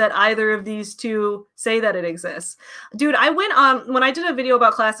the way that either of these two say that it exists. Dude, I went on, when I did a video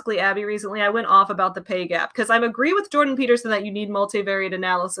about Classically Abby recently, I went off about the pay gap because I agree with Jordan Peterson that you need multivariate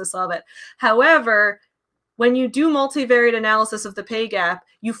analysis of it. However, when you do multivariate analysis of the pay gap,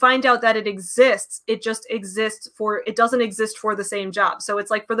 you find out that it exists. It just exists it doesn't exist for the same job. So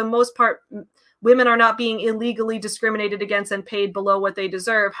it's like, for the most part, women are not being illegally discriminated against and paid below what they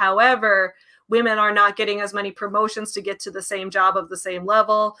deserve. However, women are not getting as many promotions to get to the same job of the same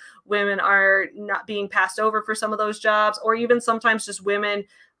level. Women are not being passed over for some of those jobs, or even sometimes just women,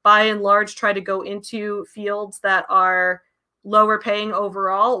 by and large, try to go into fields that are lower paying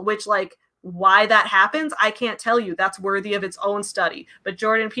overall, which, like, why that happens, I can't tell you. That's worthy of its own study. But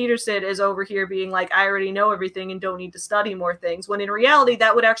Jordan Peterson is over here being like, I already know everything and don't need to study more things, when in reality,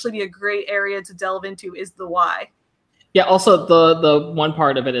 that would actually be a great area to delve into, is the why. Yeah, also the one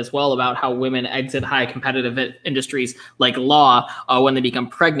part of it as well about how women exit high competitive industries like law when they become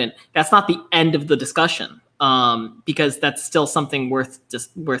pregnant. That's not the end of the discussion, because that's still something worth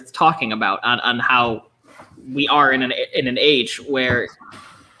talking about on how we are in an age where,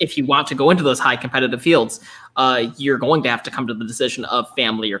 if you want to go into those high competitive fields, you're going to have to come to the decision of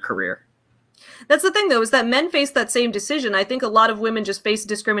family or career. That's the thing, though, is that men face that same decision. I think a lot of women just face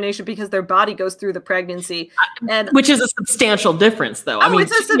discrimination because their body goes through the pregnancy, which is a substantial difference, though. Oh, I mean,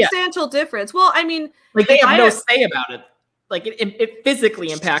 it's a substantial difference. Well, I mean, like, they have no say about it. Like, it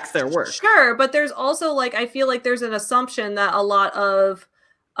physically impacts their work. Sure, but there's also, like, I feel like there's an assumption that a lot of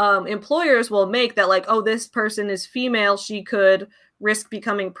employers will make that, like, oh, this person is female, she could risk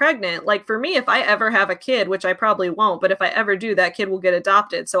becoming pregnant. Like, for me, if I ever have a kid, which I probably won't, but if I ever do, that kid will get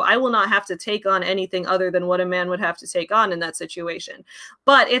adopted. So I will not have to take on anything other than what a man would have to take on in that situation.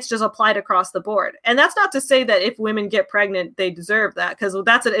 But it's just applied across the board. And that's not to say that if women get pregnant, they deserve that, because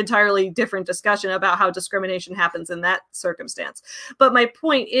that's an entirely different discussion about how discrimination happens in that circumstance. But my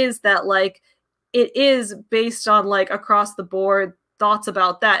point is that, like, it is based on, like, across the board thoughts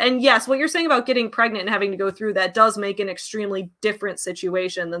about that. And yes, what you're saying about getting pregnant and having to go through that does make an extremely different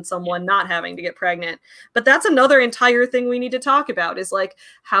situation than someone not having to get pregnant. But that's another entire thing we need to talk about, is, like,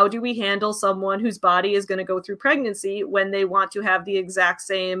 how do we handle someone whose body is going to go through pregnancy when they want to have the exact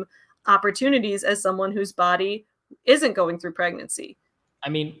same opportunities as someone whose body isn't going through pregnancy? I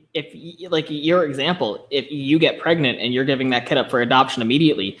mean, if, like your example, if you get pregnant and you're giving that kid up for adoption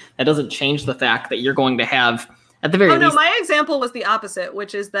immediately, that doesn't change the fact that you're going to have, at the very least. No, my example was the opposite,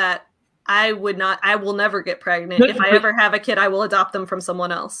 which is that I will never get pregnant. If I ever have a kid, I will adopt them from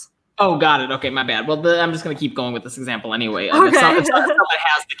someone else. Oh, got it. Okay, my bad. Well, I'm just going to keep going with this example anyway. Okay. If someone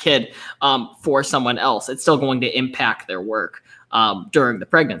has the kid for someone else, it's still going to impact their work during the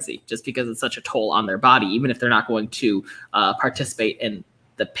pregnancy, just because it's such a toll on their body, even if they're not going to participate in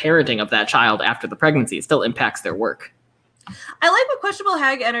the parenting of that child after the pregnancy. It still impacts their work. I like what Questionable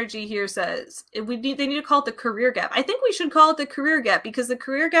Hag Energy here says. They need to call it the career gap. I think we should call it the career gap, because the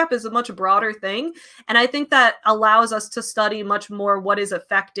career gap is a much broader thing. And I think that allows us to study much more what is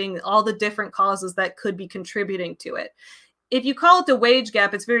affecting all the different causes that could be contributing to it. If you call it the wage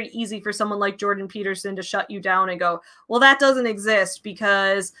gap, it's very easy for someone like Jordan Peterson to shut you down and go, well, that doesn't exist,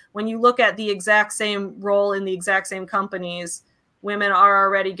 because when you look at the exact same role in the exact same companies, women are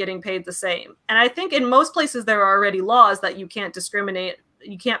already getting paid the same. And I think in most places there are already laws that you can't discriminate.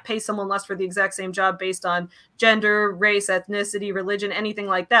 You can't pay someone less for the exact same job based on gender, race, ethnicity, religion, anything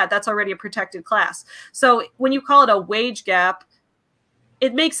like that. That's already a protected class. So when you call it a wage gap,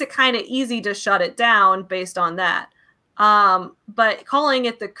 it makes it kind of easy to shut it down based on that. But calling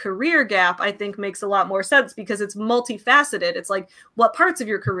it the career gap, I think, makes a lot more sense because it's multifaceted. It's like what parts of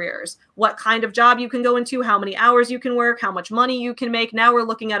your careers, what kind of job you can go into, how many hours you can work, how much money you can make. Now we're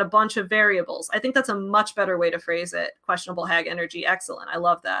looking at a bunch of variables. I think that's a much better way to phrase it. Questionable hag energy. Excellent. I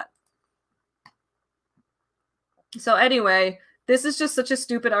love that. So anyway, this is just such a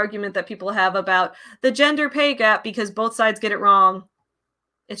stupid argument that people have about the gender pay gap because both sides get it wrong.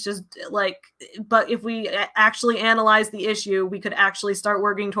 It's just like, but if we actually analyze the issue, we could actually start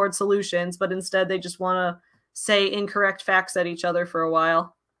working towards solutions, but instead they just want to say incorrect facts at each other for a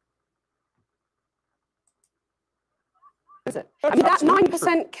while. Is it? I mean, that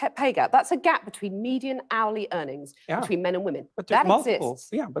 9% pay gap, that's a gap between median hourly earnings between men and women. But there's that multiple,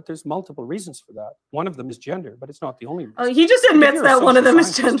 exists. yeah, but there's multiple reasons for that. One of them is gender, but it's not the only reason. Oh, he just admits If you're a that one of social them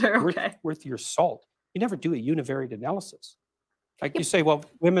is scientist, gender. Okay. worth your salt. You never do a univariate analysis. Like you say, well,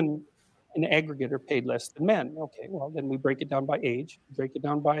 women in aggregate are paid less than men. Okay, well, then we break it down by age, we break it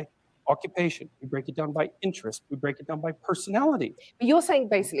down by occupation, we break it down by interest, we break it down by personality. But you're saying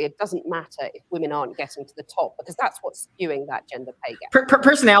basically it doesn't matter if women aren't getting to the top because that's what's skewing that gender pay gap.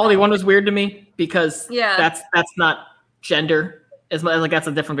 Personality one was weird to me because Yeah. that's not gender. As much like that's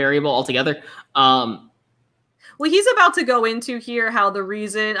a different variable altogether. Well, he's about to go into here how the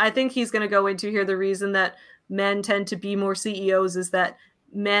reason, I think he's going to go into here the reason that men tend to be more CEOs is that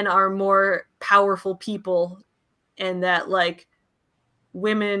men are more powerful people and that like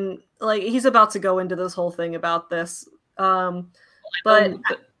women, like he's about to go into this whole thing about this. But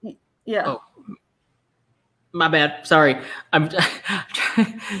yeah. Oh, my bad. Sorry.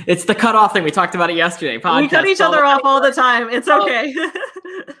 It's the cutoff thing. We talked about it yesterday. We cut each other off all the time. It's okay.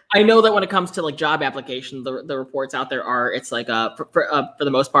 I know that when it comes to like job application, the reports out there are it's like for the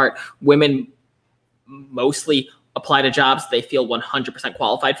most part, women mostly apply to jobs they feel 100%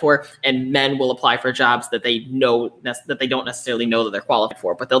 qualified for, and men will apply for jobs that they know that they don't necessarily know that they're qualified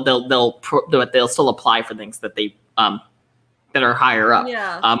for, but they'll still apply for things that they that are higher up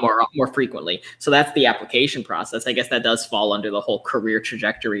more frequently. So that's the application process. I guess that does fall under the whole career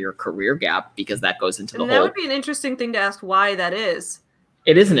trajectory or career gap because that goes into the whole. That would be an interesting thing to ask why that is.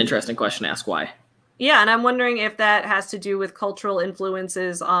 It is an interesting question to ask why. Yeah, and I'm wondering if that has to do with cultural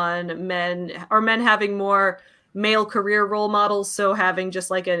influences on men, or men having more male career role models, so having just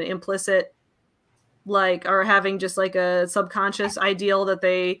like an implicit, like, or having just like a subconscious ideal that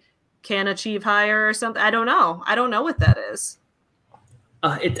they can achieve higher or something. I don't know. I don't know what that is.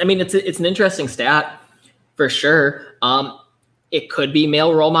 I mean, it's an interesting stat for sure. It could be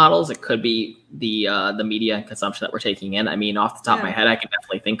male role models. It could be the media consumption that we're taking in. I mean, off the top of my head, I can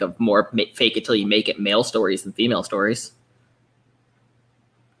definitely think of more fake it till you make it male stories than female stories.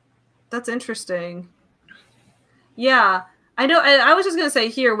 That's interesting. Yeah, I know. And I was just going to say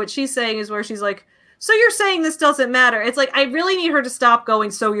here, what she's saying is where she's like, so you're saying this doesn't matter. It's like, I really need her to stop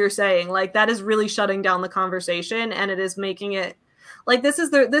going, so you're saying. Like, that is really shutting down the conversation, and it is making it like this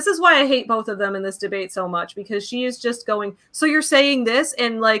is why I hate both of them in this debate so much, because she is just going, so you're saying this,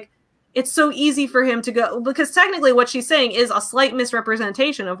 and like it's so easy for him to go, because technically what she's saying is a slight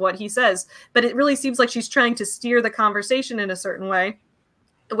misrepresentation of what he says, but it really seems like she's trying to steer the conversation in a certain way,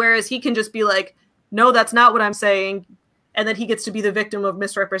 whereas he can just be like, no, that's not what I'm saying, and then he gets to be the victim of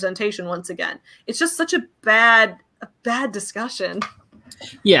misrepresentation once again. It's just such a bad discussion.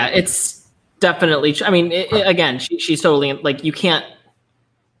 Yeah, it's definitely. I mean, again, she's totally like, you can't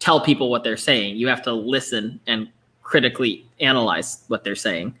tell people what they're saying. You have to listen and critically analyze what they're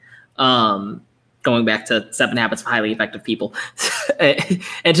saying. Going back to 7 Habits of Highly Effective People,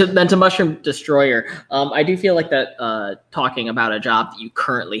 and then to Mushroom Destroyer, I do feel like that talking about a job that you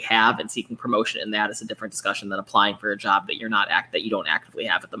currently have and seeking promotion in that is a different discussion than applying for a job that you don't actively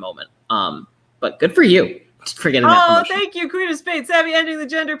have at the moment. But good for you for getting that promotion. Thank you, Queen of Spades. Savvy ending the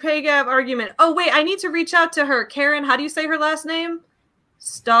gender pay gap argument. Oh wait, I need to reach out to her. Karen, how do you say her last name?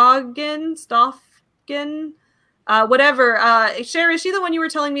 Stoffgen. Whatever. Sherry, is she the one you were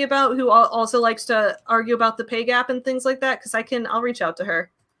telling me about who also likes to argue about the pay gap and things like that? Because I'll reach out to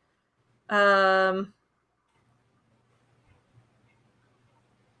her.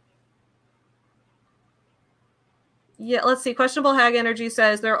 Yeah, let's see. Questionable Hag Energy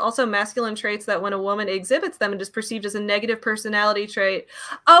says there are also masculine traits that when a woman exhibits them and is perceived as a negative personality trait.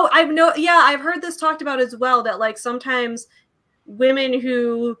 Oh, I've heard this talked about as well, that like sometimes women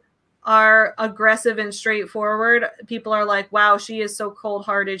who are aggressive and straightforward, people are like, wow, she is so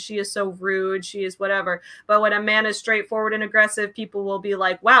cold-hearted, she is so rude, she is whatever. But when a man is straightforward and aggressive, people will be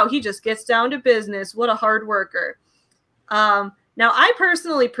like, wow, he just gets down to business, what a hard worker. Now I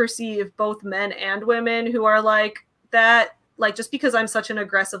personally perceive both men and women who are like that, like, just because I'm such an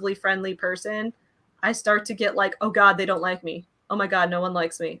aggressively friendly person, I start to get like, oh God, they don't like me. Oh my God, no one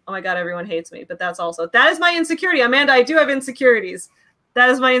likes me. Oh my God, everyone hates me. But that is my insecurity. Amanda, I do have insecurities. That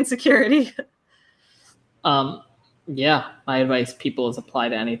is my insecurity. Yeah, my advice, people, is apply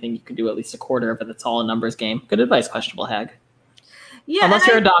to anything. You can do at least a quarter of it. It's all a numbers game. Good advice, Questionable Hag. Yeah, unless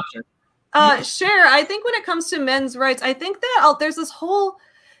you're a doctor. Cher, I think when it comes to men's rights, I think that there's this whole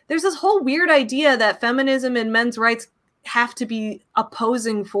weird idea that feminism and men's rights have to be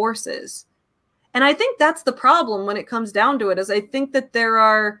opposing forces. And I think that's the problem when it comes down to it, is I think that there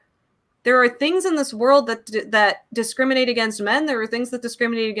are things in this world that discriminate against men. There are things that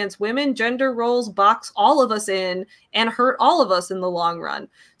discriminate against women. Gender roles box all of us in and hurt all of us in the long run.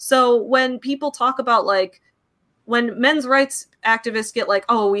 So when people talk about, like, when men's rights activists get like,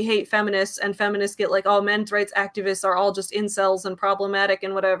 oh, we hate feminists, and feminists get like, oh, men's rights activists are all just incels and problematic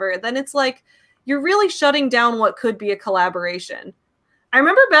and whatever, then it's like, you're really shutting down what could be a collaboration. I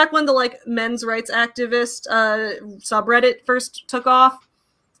remember back when the like men's rights activist subreddit first took off,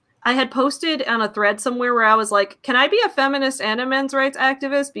 I had posted on a thread somewhere where I was like, can I be a feminist and a men's rights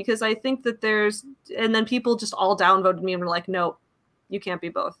activist? Because I think that and then people just all downvoted me and were like, no, you can't be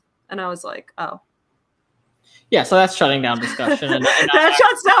both. And I was like, oh. Yeah, so that's shutting down discussion. And that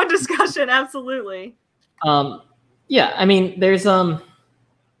shuts down discussion, absolutely. Yeah, I mean, there's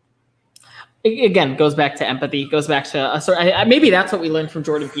again, goes back to empathy, goes back to maybe that's what we learned from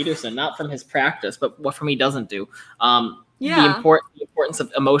Jordan Peterson, not from his practice, but what from he doesn't do. The importance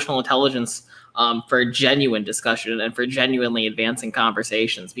of emotional intelligence for genuine discussion and for genuinely advancing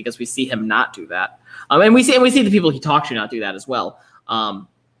conversations, because we see him not do that, and we see the people he talks to not do that as well.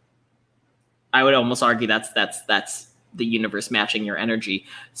 I would almost argue that's the universe matching your energy.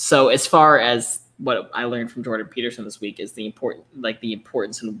 So as far as what I learned from Jordan Peterson this week is the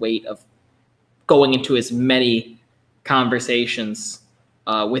importance and weight of going into as many conversations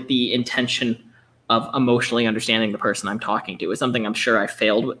with the intention of emotionally understanding the person I'm talking to. Is something I'm sure I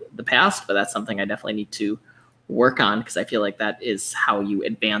failed with in the past, but that's something I definitely need to work on, because I feel like that is how you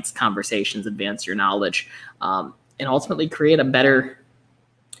advance conversations, advance your knowledge, and ultimately create a better,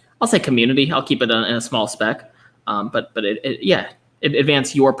 I'll say, community. I'll keep it in a small spec, but it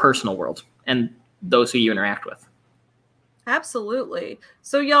advances your personal world and those who you interact with. Absolutely.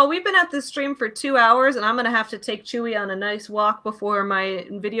 So y'all, we've been at this stream for 2 hours, and I'm going to have to take Chewy on a nice walk before my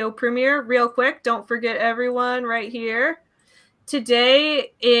video premiere. Real quick, don't forget everyone right here.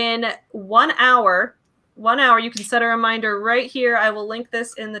 Today in 1 hour, you can set a reminder right here. I will link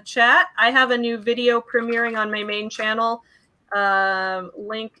this in the chat. I have a new video premiering on my main channel.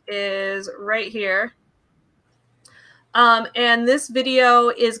 Link is right here. And this video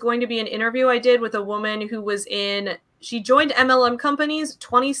is going to be an interview I did with a woman who was she joined MLM companies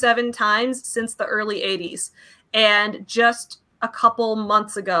 27 times since the early 80s. And just a couple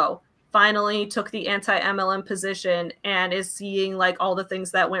months ago, finally took the anti-MLM position and is seeing like all the things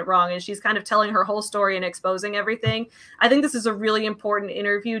that went wrong. And she's kind of telling her whole story and exposing everything. I think this is a really important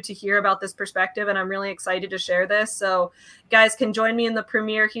interview to hear about this perspective, and I'm really excited to share this. So guys can join me in the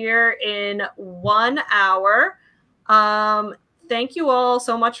premiere here in 1 hour. Thank you all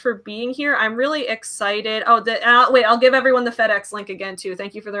so much for being here. I'm really excited. Oh, wait, I'll give everyone the FedEx link again too.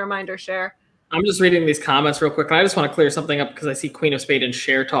 Thank you for the reminder, Cher. I'm just reading these comments real quick, and I just want to clear something up because I see Queen of Spade and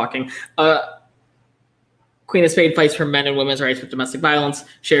Cher talking. Queen of Spade fights for men and women's rights with domestic violence.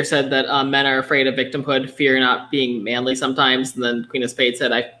 Cher said that men are afraid of victimhood, fear not being manly sometimes. And then Queen of Spade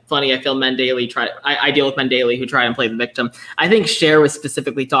said, I feel men daily I deal with men daily who try and play the victim. I think Cher was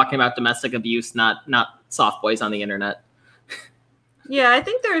specifically talking about domestic abuse, not soft boys on the internet. Yeah, I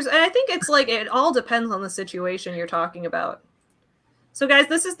think it's like it all depends on the situation you're talking about. So guys,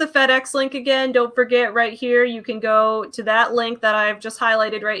 this is the FedEx link again. Don't forget right here, you can go to that link that I've just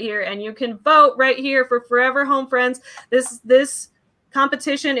highlighted right here, and you can vote right here for Forever Home Friends. This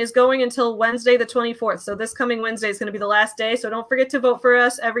competition is going until Wednesday the 24th. So this coming Wednesday is going to be the last day. So don't forget to vote for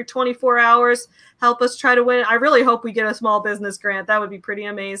us every 24 hours. Help us try to win. I really hope we get a small business grant. That would be pretty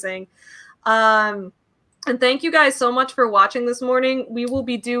amazing. And thank you guys so much for watching this morning. We will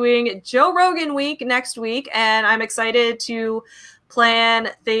be doing Joe Rogan week next week, and I'm excited to plan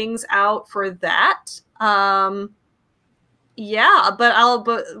things out for that. Yeah,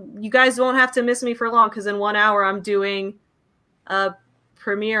 but you guys won't have to miss me for long, because in 1 hour I'm doing a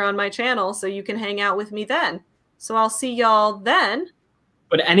premiere on my channel, so you can hang out with me then. So I'll see y'all then.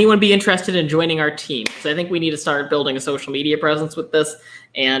 Would anyone be interested in joining our team? Because I think we need to start building a social media presence with this,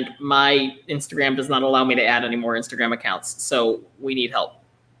 and my Instagram does not allow me to add any more Instagram accounts, so we need help.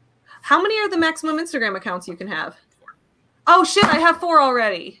 How many are the maximum Instagram accounts you can have? 4. Oh shit, I have 4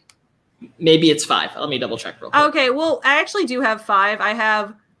 already. Maybe it's 5. Let me double check real quick. Okay, well, I actually do have 5. I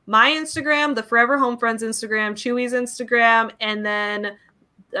have my Instagram, the Forever Home Friends Instagram, Chewy's Instagram, and then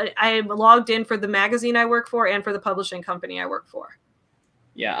I'm logged in for the magazine I work for and for the publishing company I work for.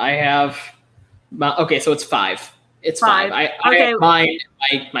 Yeah, I have. Okay, so it's 5. It's 5. I Okay. have mine,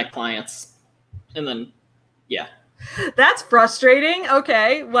 my clients, and then yeah. That's frustrating.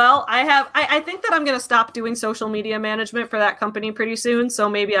 Okay, well, I think that I'm going to stop doing social media management for that company pretty soon, so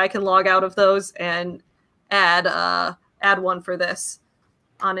maybe I can log out of those and add one for this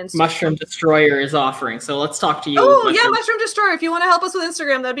on Instagram. Mushroom Destroyer is offering, so let's talk to you. Oh, yeah, Mushroom Destroyer. If you want to help us with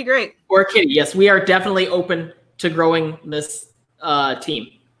Instagram, that'd be great. Or Kitty, yes, we are definitely open to growing this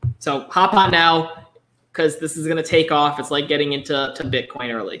team. So hop on now, because this is going to take off. It's like getting into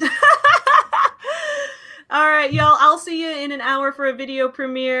Bitcoin early. All right, y'all. I'll see you in an hour for a video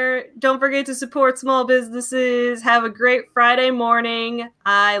premiere. Don't forget to support small businesses. Have a great Friday morning.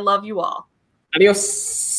 I love you all. Adios.